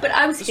slap, but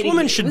I was hitting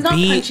woman you. should I was not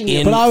be punching you.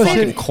 in But I was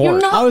fucking hit-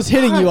 court. I was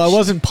hitting you. I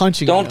wasn't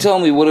punching you. Don't tell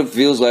me what it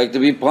feels like to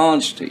be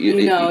punched.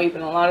 You know, you've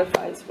been a lot of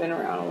fights, been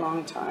around a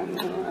long time.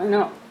 I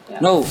know. Yeah.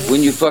 No,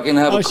 when you fucking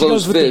have Oh, a she goes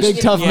closed with the fist.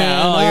 big tough Yeah,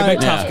 man. oh, you're a All big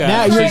right. tough guy.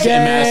 Now you're Just gay.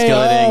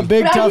 emasculating. Oh,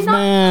 big But I tough did not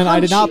man. I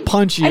punch did not you.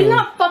 punch you. I did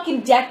not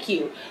fucking deck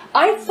you.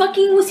 I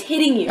fucking was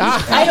hitting you.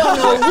 I don't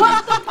know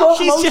what the fuck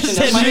She's motion just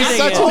is. admitting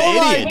such it. an Oh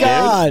my idiot, dude.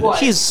 God.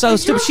 She is so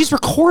stupid. She's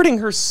recording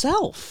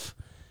herself.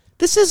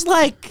 This is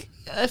like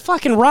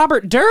fucking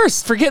Robert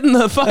Durst for getting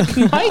the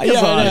fucking mic is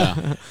Yeah, on.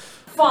 yeah.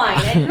 Fine.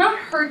 I did not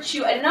hurt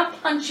you. I did not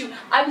punch you.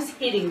 I was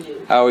hitting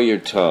you. How are your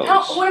toes?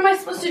 What am I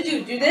supposed to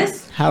do? Do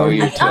this? How are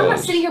your you? I'm not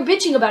toes? sitting here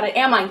bitching about it,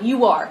 am I?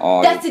 You are.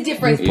 Oh, That's the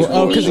difference you- between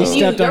Oh, me because he and you.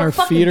 stepped on You're her a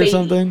fucking feet or baby.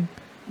 something?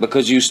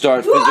 Because you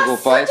start You physical are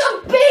fights.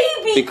 such a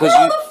baby. Because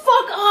Grow you- the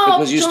fuck up,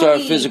 Because you start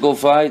Johnny. physical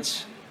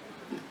fights.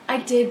 I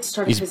did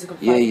start a physical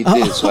fight. Yeah, you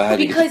did. So I had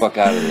to get the Because- fuck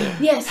out of there.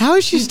 Yes. How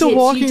is she you still did.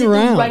 walking She did the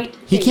around? right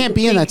He thing, can't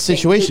the be in big that thing.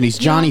 situation. He's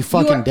Johnny You're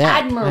fucking dead.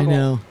 admirable. I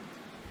know.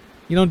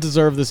 You don't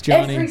deserve this,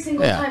 Johnny. Every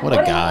single Yeah, time. what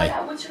a guy.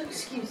 What's your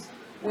excuse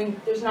when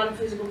there's not a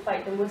physical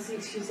fight? Then what's the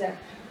excuse there?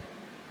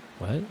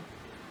 What?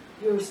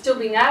 You're still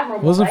being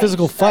admirable. It wasn't a right?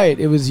 physical Just by fight.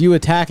 It was you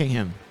attacking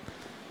him.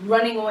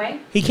 running away.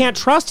 He can't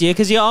trust you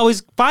because you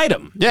always fight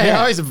him.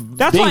 Yeah, he's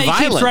That's being why he keeps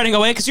violent. running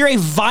away because you're a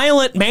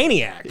violent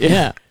maniac.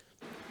 Yeah.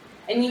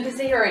 And you can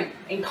sit here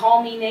and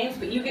call me names,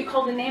 but you get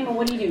called a name, and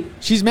what do?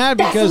 She's mad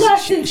That's because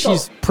less insult.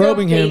 she's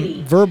probing You're a him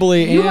baby.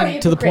 verbally You are a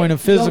and to the point of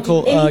hypocrite. Don't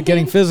physical, do anything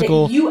getting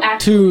physical that you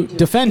actually to do.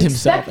 defend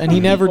himself, Expect and he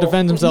from never people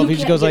defends what himself. you He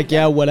just can't goes like, give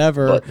 "Yeah, them.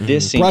 whatever," But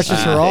this seems brushes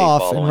to her be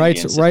off following and the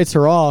writes incident.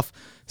 her off.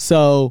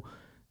 So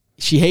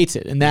she hates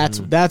it, and that's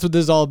what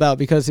this is all about.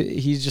 Because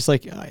he's just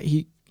like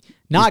he.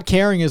 Not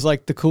caring is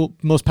like the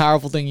most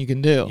powerful thing you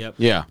can do. Yep.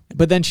 Yeah.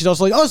 But then she's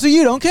also like, "Oh, so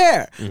you don't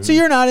care? So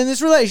you're not in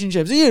this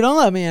relationship? So you don't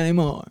love me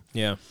anymore?"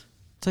 Yeah.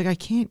 It's like I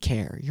can't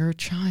care. You're a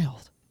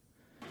child.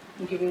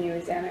 I'm giving you a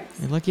Xanax.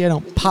 You're lucky I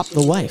don't pop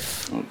the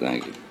wife. Oh,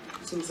 thank you.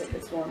 Seems like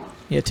it's worn off.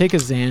 Yeah, take a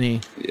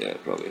Xanny. Yeah,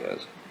 it probably has.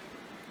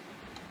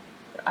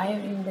 I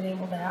haven't even been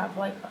able to have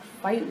like a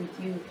fight with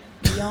you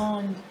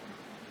beyond.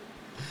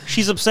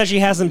 She's upset she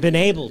hasn't been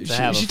able to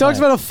have She a talks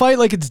fight. about a fight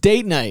like it's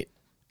date night.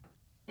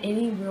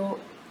 Any real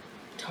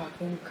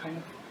talking kind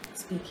of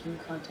speaking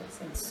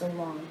context in so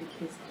long,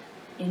 because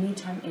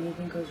anytime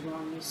anything goes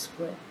wrong, you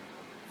split.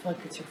 I feel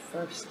like it's your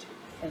first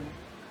thing.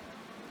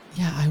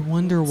 Yeah, I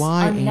wonder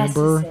why,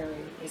 Amber. Unnecessary.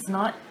 It's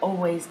not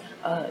always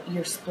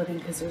you're splitting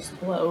because there's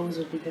blows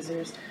or because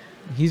there's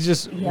He's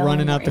just yelling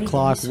running or out the anything.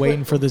 clock, You split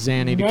waiting for the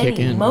Xanny to kick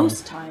in.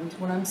 Most times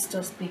when I'm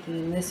still speaking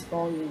in this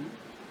volume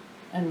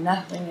and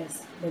nothing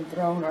has been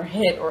thrown or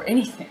hit or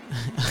anything,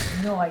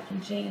 you know I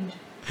can change.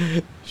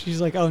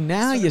 She's like, "Oh,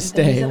 now Certain you things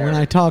stay that when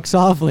are I talk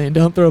softly and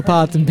don't throw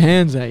pots and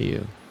pans at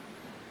you."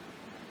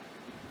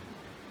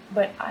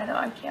 But I know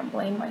I can't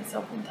blame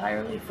myself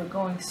entirely for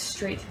going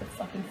straight to the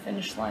fucking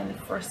finish line, the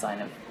first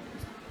sign of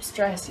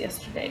stress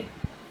yesterday.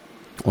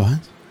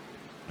 What?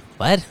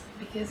 What?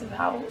 Because of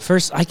how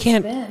First, I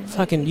can't been.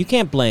 fucking. You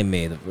can't blame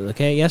me.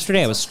 Okay,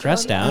 yesterday I was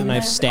stressed out and I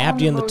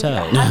stabbed you in the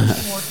toe. I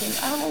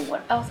don't know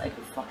what else I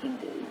could fucking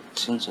do.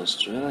 Since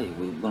Australia,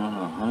 we've been on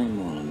our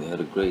honeymoon and we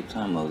had a great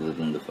time, other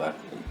than the fact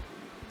that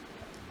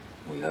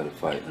we had a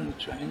fight in the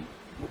train,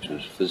 which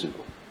was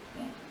physical.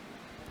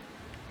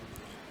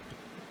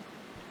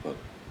 But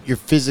you're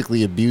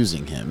physically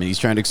abusing him, and he's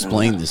trying to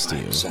explain this to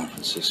you. San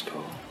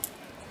Francisco.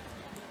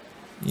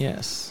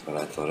 Yes. But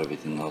I thought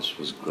everything else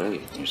was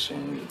great. You're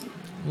saying.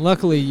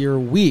 Luckily, you're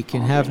weak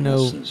and have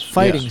no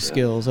fighting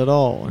skills at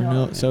all, or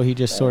no, so he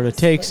just sort of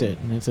takes it,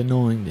 and it's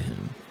annoying to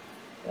him.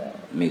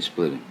 Me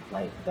splitting.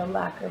 Like the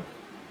lack of,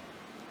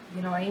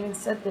 I even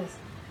said this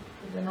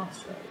in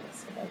Australia.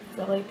 I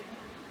feel like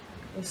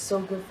it was so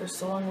good for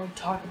so long. We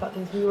talk about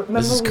things.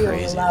 This is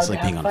crazy. It's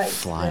like being on a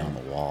fly on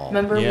the wall.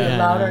 Remember, we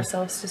allowed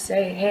ourselves to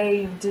say,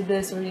 "Hey, you did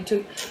this," or "You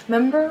took."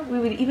 Remember, we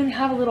would even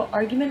have a little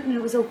argument, and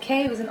it was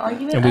okay. It was an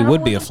argument, and we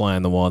would be a fly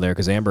on the wall there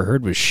because Amber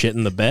Heard was shit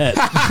in the bed.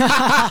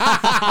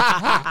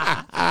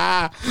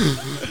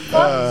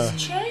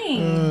 Fuck's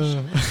changed.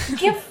 You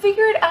can't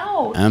figure it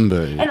out.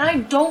 Amber. And I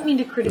don't mean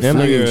to criticize.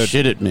 Amber, you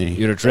shit at me.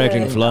 You're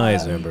attracting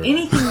flies, Amber.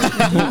 Anything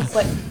that you do,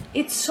 but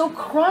it's so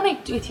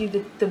chronic with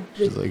you.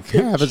 She's like,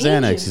 have a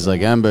Xanax. He's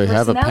like, Amber,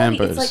 have a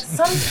Pampers. It's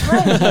like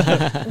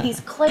sometimes these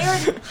clear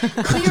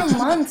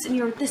months, and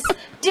you're this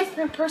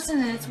different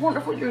person, and it's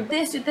wonderful. You're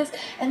this,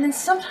 and then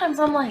sometimes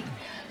I'm like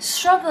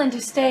struggling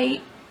to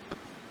stay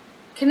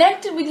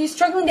connected with you,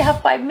 struggling to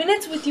have 5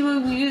 minutes with you,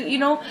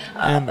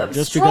 Amber,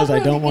 just because I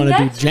don't want to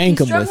do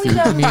jankum with you, it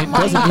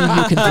doesn't mean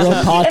you can throw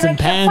pots and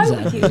pans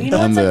at me.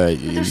 Amber,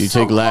 you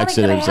take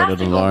laxatives at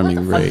an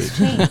alarming rate.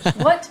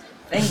 What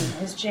thing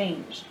has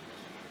changed?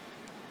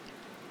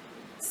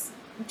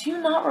 Do you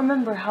not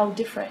remember how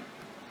different?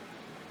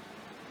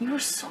 You were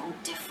so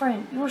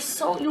different.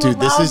 Dude,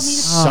 this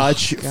is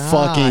such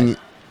fucking...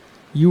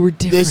 You were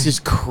different. This is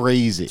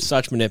crazy.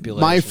 Such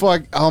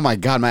manipulation. Oh my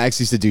god, my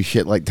ex used to do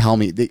shit like tell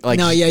me like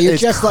no, yeah, you're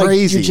just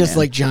crazy, you're just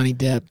like Johnny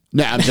Depp.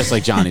 No, I'm just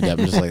like Johnny Depp.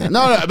 I'm just like that.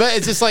 No, but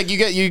it's just like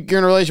you're in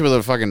a relationship with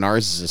a fucking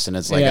narcissist, and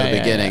it's like at the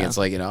beginning, it's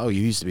like you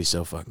used to be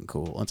so fucking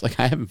cool. It's like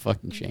I haven't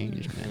fucking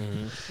changed, man.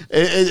 Mm-hmm.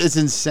 It's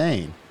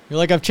insane. You're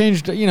like I've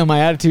changed,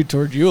 my attitude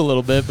towards you a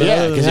little bit, but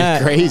because you're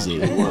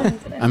crazy.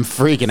 I'm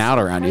freaking out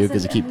around you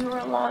because you keep. We were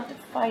allowed to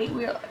fight.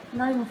 We were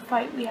not even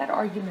fight. We had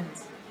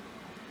arguments.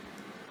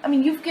 I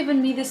mean, you've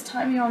given me this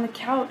time here on the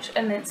couch,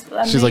 and it's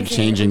amazing. She's like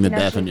changing the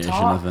definition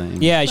of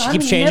things. Yeah, she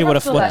keeps changing what the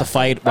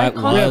fight was.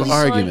 We have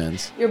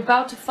arguments. Like you're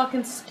about to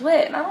fucking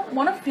split, and I don't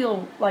want to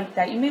feel like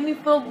that. You made me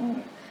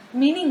feel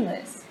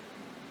meaningless.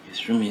 You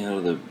threw me out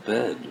of the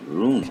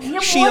bedroom. Yeah,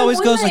 she always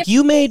goes like,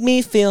 "You made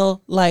me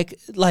feel like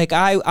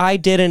I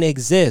didn't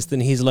exist," and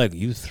he's like,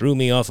 "You threw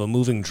me off a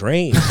moving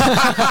train."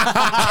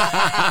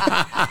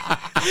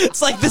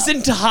 It's like this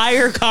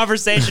entire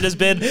conversation has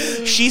been,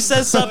 she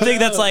says something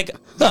that's like,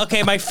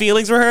 okay, my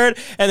feelings were hurt,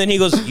 and then he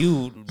goes,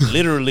 you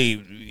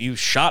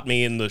shot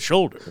me in the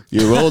shoulder.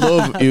 You rolled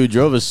over, you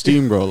drove a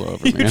steamroller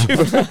over me.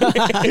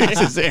 It's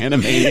just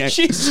animating.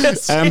 She's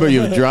just Amber,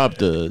 you've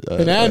dropped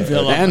an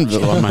anvil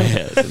on my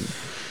head.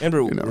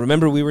 Amber,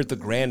 remember we were at the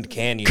Grand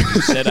Canyon.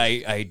 You said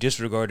I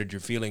disregarded your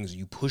feelings.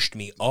 You pushed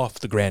me off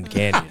the Grand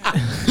Canyon.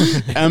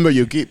 Amber,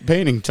 you keep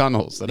painting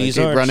tunnels that I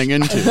keep running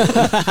into.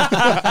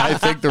 I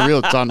think the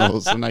real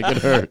tunnels, and I get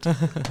hurt.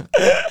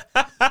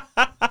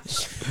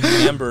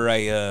 Amber,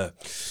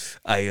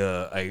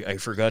 I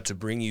forgot to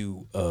bring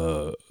you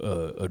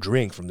a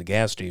drink from the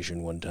gas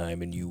station one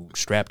time, and you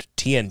strapped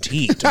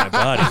TNT to my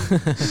body,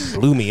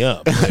 blew me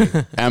up.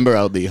 Amber,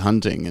 I'll be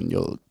hunting, and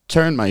you'll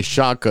turn my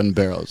shotgun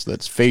barrels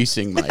that's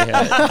facing my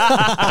head,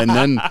 and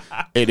then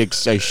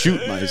I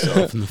shoot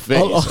myself in the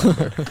face.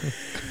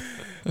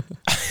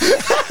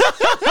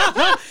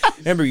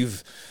 Amber,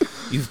 you've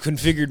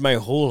configured my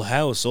whole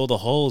house. All the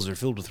halls are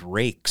filled with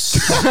rakes.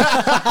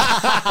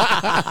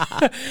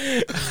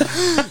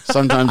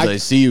 Sometimes I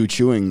see you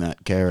chewing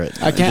that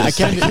carrot. I can't.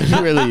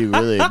 Really,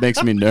 it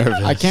makes me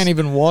nervous. I can't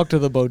even walk to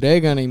the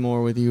bodega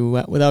anymore with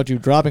you without you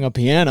dropping a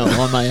piano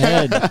on my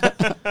head.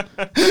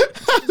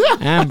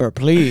 Amber,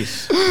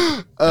 please.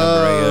 Amber,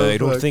 I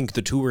don't think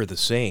the two are the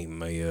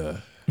same. I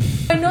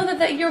know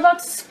that you're about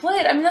to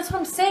split. I mean, that's what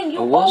I'm saying.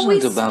 You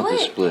wasn't about to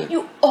split.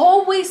 You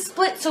always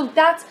split. So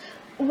that's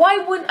why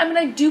wouldn't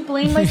I do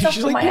blame myself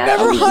for my actions.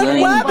 Never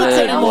hunt rabbits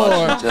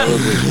anymore.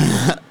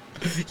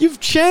 You've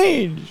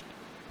changed.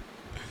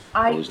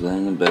 I was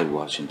laying in bed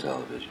watching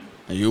television.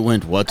 And you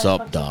went, "What's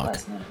up, Doc?"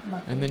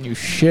 And then you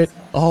shit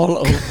all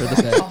over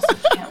the bed.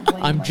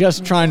 I'm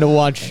just trying to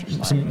watch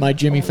my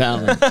Jimmy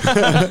Fallon.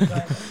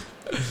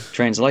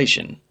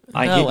 Translation: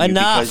 I hit you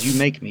because you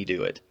make me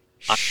do it.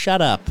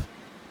 Shut up.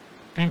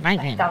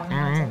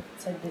 I've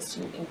said this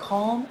to you in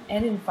calm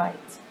and in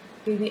fights.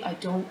 Baby, I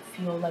don't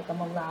feel like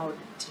I'm allowed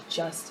to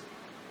just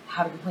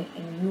have a complaint,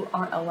 and you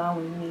aren't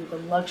allowing me the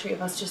luxury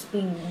of us just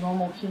being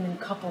normal human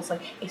couples.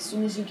 Like, as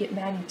soon as you get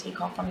mad, you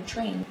take off on a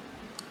train.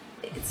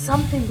 it's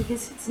something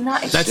because it's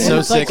not. That's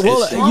so sick. Like,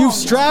 well, you've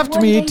strapped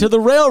me to the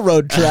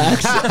railroad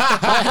tracks.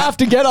 I have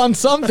to get on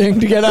something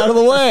to get out of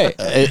the way.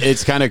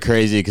 It's kind of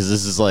crazy because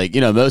this is like,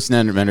 you know, most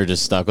men are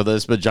just stuck with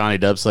this, but Johnny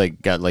Depp's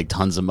like got like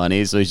tons of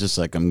money, so he's just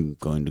like, I'm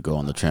going to go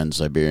on the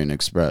Trans-Siberian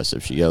Express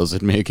if she yells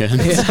at me again.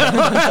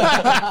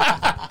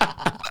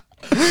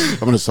 I'm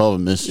gonna solve a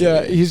mystery.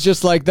 Yeah, he's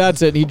just like,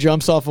 that's it. He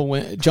jumps out a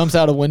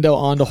window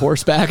onto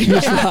horseback and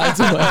just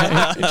rides away.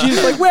 And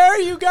she's like, where are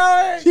you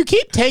going? You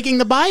keep taking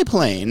the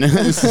biplane.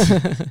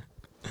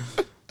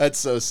 That's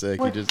so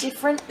sick. We're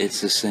different.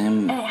 It's the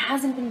same. And it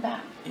hasn't been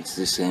bad. It's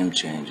the same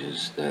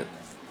changes that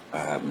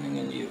are happening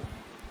in you.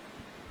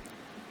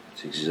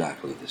 It's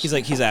exactly the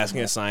same. He's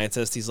asking a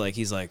scientist. He's like,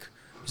 is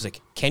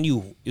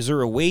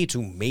there a way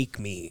to make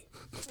me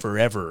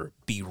forever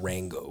be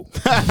Rango?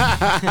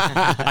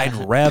 I'd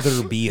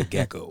rather be a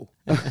gecko.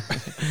 Huh?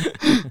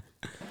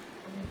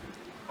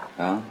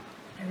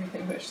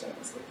 Everything wish that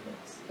was the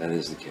case. That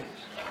is the case.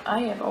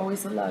 I have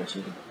always allowed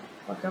you to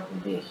fuck up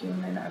and be a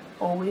human. I've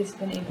always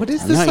been able. What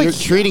is to. this? No, like, you're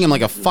treating him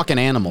like a fucking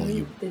animal.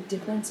 The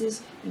difference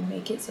is you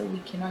make it so we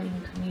cannot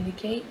even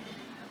communicate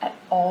at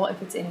all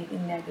if it's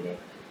anything negative.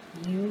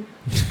 You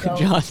go.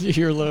 John,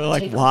 you're literally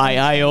like, why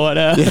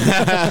iota?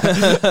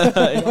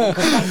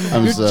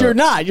 You're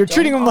not. You're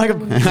treating him like a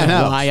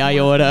why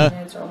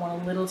iota. Or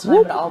want a little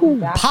time, but I'll be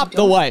back. Pop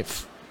the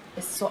wife.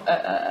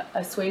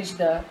 Assuage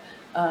the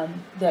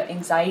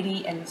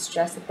anxiety and the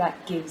stress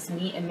that gives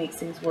me and makes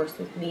things worse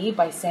with me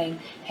by saying,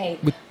 hey,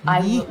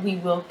 we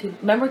will.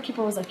 Remember,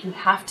 Keeper was like, you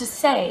have to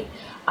say,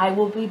 I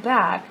will be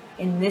back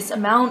in this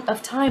amount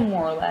of time,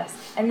 more or less,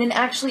 and then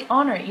actually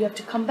honor it. You have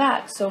to come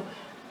back. So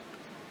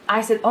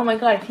I said, oh my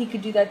God, if he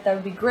could do that, that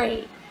would be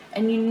great.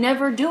 And you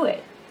never do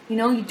it. You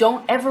know, you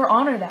don't ever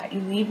honor that. You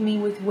leave me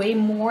with way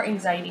more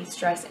anxiety,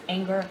 stress,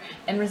 anger,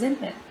 and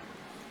resentment.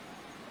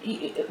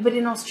 But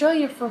in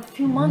Australia, for a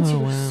few months, you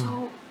were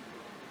so...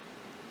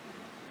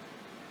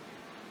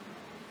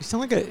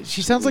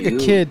 She sounds like a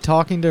kid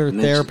talking to her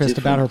therapist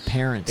about her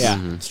parents. Yeah,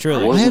 it's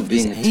true. I have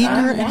this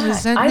anger and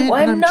resentment,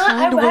 and I'm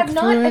trying to work I have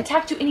not through it.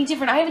 attacked you any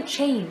different. I haven't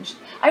changed.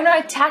 I have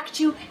not attacked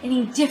you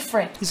any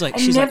different. He's like,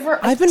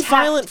 I've been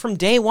violent from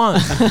day one.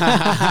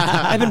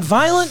 I've been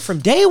violent from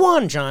day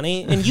one,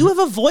 Johnny, and you have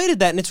avoided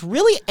that, and it's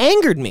really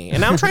angered me.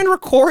 And now I'm trying to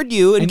record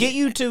you and get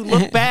you to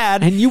look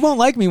bad. And you won't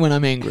like me when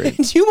I'm angry.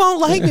 And you won't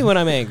like me when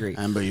I'm angry.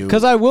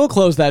 Because I will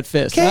close that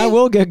fist, and I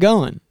will get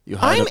going.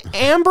 I'm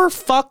Amber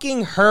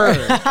fucking Heard.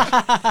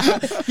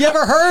 You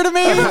ever heard of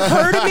me?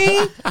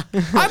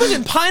 I was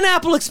in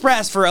Pineapple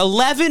Express for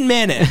 11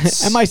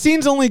 minutes. And my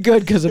scene's only good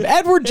because of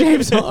Edward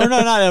James. Or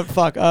no, not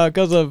fuck.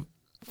 Because of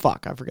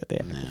fuck. I forget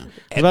the name.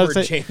 Edward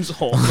James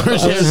Holmes.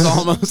 James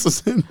almost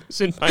was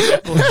in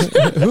Pineapple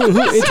Express.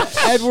 It's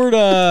Edward.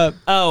 Ed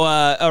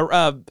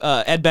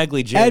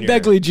Begley Jr. Ed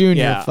Begley Jr.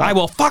 Yeah, I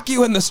will fuck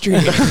you in the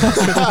street.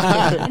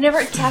 I never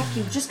attacked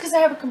you. Just because I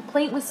have a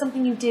complaint with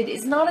something you did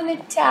is not an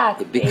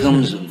attack. It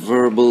becomes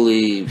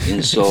verbally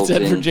insulting.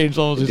 It's Edward James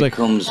Holmes. He's like,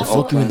 I'll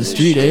fuck you in the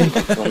street, eh?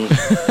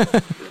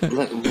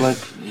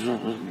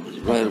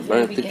 Right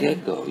at the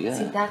get-go, yeah.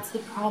 See, that's the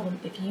problem.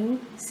 If you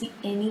see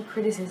any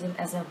criticism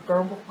as a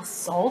verbal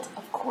assault,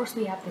 of course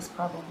we have this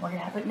problem. We're going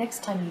to have it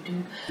next time you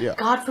do. Yeah.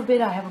 God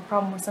forbid I have a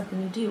problem with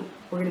something you do.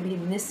 We're going to be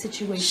in this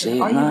situation. Say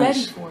it Are you nice.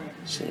 ready for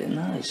it? Say it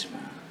nice,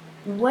 man.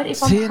 What if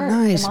Say I'm it hurt?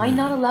 nice, Am I man.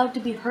 not allowed to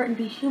be hurt and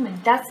be human?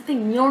 That's the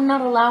thing. You're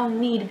not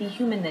allowing me to be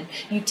human then.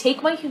 You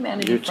take my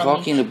humanity You're from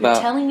talking me. about-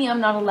 You're telling me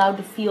I'm not allowed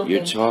to feel You're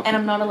things talking- and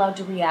I'm not allowed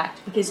to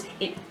react because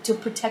to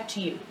protect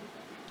you.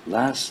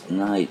 Last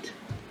night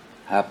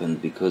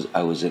happened because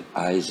I was at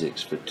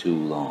Isaac's for too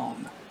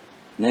long.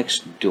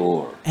 Next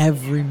door.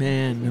 Every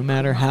man, no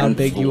matter how And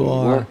big you for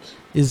are, what?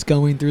 is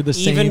going through the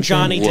same Even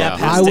Johnny thing. Depp I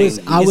has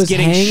was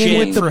getting hanging shit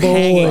with the for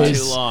hanging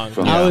boys. too long.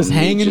 I was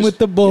hanging with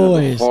the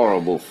boys.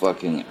 Horrible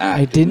fucking act.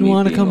 I didn't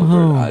want to come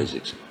home.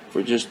 Isaac's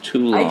for just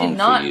too long I did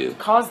not for you.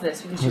 cause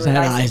this because I you was were at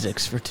Isaac's.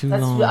 Isaac's for too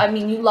long. I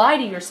mean, you lie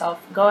to yourself.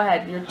 Go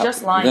ahead. You're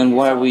just lying. Then to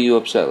why yourself. were you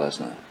upset last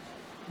night?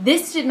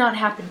 This did not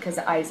happen because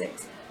of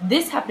Isaac's.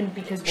 This happened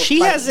because we're She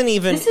fighting. hasn't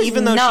even, This is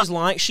even though not- she's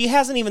lying, she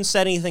hasn't even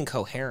said anything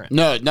coherent.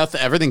 No,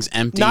 nothing. Everything's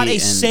empty. Not a and-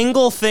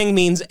 single thing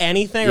means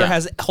anything or Yeah.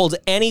 holds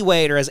any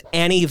weight or has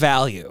any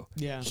value.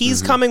 Yeah.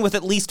 He's coming with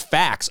at least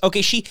facts.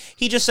 Okay, he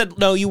just said,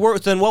 no, you were,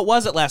 then what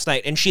was it last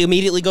night? And she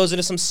immediately goes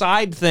into some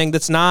side thing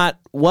that's not,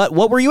 what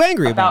were you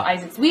angry about about?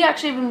 Isaac's. We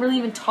actually haven't really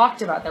even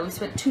talked about that. We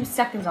spent 2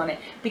 seconds on it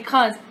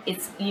because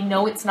it's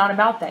not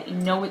about that. You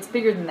know it's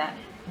bigger than that.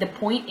 The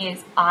point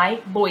is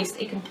I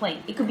voiced a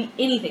complaint. It could be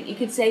anything. You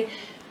could say,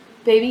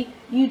 baby,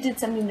 you did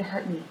something to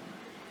hurt me.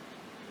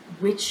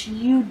 Which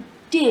you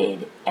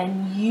did,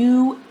 and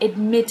you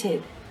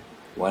admitted.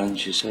 Why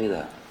didn't you say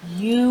that?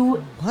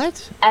 You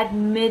What?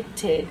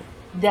 admitted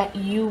that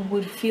you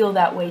would feel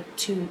that way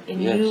too,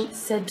 and Yes. you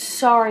said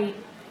sorry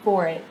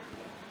for it.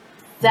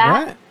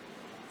 That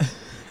I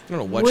don't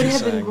know what would she's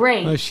have been saying.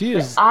 great. Oh, she but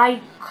is- I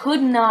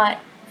could not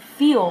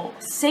feel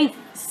safe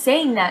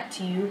saying that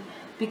to you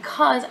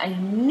because I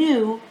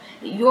knew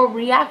that your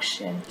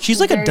reaction. She's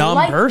like a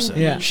dumb person.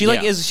 Yeah. She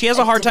like is. She has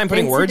a hard time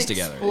putting words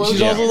together.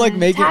 She's also like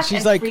making.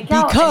 She's like,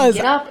 because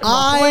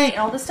I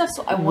all this stuff,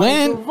 so I wanted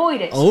went to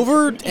avoid it.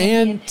 over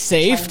and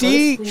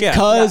safety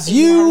because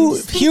you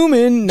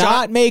human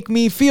not make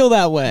me feel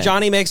that way.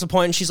 Johnny makes a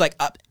point, and she's like,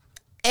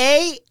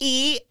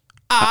 A-E-I-O-Ooh.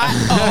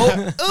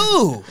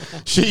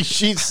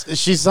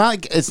 She's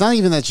not. It's not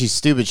even that she's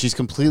stupid. She's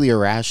completely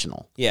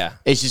irrational. Yeah,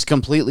 it's just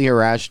completely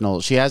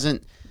irrational. She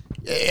hasn't.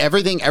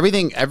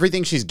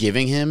 Everything she's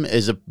giving him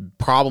is a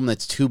problem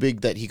that's too big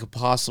that he could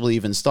possibly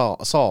even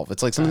solve.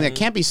 It's like something that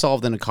can't be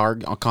solved in a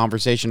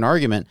conversation,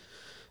 argument.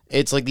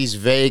 It's like these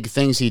vague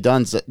things he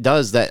does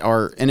that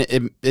are, and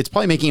it's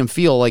probably making him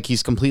feel like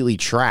he's completely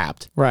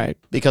trapped, right?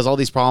 Because all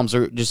these problems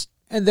are just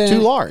too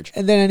large.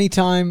 And then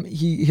anytime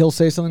he'll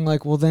say something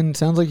like, "Well, then it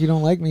sounds like you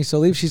don't like me, so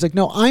leave." She's like,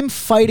 "No, I'm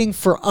fighting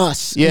for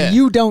us. Yeah,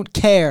 you don't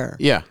care."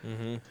 Yeah.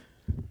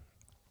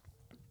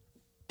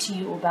 To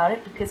you about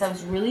it because I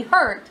was really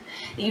hurt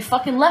that you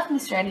fucking left me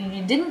stranded.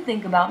 You didn't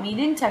think about me. You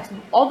didn't text me.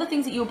 All the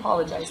things that you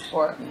apologized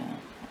for.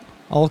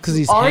 All because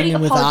he's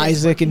hanging with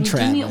Isaac and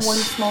Travis. Can you do me one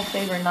small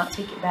favor and not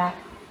take it back?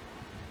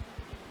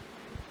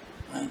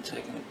 I ain't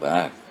taking it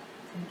back.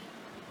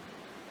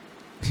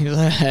 He's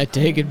like,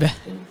 take it back.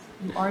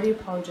 You already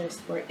apologized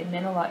for it. It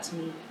meant a lot to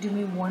me. Do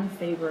me one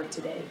favor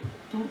today.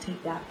 Don't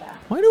take that back.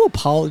 Why do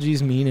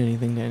apologies mean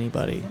anything to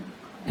anybody?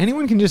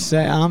 Anyone can just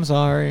say, "I'm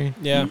sorry."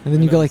 Yeah. And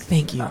then you go like,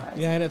 "Thank you."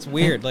 Yeah, and it's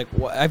weird. Like,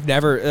 I've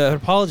never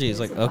apologies.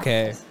 Like,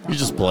 okay, you're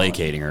just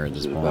placating her at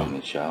this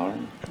point.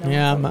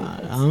 Yeah,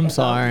 I'm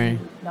sorry.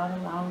 Not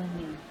allowing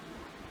me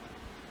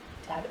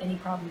to have any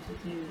problems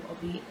with you, or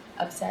be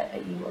upset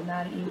at you, or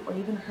mad at you, or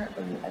even hurt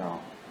by you at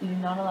all. You do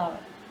not allow it.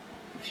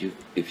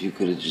 If you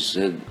could have just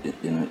said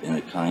in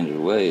a kinder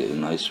way, a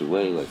nicer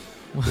way, like,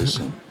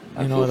 listen,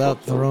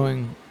 without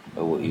throwing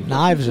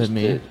knives at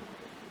me.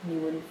 You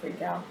wouldn't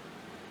freak out.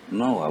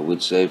 No, I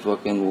would say,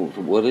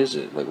 fucking, what is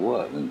it? Like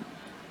what? And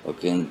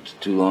fucking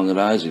too long at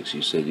Isaac's.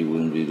 You said you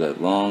wouldn't be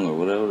that long or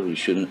whatever. You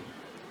shouldn't.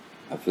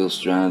 I feel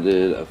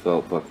stranded. I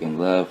felt fucking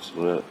left.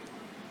 Whatever.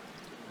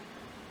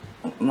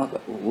 What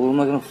am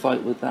I gonna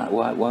fight with that?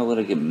 Why would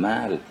I get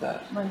mad at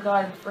that? Oh my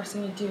God! The first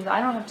thing you do is I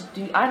don't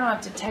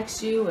have to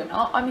text you, and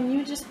all, I mean,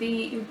 you just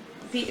it would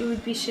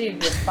be shitty. It would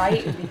be a fight.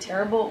 It would be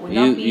terrible. It would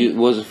not be. It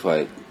was a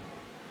fight.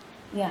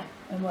 Yeah,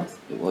 it was.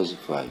 It was a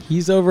fight.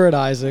 He's over at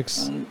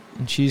Isaac's, and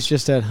she's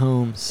just at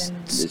home,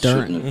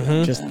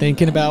 stirring, just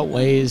thinking about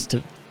ways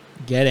to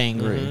get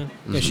angry.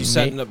 Yeah, she's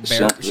setting up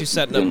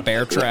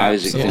bear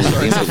traps and all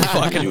sorts of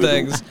fucking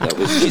things.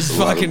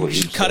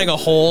 She's cutting a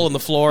hole in the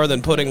floor,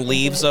 then putting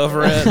leaves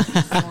over it.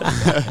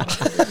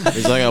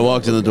 It's like I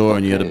walked in the door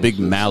and you had a big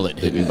mallet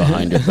hidden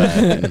behind your back,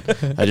 and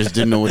I just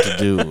didn't know what to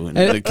do. And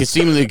it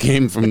seemingly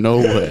came from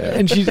nowhere.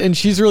 And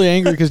she's really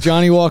angry because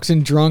Johnny walks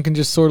in drunk and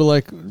just sort of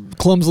like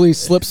clumsily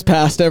slips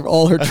past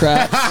all her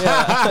traps.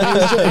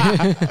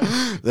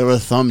 There were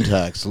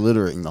thumbtacks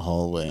littering the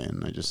hallway,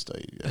 and I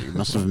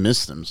must have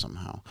missed them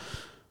somehow.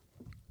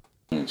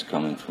 It's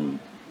coming from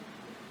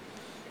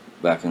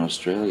back in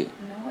Australia.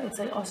 No, it's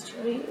like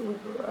Australia. We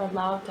were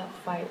allowed to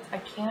fight. You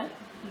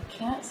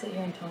can't sit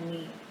here and tell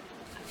me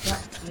I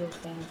can't feel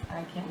things.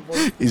 I can't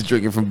voice. He's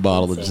drinking from a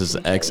bottle that just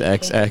says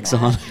XXX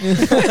on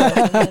it.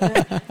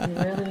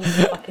 You're really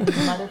fucking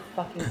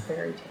motherfucking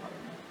fairy tale.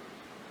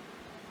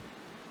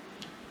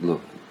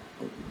 Look,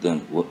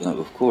 then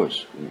of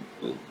course,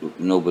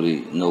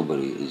 nobody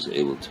is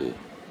able to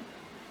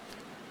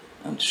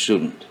and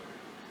shouldn't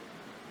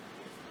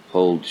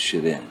hold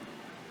shit in.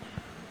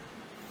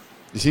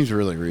 He seems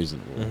really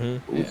reasonable.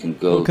 We can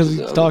go because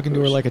he's talking to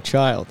her like a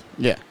child.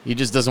 Yeah, he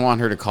just doesn't want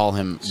her to call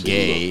him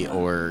gay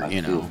or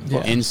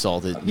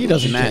insulted. He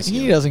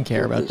doesn't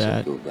care about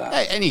that.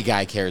 Any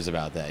guy cares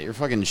about that. Your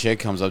fucking chick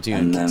comes up to you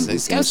and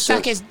says, "Go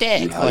suck his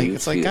dick."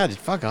 It's like, God,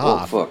 fuck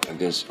off. Oh, fuck. I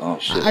guess. Oh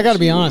shit. I gotta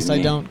be honest.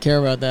 I don't care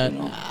about that.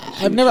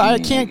 I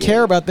can't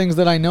care about things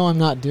that I know I'm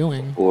not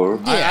doing.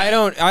 I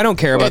don't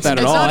care about that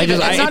at all. It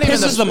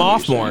pisses them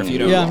off more if you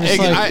don't. Yeah, I'm just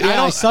like,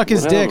 I suck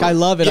his dick. I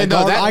love it.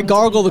 I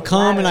gargle the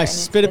cum and I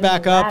spit it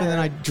back up and then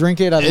I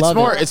drink it. I love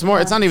it. It's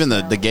not even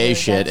the gay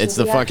shit. It's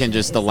the fucking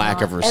just the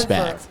lack of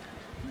respect.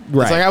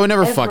 Right. It's like I would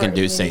never fucking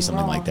say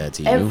something like that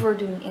to you. Ever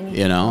doing anything.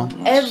 You know?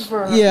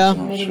 Ever. Yeah.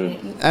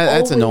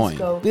 That's annoying.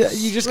 Yeah,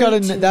 you just gotta.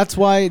 That's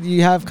why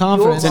you have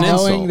confidence in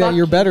knowing that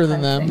you're better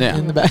than them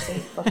in the back.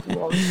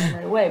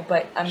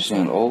 But I'm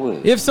saying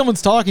always. If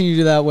someone's talking to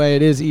you that way,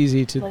 it is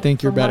easy to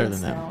think you're better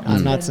than them.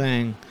 I'm not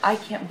saying. I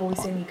can't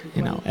voice any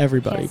complaint.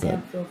 Everybody, but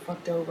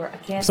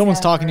if someone's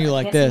talking to you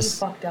like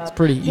this, it's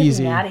pretty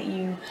easy. I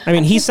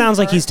mean, he sounds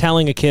like he's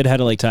telling a kid how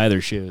to tie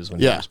their shoes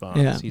when he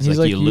responds. Yeah. He's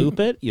like, you loop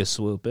it, you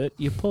swoop it,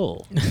 you pull.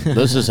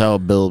 This is how a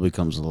bill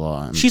becomes a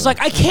law. She's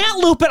like, I can't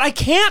loop it, I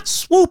can't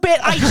swoop it,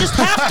 I just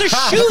have to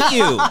shoot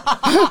you.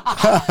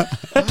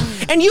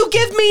 And you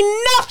give me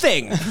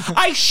nothing.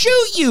 I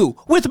shoot you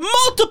with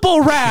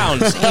multiple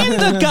rounds in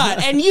the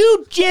gut, and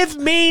you give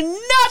me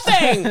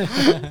nothing.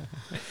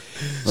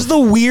 This is the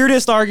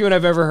weirdest argument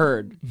I've ever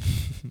heard.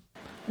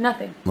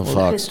 Nothing. The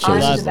fox Because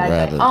I'm chases the the bad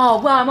rabbit. guy.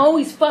 Oh, well, I'm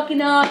always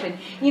fucking up, and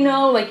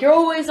like you're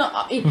always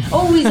on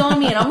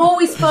me, and I'm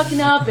always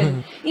fucking up,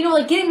 and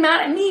like getting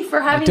mad at me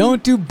for having. I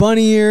don't do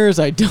bunny ears.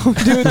 I don't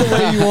do it the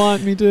way you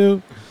want me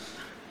to.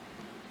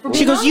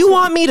 She goes, you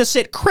want me to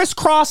sit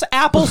crisscross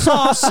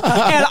applesauce,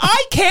 and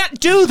I can't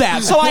do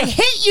that, so I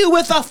hit you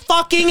with a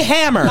fucking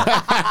hammer.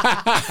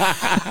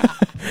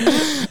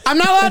 I'm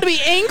not allowed to be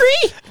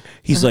angry?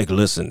 He's like,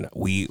 listen,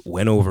 we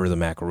went over the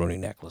macaroni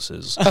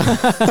necklaces.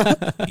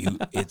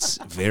 It's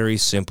very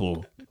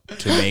simple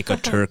to make a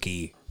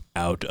turkey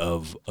out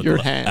of Your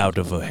hand.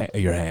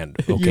 your hand.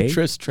 Okay, You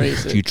just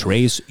trace it. You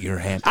trace your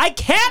hand. I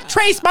can't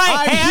trace my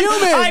I'm hand.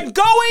 human. I'm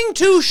going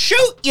to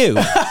shoot you.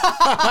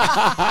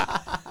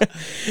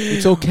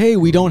 It's okay.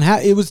 We don't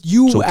have. It was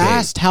you It's okay.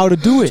 asked how to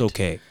do it. It's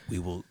okay.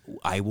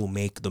 I will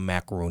make the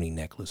macaroni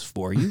necklace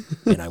for you,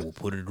 and I will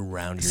put it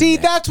around your See,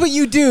 neck. that's what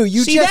you do.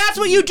 That's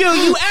what you do.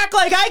 You act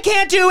like I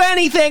can't do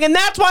anything, and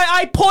that's why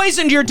I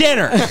poisoned your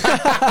dinner. How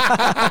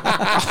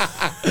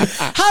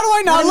do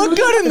I not look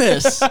good in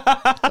this?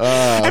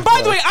 And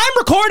by the way, I'm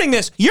recording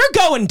this. You're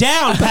going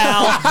down,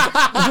 pal.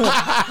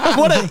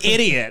 What an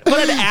idiot.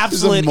 What an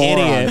absolute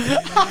idiot.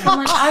 I'm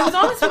like, I was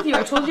honest with you.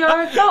 I told you how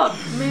I felt.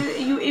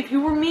 If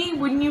you were me,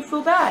 wouldn't you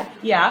feel bad?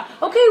 Yeah.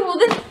 Okay. Well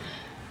then,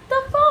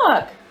 the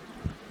fuck.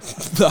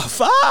 The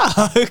fuck?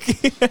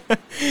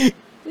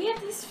 We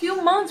had these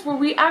few months where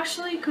we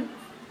actually could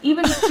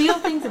even feel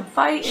things and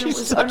fight, and it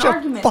was such an a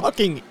argument.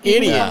 fucking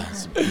idiot. Yeah,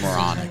 it's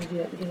moronic.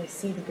 Because I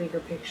see the bigger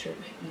picture.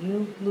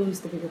 You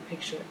lose the bigger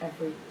picture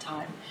every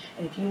time.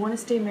 And if you want to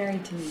stay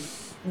married to me,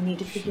 you need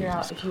to figure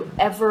out if you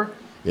ever.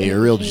 Yeah, you're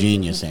a real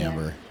genius,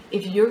 Amber.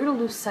 If you're going to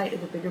lose sight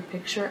of the bigger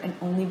picture and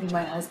only be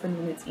my husband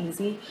when it's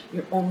easy,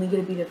 you're only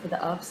going to be there for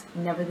the ups,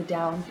 never the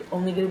downs. You're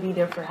only going to be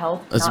there for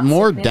health. It's not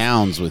more sickness.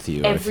 downs with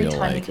you, Every I feel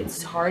time like. it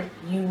gets hard,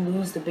 you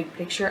lose the big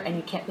picture and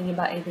you can't think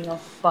about anything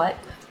else but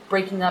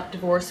breaking up,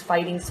 divorce,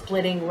 fighting,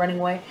 splitting, running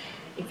away.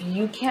 If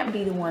you can't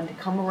be the one to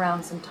come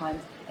around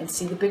sometimes and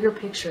see the bigger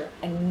picture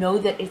and know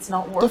that it's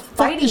not worth The fuck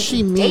fighting does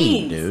she for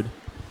mean, days. dude?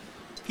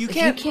 If you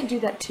can't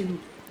do that too.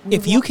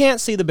 If you can't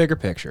see the bigger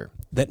picture,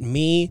 that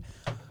me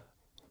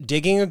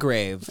digging a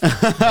grave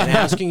and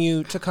asking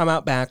you to come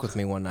out back with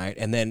me one night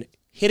and then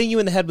hitting you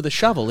in the head with a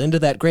shovel into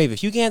that grave,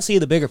 if you can't see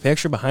the bigger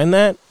picture behind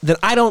that, then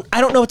I don't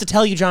know what to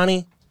tell you,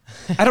 Johnny.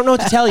 I don't know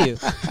what to tell you.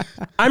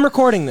 I'm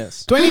recording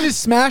this. Do I need to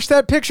smash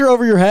that picture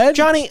over your head?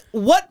 Johnny,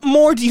 what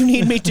more do you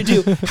need me to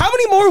do? How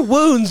many more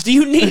wounds do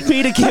you need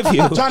me to give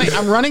you? Johnny,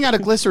 I'm running out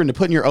of glycerin to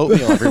put in your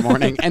oatmeal every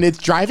morning, and it's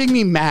driving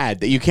me mad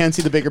that you can't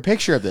see the bigger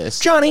picture of this.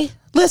 Johnny,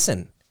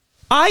 listen.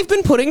 I've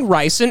been putting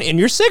ricin in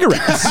your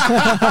cigarettes.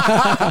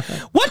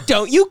 What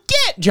don't you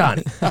get,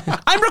 Johnny?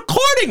 I'm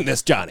recording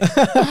this, Johnny.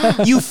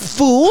 You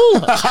fool.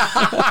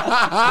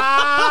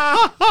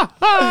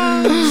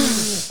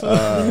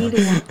 You need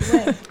to walk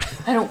away.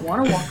 I don't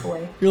want to walk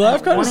away. Your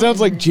laugh kind of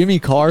sounds like Jimmy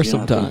Carr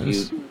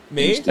sometimes.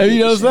 Me? Have you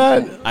noticed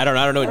that? I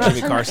don't know what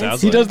Jimmy Carr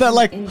sounds He like. does that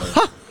like, Yeah,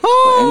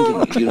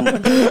 but you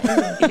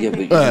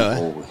don't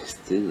always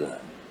do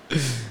that.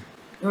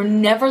 You're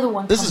never the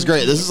one. This is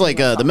great. This is like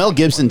the Mel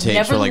Gibson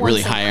takes are like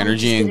really high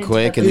energy and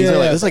quick, and these are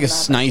like this is like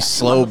a nice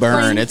slow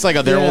burn. It's like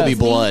a There Will Be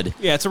Blood.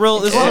 Yeah, it's a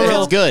real.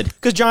 It's good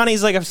because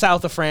Johnny's like a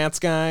South of France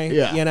guy.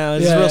 Yeah. You know,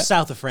 it's real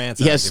South of France.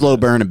 He has slow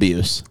burn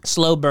abuse.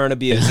 Slow burn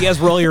abuse. He has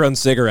roll your own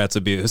cigarettes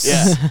abuse.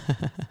 Yeah.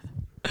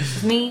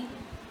 Me.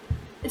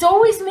 It's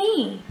always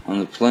me. On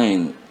the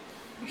plane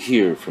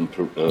here from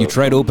You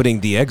tried opening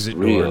the exit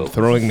door Rio. and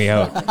throwing me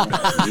out.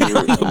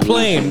 the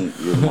plane.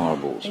 Your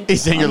marbles.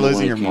 He's saying you're I'm the losing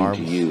one your who marbles.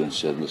 came to you and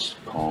said, "Let's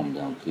calm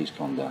down, please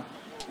calm down,"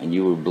 and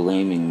you were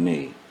blaming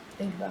me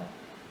Think about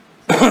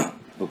it.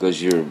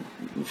 because your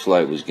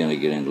flight was going to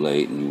get in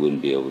late and you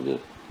wouldn't be able to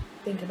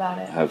Think about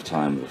it. have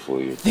time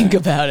before your think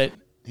about it.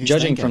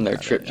 Judging from their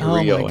trip to Oh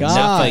my Rio in God.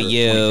 September Enough of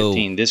you.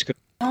 2015, this could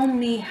Tell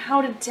me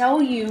how to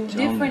tell you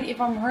different if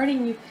I'm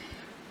hurting you.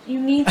 You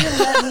need to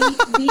let me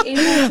be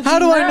able to How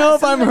do I know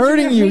if I'm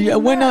hurting you? Yeah,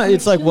 when not?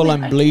 it's like, well,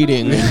 I'm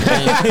bleeding.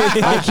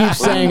 I keep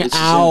saying,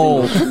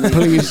 ow,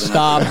 please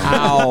stop,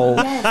 ow.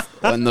 Yes.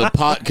 When the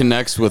pot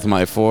connects with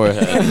my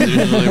forehead,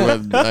 usually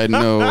when I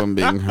know I'm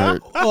being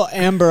hurt. Well,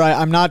 Amber,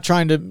 I'm not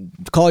trying to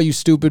call you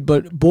stupid,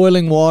 but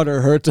boiling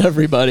water hurts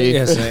everybody.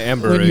 Yes,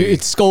 Amber. When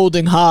it's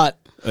scalding hot.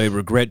 I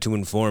regret to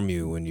inform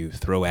you when you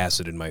throw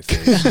acid in my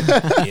face,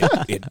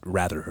 it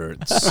rather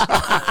hurts.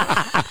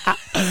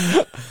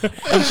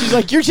 And she's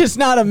like, you're just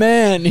not a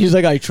man. He's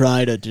like, I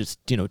try to just,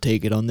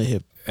 take it on the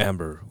hip.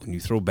 Amber, when you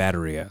throw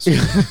battery acid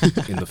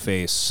in the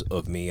face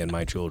of me and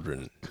my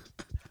children,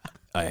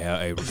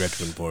 I regret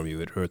to inform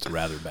you it hurts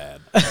rather bad.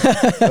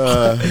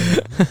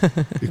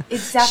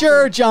 Exactly.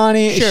 Sure,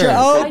 Johnny.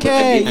 Sure.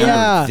 Okay, Amber,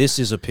 yeah. this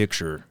is a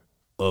picture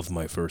of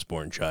my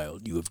firstborn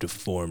child. You have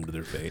deformed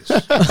their face.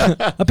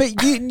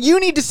 But you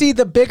need to see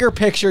the bigger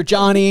picture,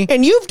 Johnny.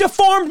 And you've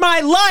deformed my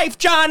life,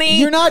 Johnny!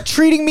 You're not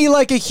treating me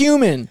like a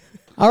human.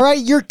 All right?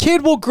 Your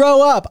kid will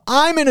grow up.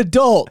 I'm an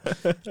adult.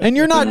 And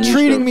you're not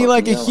treating me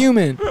like a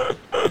human.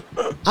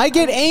 I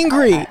get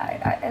angry.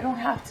 I don't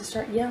have to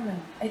start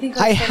yelling. I think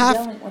I start have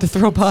yelling when to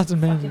throw it's pots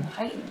and fucking pans.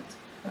 heightened.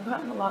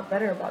 lot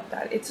better about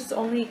that. It's just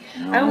only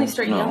I only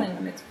start yelling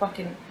when it's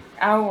fucking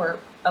hour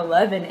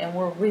 11 and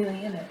we're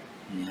really in it.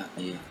 Yeah,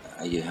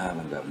 you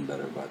haven't gotten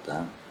better about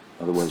that.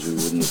 Otherwise, we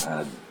wouldn't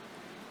have had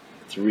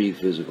 3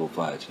 physical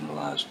fights in the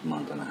last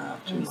month and a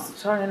half, 2 months.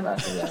 Sorry about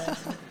that.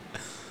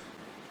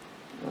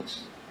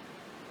 Let's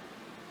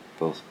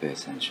both pay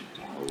attention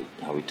to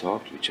how we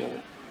talk to each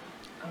other.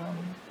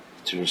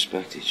 To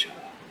respect each other.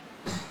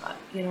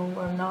 You know,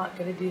 we're not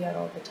going to do that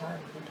all the time.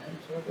 Sometimes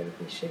we're going to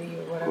be shitty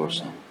or whatever. Of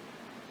course not.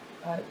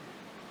 But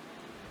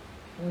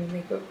we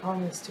make a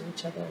promise to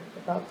each other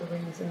about the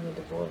rings and the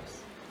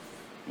divorce.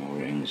 No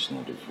rings,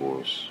 no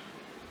divorce.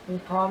 We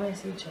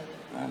promise each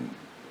other.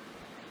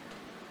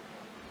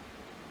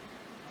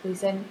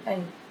 Please,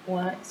 I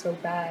want so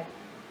bad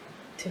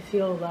to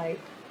feel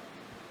like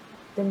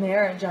the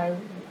marriage I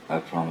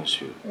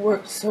promise you.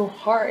 Worked so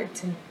hard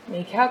to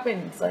make happen.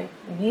 It's like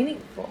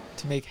meaningful.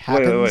 To make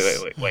happen.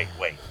 Wait.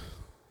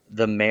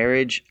 The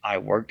marriage I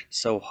worked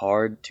so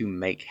hard to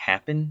make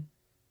happen?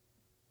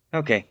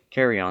 Okay,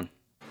 carry on.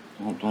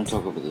 Don't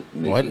talk about the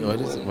what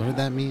did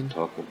that mean?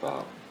 Talk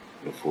about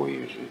the 4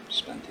 years we've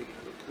spent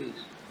together, please.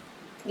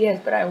 Yes,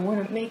 but I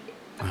want to make.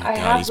 Oh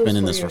God, he's been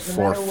in this for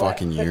 4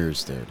 fucking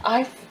years, dude.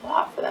 I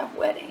fought for that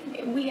wedding,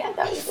 and we had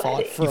that wedding.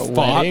 Fought for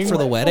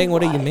the wedding?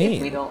 What do you mean?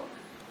 If we don't.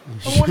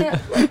 I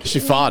wanna, like, she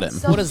fought him.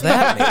 What does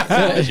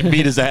that mean? She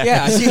beat his ass.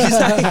 Yeah, she's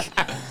like.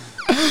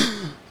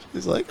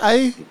 He's like,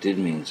 It did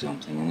mean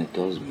something, and it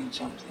does mean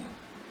something.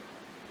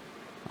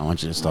 I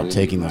want you to stop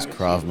taking those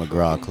Krav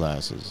Maga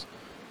classes.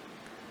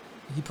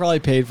 He probably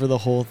paid for the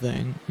whole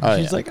thing.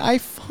 And she's like, I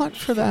fought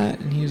for that.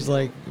 And he's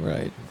like,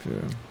 right,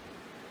 true.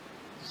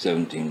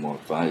 17 more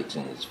fights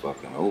and it's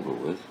fucking over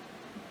with.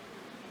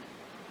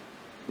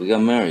 We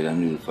got married. I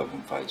knew the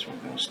fucking fights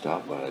weren't going to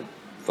stop, but I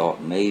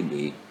thought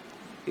maybe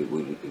it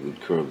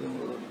would curb them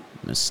a little.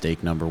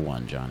 Mistake number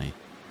 1, Johnny.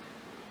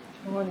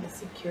 I wanted the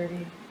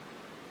security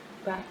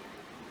back.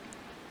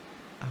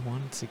 I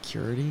wanted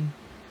security?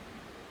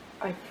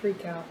 I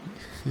freak out.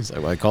 He's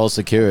like, well, I call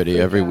security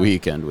every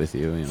weekend with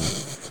you, you know.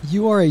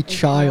 You are a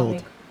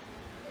child.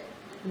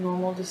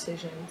 Normal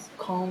decisions,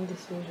 calm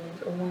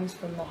decisions, or ones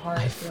from the heart.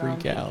 I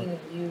freak out. I'm thinking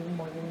of you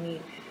more than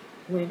me.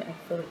 When I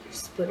feel like you're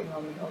splitting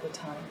on me all the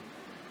time.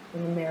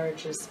 When the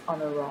marriage is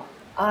on a rock.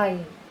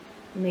 I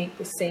make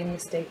the same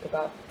mistake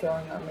about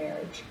throwing our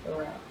marriage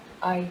around.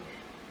 I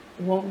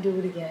won't do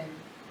it again.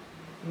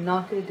 I'm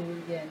not going to do it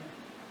again.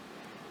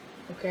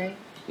 Okay?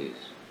 Please.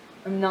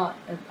 I'm not.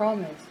 I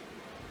promise.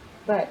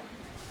 But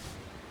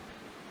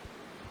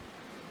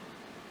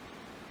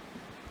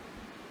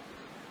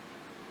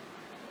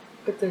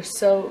there's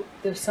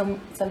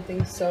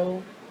something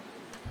so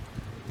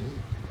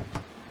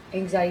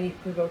anxiety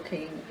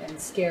provoking and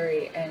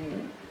scary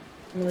and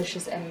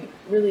malicious and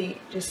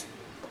really just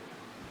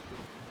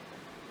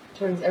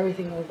turns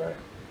everything over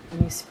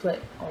when you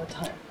split all the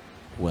time.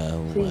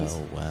 Well.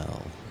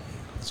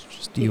 It's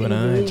just you and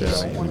I,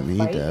 just Johnny. me,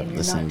 Depp,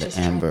 listening to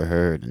Amber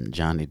Heard and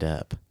Johnny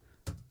Depp.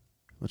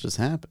 What just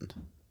happened?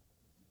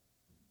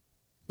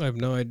 I have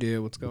no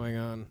idea what's going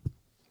on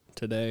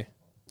today.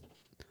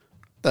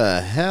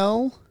 The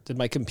hell? Did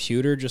my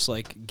computer just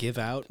like give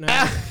out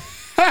now?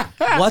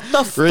 What the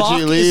Richie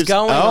fuck leaves. is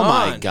going on? Oh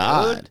my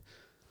God. Dude?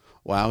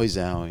 Wowie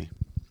zowie.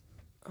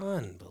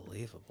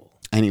 Unbelievable.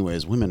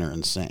 Anyways, women are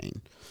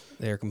insane.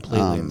 They're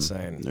completely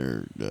insane.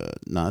 They're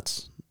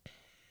nuts.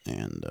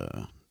 And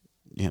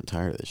I'm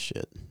tired of this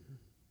shit.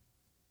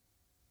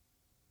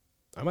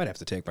 I might have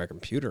to take my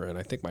computer in.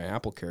 I think my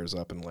Apple Care's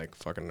up in like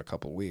fucking a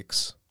couple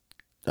weeks.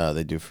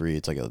 They do free.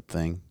 It's like a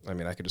thing. I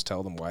mean, I could just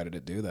tell them, why did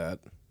it do that?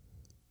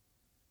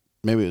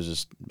 Maybe it was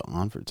just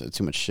on for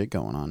too much shit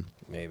going on.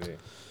 Maybe.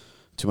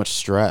 Too much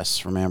stress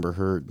from Amber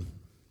Heard.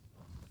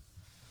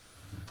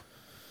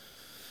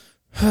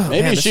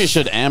 Maybe she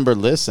should Amber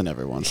listen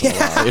every once in a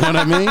while. You know what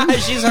I mean?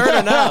 She's heard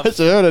enough. She's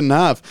heard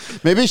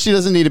enough. Maybe she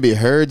doesn't need to be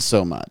heard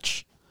so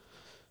much.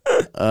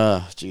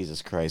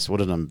 Jesus Christ.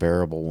 What an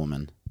unbearable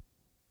woman.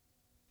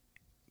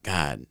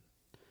 God.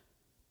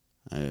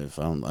 I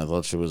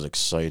thought she was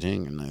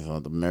exciting, and I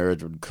thought the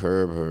marriage would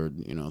curb her,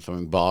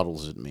 throwing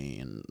bottles at me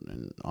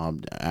and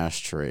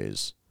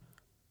ashtrays.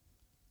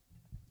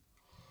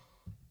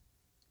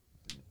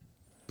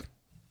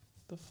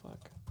 The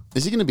fuck?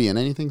 Is he going to be in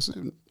anything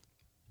soon?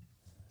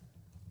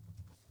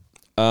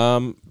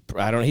 I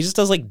don't. He just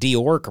does like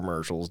Dior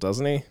commercials,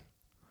 doesn't he?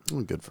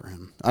 Oh, good for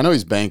him. I know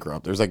he's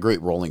bankrupt. There's that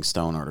great Rolling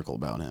Stone article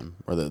about him,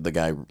 where the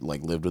guy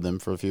like lived with him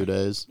for a few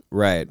days.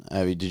 Right.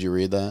 Did you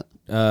read that?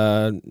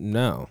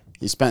 No.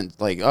 He spent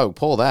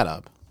pull that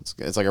up.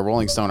 It's like a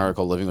Rolling Stone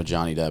article living with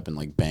Johnny Depp in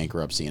like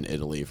bankruptcy in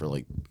Italy for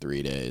like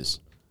 3 days,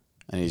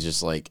 and he's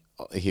just like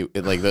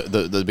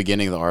the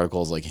beginning of the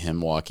article is like him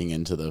walking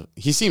into the.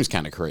 He seems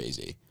kind of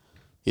crazy.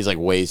 He's like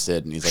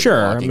wasted, and he's like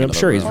sure. I mean, I'm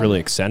sure he's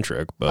really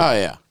eccentric, but oh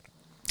yeah.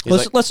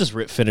 Let's just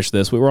finish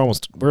this.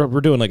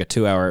 We're doing like a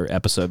 2-hour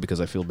episode because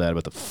I feel bad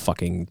about the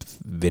fucking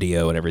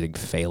video and everything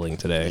failing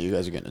today. Yeah, you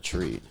guys are getting a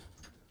treat.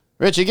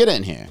 Richie, get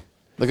in here.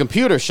 The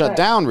computer shut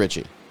down,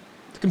 Richie.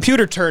 The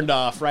computer turned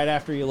off right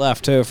after you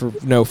left too for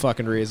no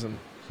fucking reason.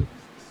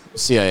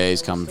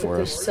 CIA's coming for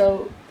There's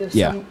us. there's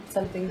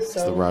something It's the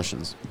so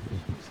Russians.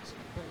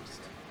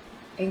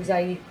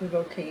 anxiety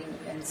provoking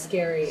and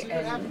scary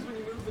and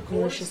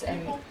malicious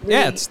and really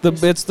Yeah, it's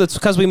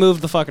because we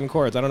moved the fucking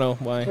cords. I don't know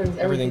why turns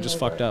everything everything just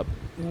over fucked up.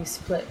 and you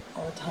split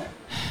all the time.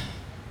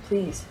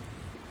 Please,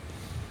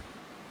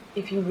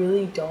 if you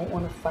really don't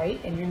want to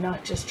fight and you're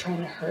not just trying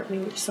to hurt me,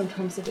 which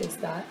sometimes it is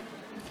that,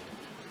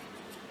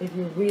 if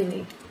you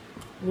really,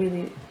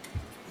 really,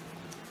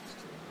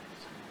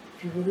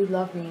 if you really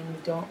love me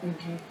and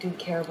you do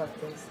care about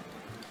this,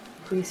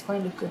 please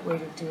find a good way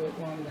to do it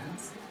one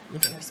that's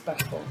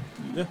respectful.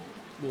 Yeah,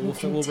 You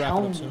can we'll wrap tell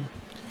it up me. soon.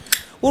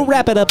 We'll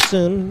wrap it up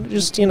soon.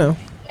 Just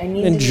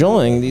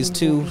enjoying these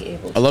two.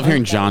 I love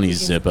hearing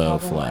Johnny's Zippo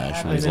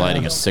flash when he's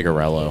lighting a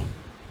cigarello.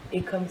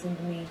 It comes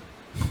into me,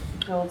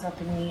 builds up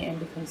in me, and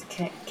becomes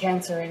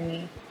cancer in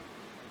me.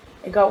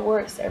 It got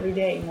worse every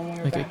day when we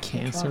were Like a back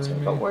in cancer Toronto. in It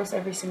me? got worse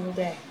every single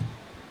day.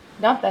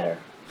 Not better,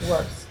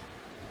 worse.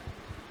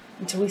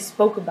 Until we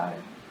spoke about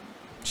it.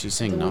 She's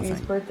saying Until Whitney's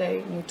nothing.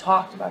 birthday, and we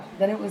talked about it.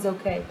 Then it was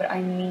okay, but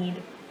I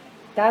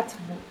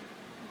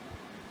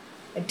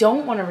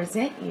don't want to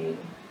resent you.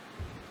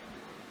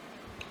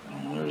 I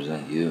don't want to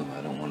resent you.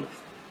 I don't want to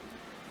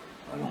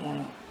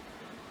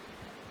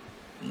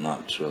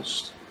not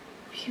trust.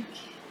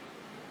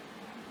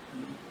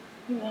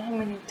 You know how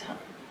many times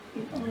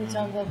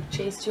I've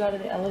chased you out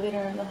of the elevator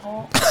in the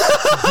hall?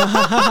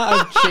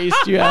 I've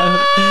chased you out.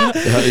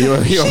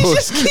 She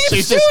just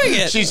keeps doing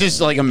it. She's just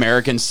like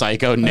American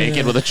Psycho,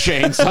 naked with a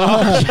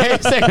chainsaw,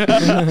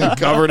 chasing,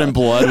 covered in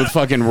blood with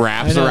fucking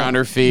wraps around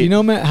her feet. You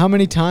know how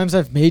many times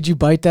I've made you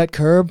bite that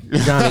curb?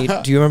 Johnny,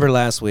 do you remember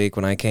last week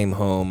when I came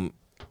home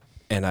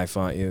and I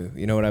fought you?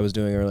 You know what I was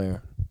doing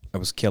earlier? I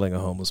was killing a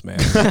homeless man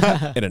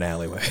in an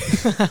alleyway.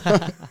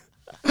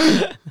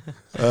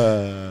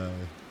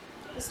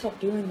 Stop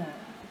doing that.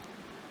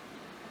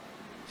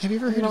 Have you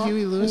ever heard of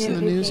Huey Lewis in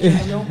the news?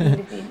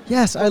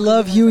 Yes, I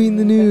love Huey in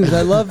the news.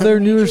 I love their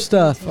newer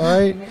stuff. All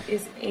right. It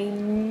is a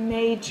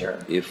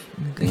major. If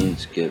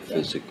things get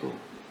physical,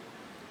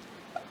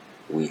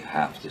 we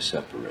have to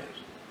separate.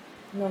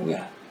 No, We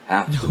no.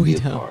 have to No, we be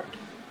don't. apart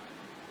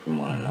from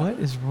one another. What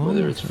is wrong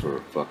Whether with it's her?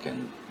 for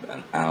fucking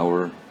an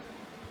hour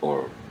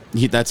or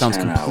That sounds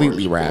 10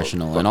 completely hours or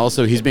rational, and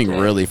also he's being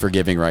really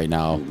forgiving right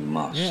now. you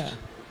must. Yeah.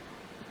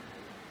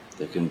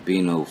 There can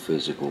be no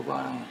physical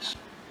violence.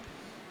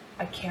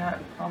 I can't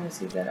promise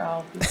you that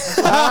I'll be.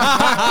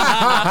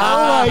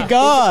 Oh my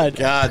God.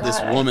 God, this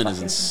I woman is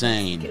fucking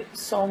insane. get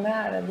so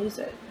mad I lose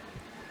it.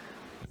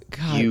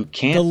 God, You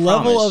can't the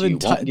level promise of you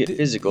won't get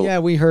physical. Yeah,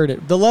 we heard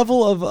it. The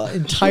level of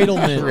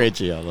entitlement,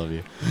 Richie, I love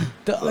you.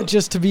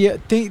 just to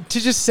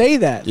just say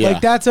that, Yeah.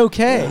 like that's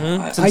okay.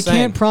 Yeah, it's I insane.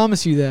 can't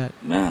promise you that.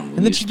 Man,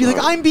 And then she'd be like,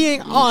 "I'm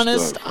being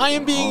honest. I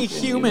am being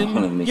human.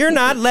 human." You're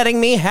not letting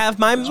me have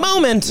my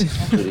moment.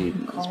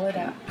 Call it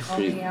out. Call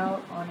me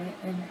out on it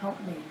and help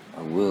me.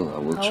 I will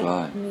Help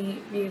try. me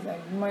because I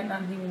might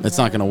not even. It's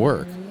not going to know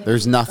work. me.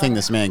 There's nothing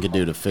this man could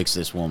do to fix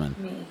this woman.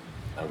 Me.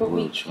 I But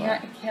we will try.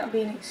 can't. It can't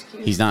be an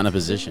excuse. He's not in a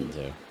position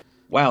to.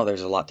 Wow,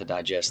 there's a lot to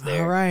digest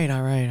there. All right.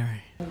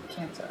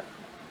 Cancer.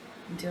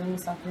 I'm dealing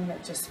with something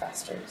that just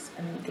festers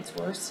and it gets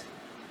worse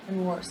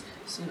and worse.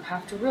 So you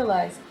have to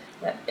realize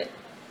that,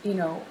 in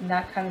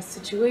that kind of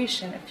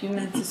situation, a few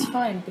minutes is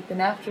fine, but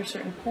then after a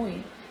certain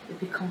point, it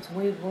becomes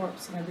way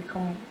worse and I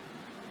become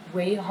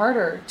way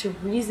harder to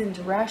reason,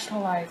 to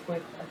rationalize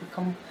with.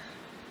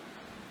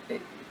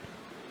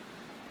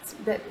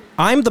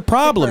 I'm the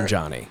problem,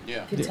 Johnny.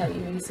 Yeah. Can tell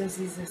you, he says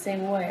he's the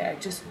same way.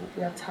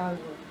 That's how I work.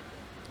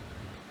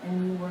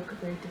 And you work a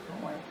very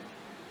different way.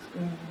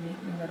 We need to meet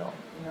in the middle,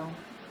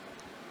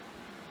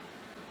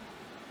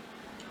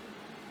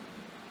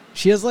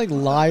 She has like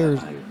liars.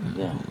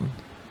 Yeah.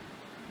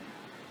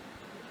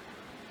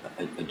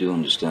 I do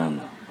understand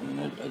that. I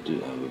mean, I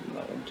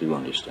do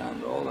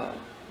understand all that.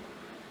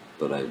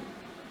 But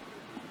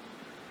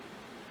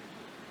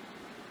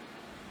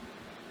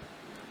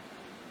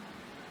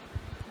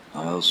I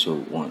also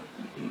want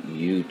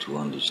you to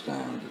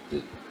understand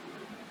that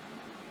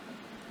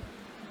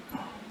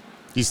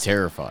He's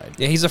terrified.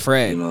 Yeah, he's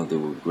afraid. there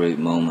were great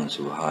moments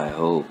of high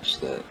hopes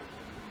that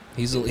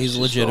He's it's just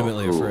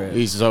legitimately all cool. afraid.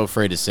 He's so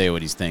afraid to say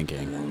what he's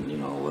thinking. And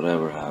then,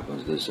 whatever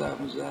happens, this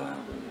happens, that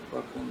happens,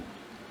 fucking,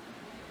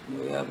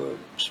 we have a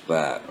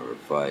spat or a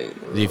fight.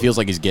 Or He feels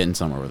like he's getting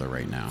somewhere with her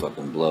right now.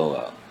 fucking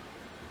blowout.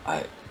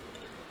 I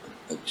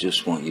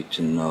just want you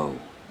to know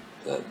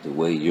that the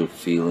way you're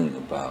feeling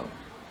about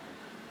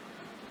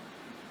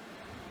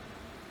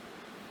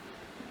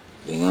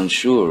being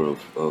unsure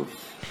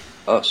of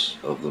us,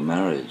 of the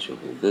marriage,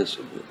 of this,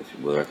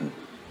 whether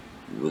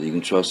you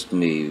can trust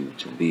me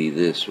to be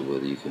this, or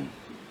whether you can,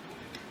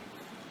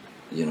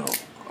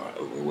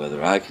 or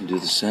whether I can do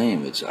the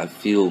same. I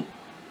feel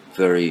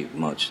very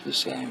much the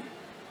same.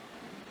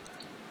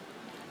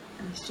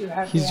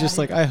 He's just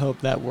like, I hope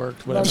that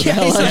worked. Whatever the Yeah,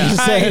 hell he's I'm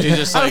like, saying. He's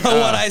just I like, don't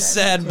know what I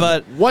said,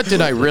 but what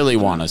did I really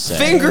want to say?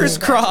 fingers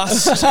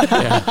crossed. That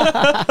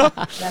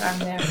I'm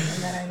there and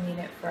that I mean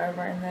it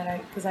forever and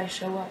that because I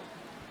show up.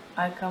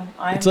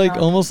 It's like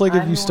almost like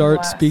if you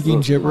start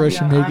speaking gibberish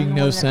and making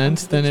no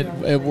sense, then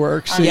it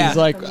works. Yeah. He's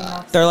like,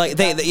 They're like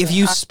if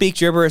you speak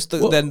gibberish,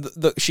 then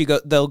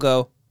they'll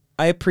go.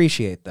 I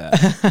appreciate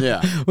that.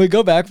 Yeah. Wait,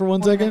 go back for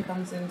 1 second.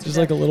 Just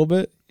like a little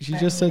bit. She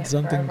just said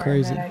something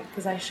crazy.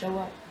 Because I show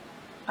up.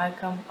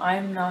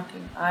 I'm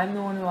knocking. I'm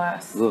the one who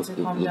asks to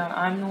calm down.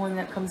 I'm the one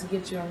that comes to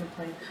get you on the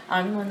plane.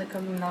 I'm the one that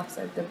comes and knocks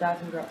at the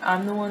bathroom door.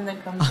 I'm the one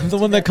that comes. I'm the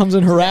one that comes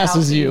and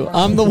harasses you.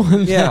 I'm the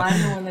one. Yeah.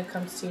 I'm the one that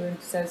comes to you and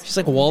says. She's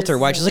like Walter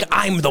White. She's like,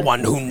 I'm the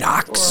one who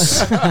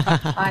knocks. You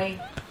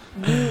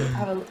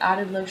have an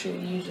added luxury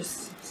that you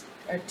just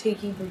are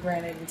taking for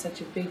granted in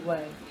such a big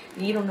way.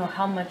 And you don't know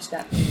how much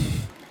that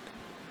means.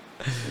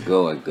 I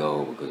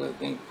go because I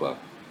think, fuck.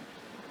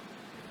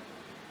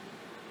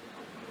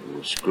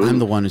 I'm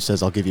the one who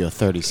says I'll give you a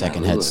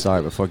 30-second head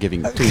start before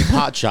giving 3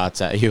 pot shots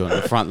at you on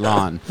the front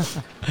lawn.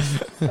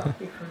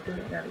 Stop me from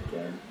doing that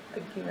again.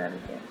 Again.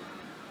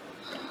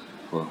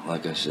 Well,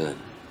 like I said,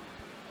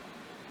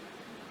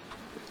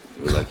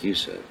 like you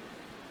said,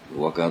 you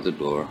walk out the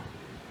door,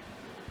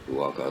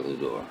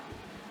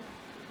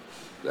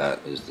 That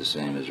is the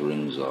same as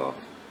rings off.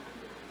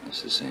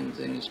 It's the same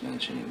thing as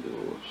mentioning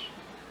divorce.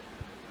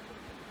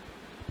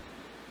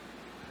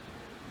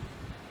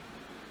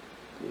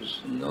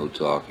 There's no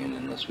talking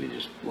unless we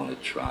just want to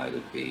try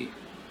to be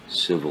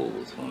civil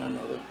with one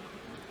another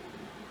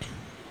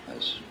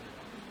as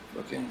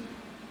fucking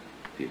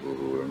people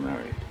who are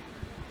married.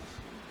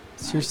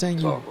 So you're saying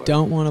you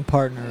don't want a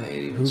partner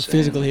who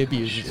physically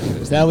abuses you?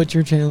 Is that what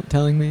you're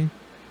telling me?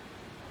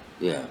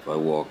 Yeah, if I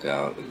walk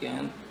out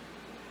again,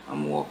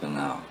 I'm walking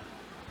out.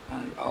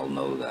 And I'll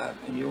know that,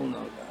 and you'll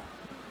know that.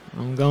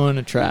 I'm going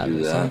to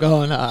Travis. I'm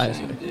going to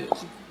Isaac.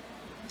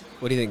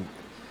 What do you think?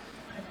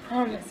 I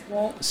promise,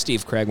 won't.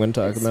 Steve Craigman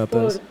talking about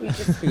this.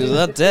 He goes,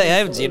 I'll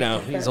tell you,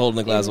 he's holding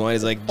a glass of wine.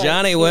 He's like,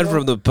 Johnny went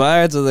from the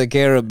Pirates of the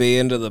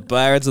Caribbean to the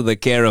Pirates of the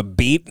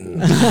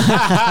Caribbeaten.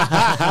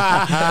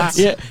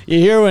 Yeah, you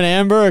hear when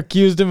Amber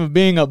accused him of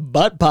being a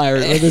butt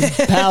pirate with his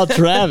pal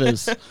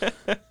Travis.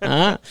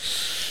 Huh?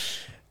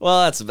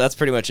 Well, that's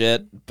pretty much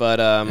it. But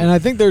and I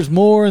think there's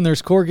more, and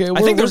there's Corky.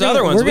 I think there's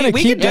other ones. We're gonna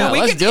keep doing.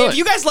 If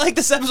you guys like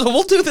this episode,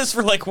 we'll do this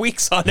for like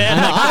weeks on end.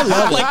 I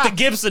love like the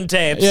Gibson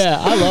tapes. Yeah,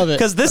 I love it.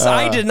 Because this,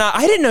 I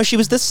didn't know she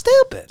was this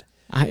stupid.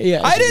 I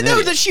didn't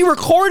know that she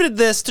recorded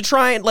this to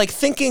try and like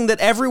thinking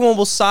that everyone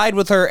will side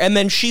with her, and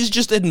then she's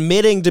just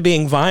admitting to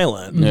being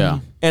violent. Yeah,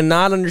 and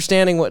not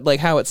understanding what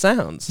how it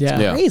sounds. Yeah,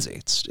 it's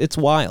crazy. It's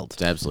wild.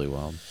 It's absolutely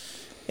wild.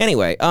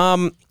 Anyway,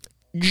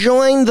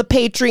 join the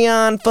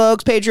Patreon,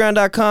 folks.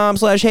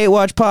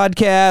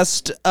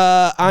 Patreon.com/HateWatchPodcast.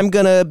 I'm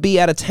going to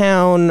be out of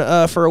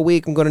town for a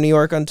week. I'm going to New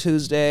York on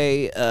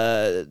Tuesday,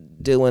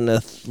 doing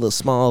a little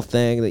small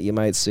thing that you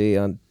might see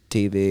on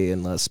TV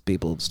unless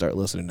people start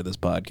listening to this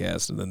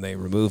podcast and then they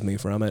remove me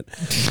from it.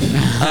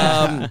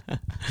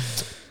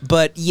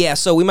 But yeah,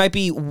 so we might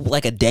be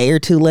like a day or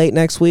two late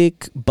next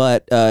week,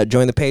 but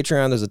join the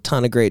Patreon. There's a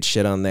ton of great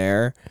shit on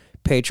there.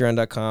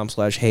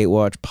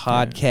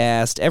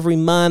 Patreon.com/HateWatchPodcast. Every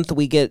month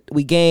we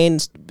gain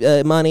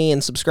money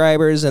and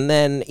subscribers, and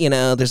then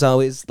there's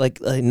always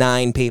like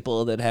 9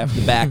 people that have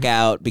to back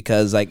out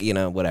because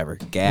whatever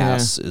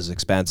gas is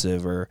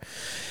expensive or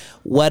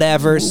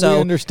whatever. So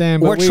we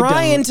understand, but we're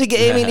trying to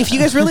get. I mean, if you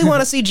guys really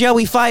want to see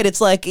Joey fight, it's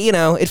like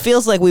it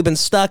feels like we've been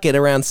stuck at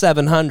around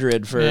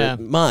 700 for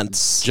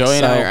months. Joey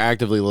and I are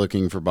actively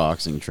looking for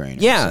boxing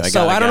trainers. Yeah,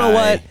 so I don't know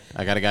what.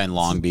 I got a guy in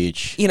Long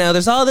Beach.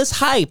 There's all this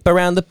hype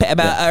around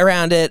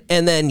around it,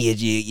 and then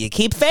you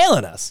keep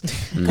failing us.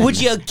 Would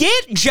you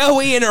get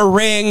Joey in a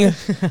ring?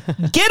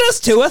 Get us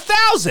to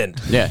 1,000.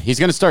 Yeah, he's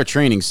gonna start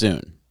training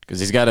soon because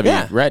he's got to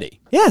be ready.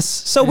 Yes,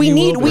 so we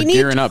need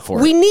gearing up for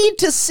it. We need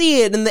to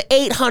see it in the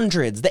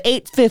 800s, the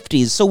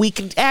 850s, so we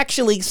can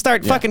actually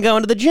start fucking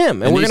going to the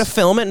gym, and we're gonna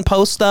film it and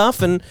post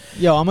stuff. And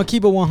yo, I'm gonna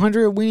keep it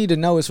 100. We need to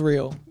know it's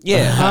real.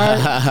 Yeah,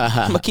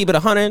 I'm gonna keep it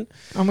 100.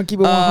 I'm gonna keep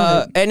it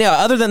 100. And yeah,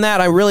 other than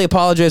that, I really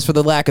apologize for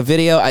the lack of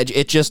video.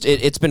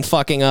 It's been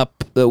fucking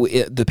up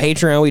the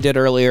Patreon we did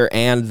earlier,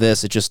 and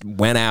this it just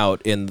went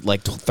out in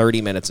like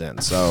 30 minutes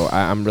in. So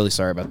I'm really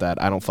sorry about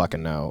that. I don't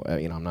fucking know.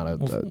 I'm not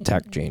a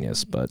tech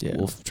genius, but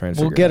we'll try and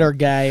we'll get our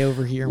guy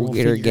over here. We'll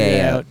get our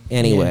guy out.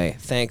 Anyway,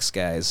 thanks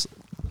guys.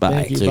 Bye.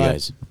 Thank you, See you bye.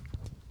 guys.